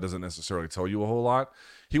guys, but that doesn't necessarily tell you a whole lot.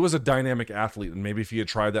 He was a dynamic athlete, and maybe if he had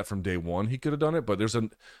tried that from day one, he could have done it. But I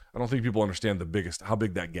don't think people understand how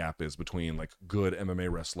big that gap is between like good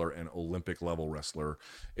MMA wrestler and Olympic level wrestler.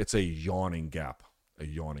 It's a yawning gap.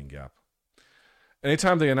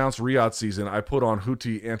 Anytime they announce Riyadh season, I put on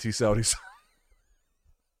Houthi anti-Saudis.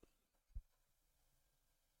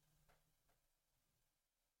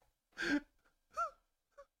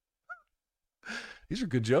 These are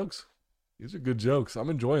good jokes.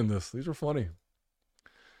 I'm enjoying this. These are funny.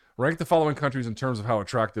 Rank the following countries in terms of how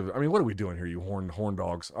attractive. I mean, what are we doing here, you horn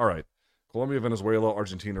dogs? All right. Colombia, Venezuela,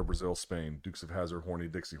 Argentina, Brazil, Spain. Dukes of Hazzard, horny,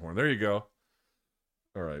 Dixie horn. There you go.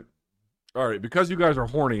 All right. Because you guys are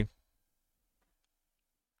horny.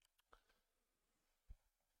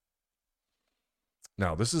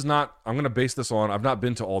 Now, this is not, I'm going to base this on, I've not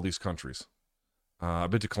been to all these countries. I've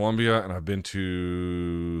been to Colombia and I've been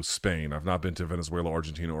to Spain. I've not been to Venezuela,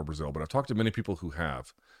 Argentina, or Brazil, but I've talked to many people who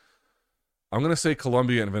have. I'm going to say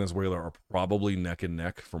Colombia and Venezuela are probably neck and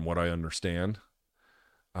neck from what I understand.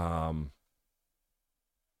 I'd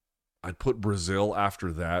put Brazil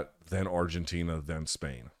after that, then Argentina, then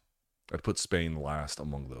Spain. I'd put Spain last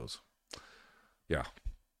among those. Yeah.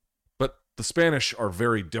 The Spanish are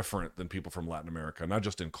very different than people from Latin America, not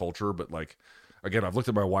just in culture, but like, again, I've looked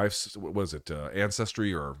at my wife's,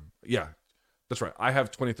 Ancestry yeah, that's right. I have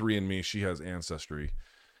 23andMe. She has Ancestry,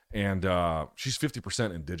 and she's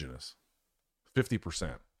 50% indigenous,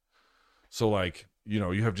 50%. So like,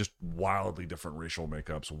 you have just wildly different racial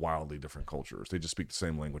makeups, wildly different cultures. They just speak the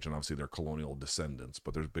same language, and obviously they're colonial descendants,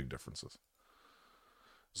 but there's big differences.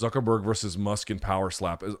 Zuckerberg versus Musk in Power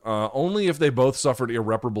Slap. Only if they both suffered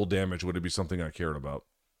irreparable damage would it be something I cared about.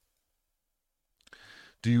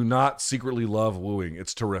 Do you not secretly love wooing?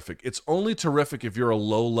 It's terrific. It's only terrific if you're a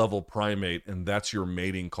low-level primate and that's your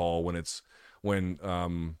mating call when it's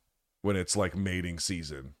like mating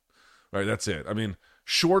season. Right? That's it. I mean,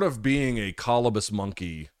 short of being a colobus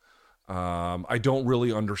monkey, I don't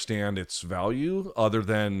really understand its value other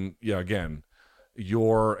than, again,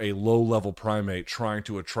 you're a low-level primate trying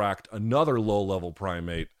to attract another low-level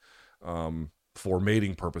primate for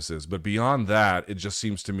mating purposes. But beyond that, it just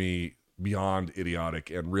seems to me beyond idiotic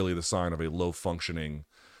and really the sign of a low-functioning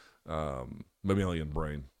mammalian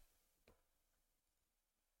brain.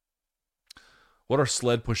 What are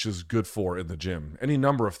sled pushes good for in the gym? Any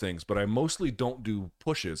number of things, but I mostly don't do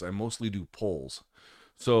pushes. I mostly do pulls.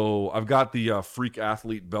 So I've got the Freak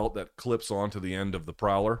Athlete belt that clips onto the end of the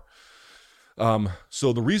Prowler.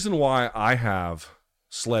 So the reason why I have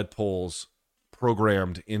sled pulls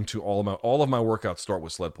programmed into all of my workouts start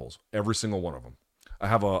with sled pulls. Every single one of them. I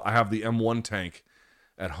have the M1 tank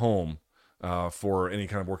at home for any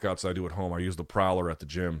kind of workouts I do at home. I use the Prowler at the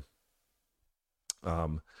gym.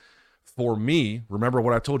 For me, remember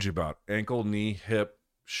what I told you about: ankle, knee, hip,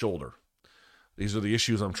 shoulder. These are the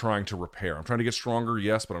issues I'm trying to repair. I'm trying to get stronger,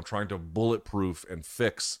 yes, but I'm trying to bulletproof and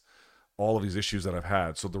fix all of these issues that I've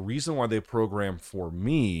had. So the reason why they program for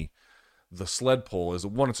me the sled pull is,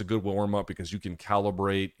 one, it's a good warm up because you can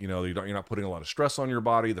calibrate, you're not putting a lot of stress on your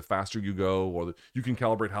body the faster you go, or you can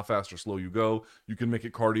calibrate how fast or slow you go. You can make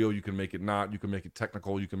it cardio, you can make it not, you can make it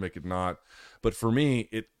technical, you can make it not. But for me,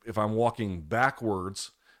 if I'm walking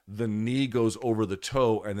backwards, the knee goes over the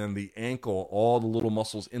toe, and then the ankle, all the little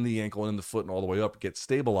muscles in the ankle and in the foot and all the way up get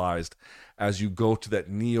stabilized as you go to that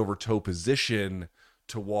knee over toe position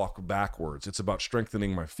to walk backwards. It's about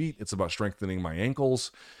strengthening my feet. It's about strengthening my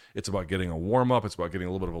ankles. It's about getting a warm up. It's about getting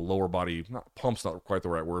a little bit of a lower body, pump's not quite the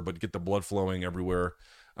right word, but get the blood flowing everywhere.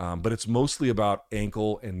 But it's mostly about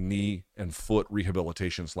ankle and knee and foot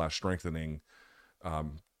rehabilitation / strengthening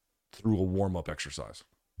through a warm up exercise.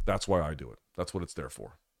 That's why I do it. That's what it's there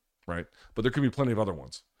for. Right. But there could be plenty of other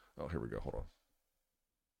ones. Oh, here we go. Hold on.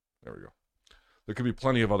 There we go. There could be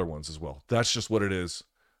plenty of other ones as well. That's just what it is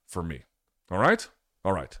for me. All right?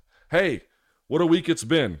 All right. Hey, what a week it's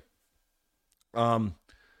been.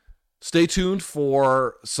 Stay tuned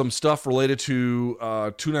for some stuff related to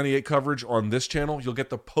 298 coverage on this channel. You'll get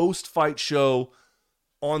the post-fight show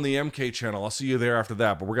on the MK channel. I'll see you there after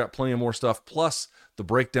that. But we got plenty of more stuff, plus the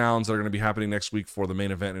breakdowns that are going to be happening next week for the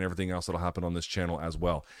main event and everything else that'll happen on this channel as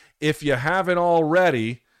well. If you haven't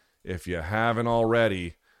already, going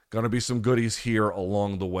to be some goodies here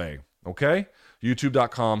along the way. Okay?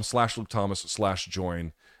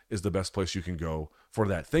 YouTube.com/LukeThomas/join is the best place you can go for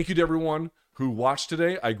that. Thank you to everyone who watched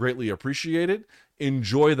today. I greatly appreciate it.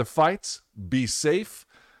 Enjoy the fights. Be safe.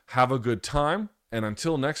 Have a good time. And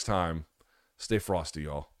until next time, stay frosty,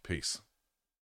 y'all. Peace.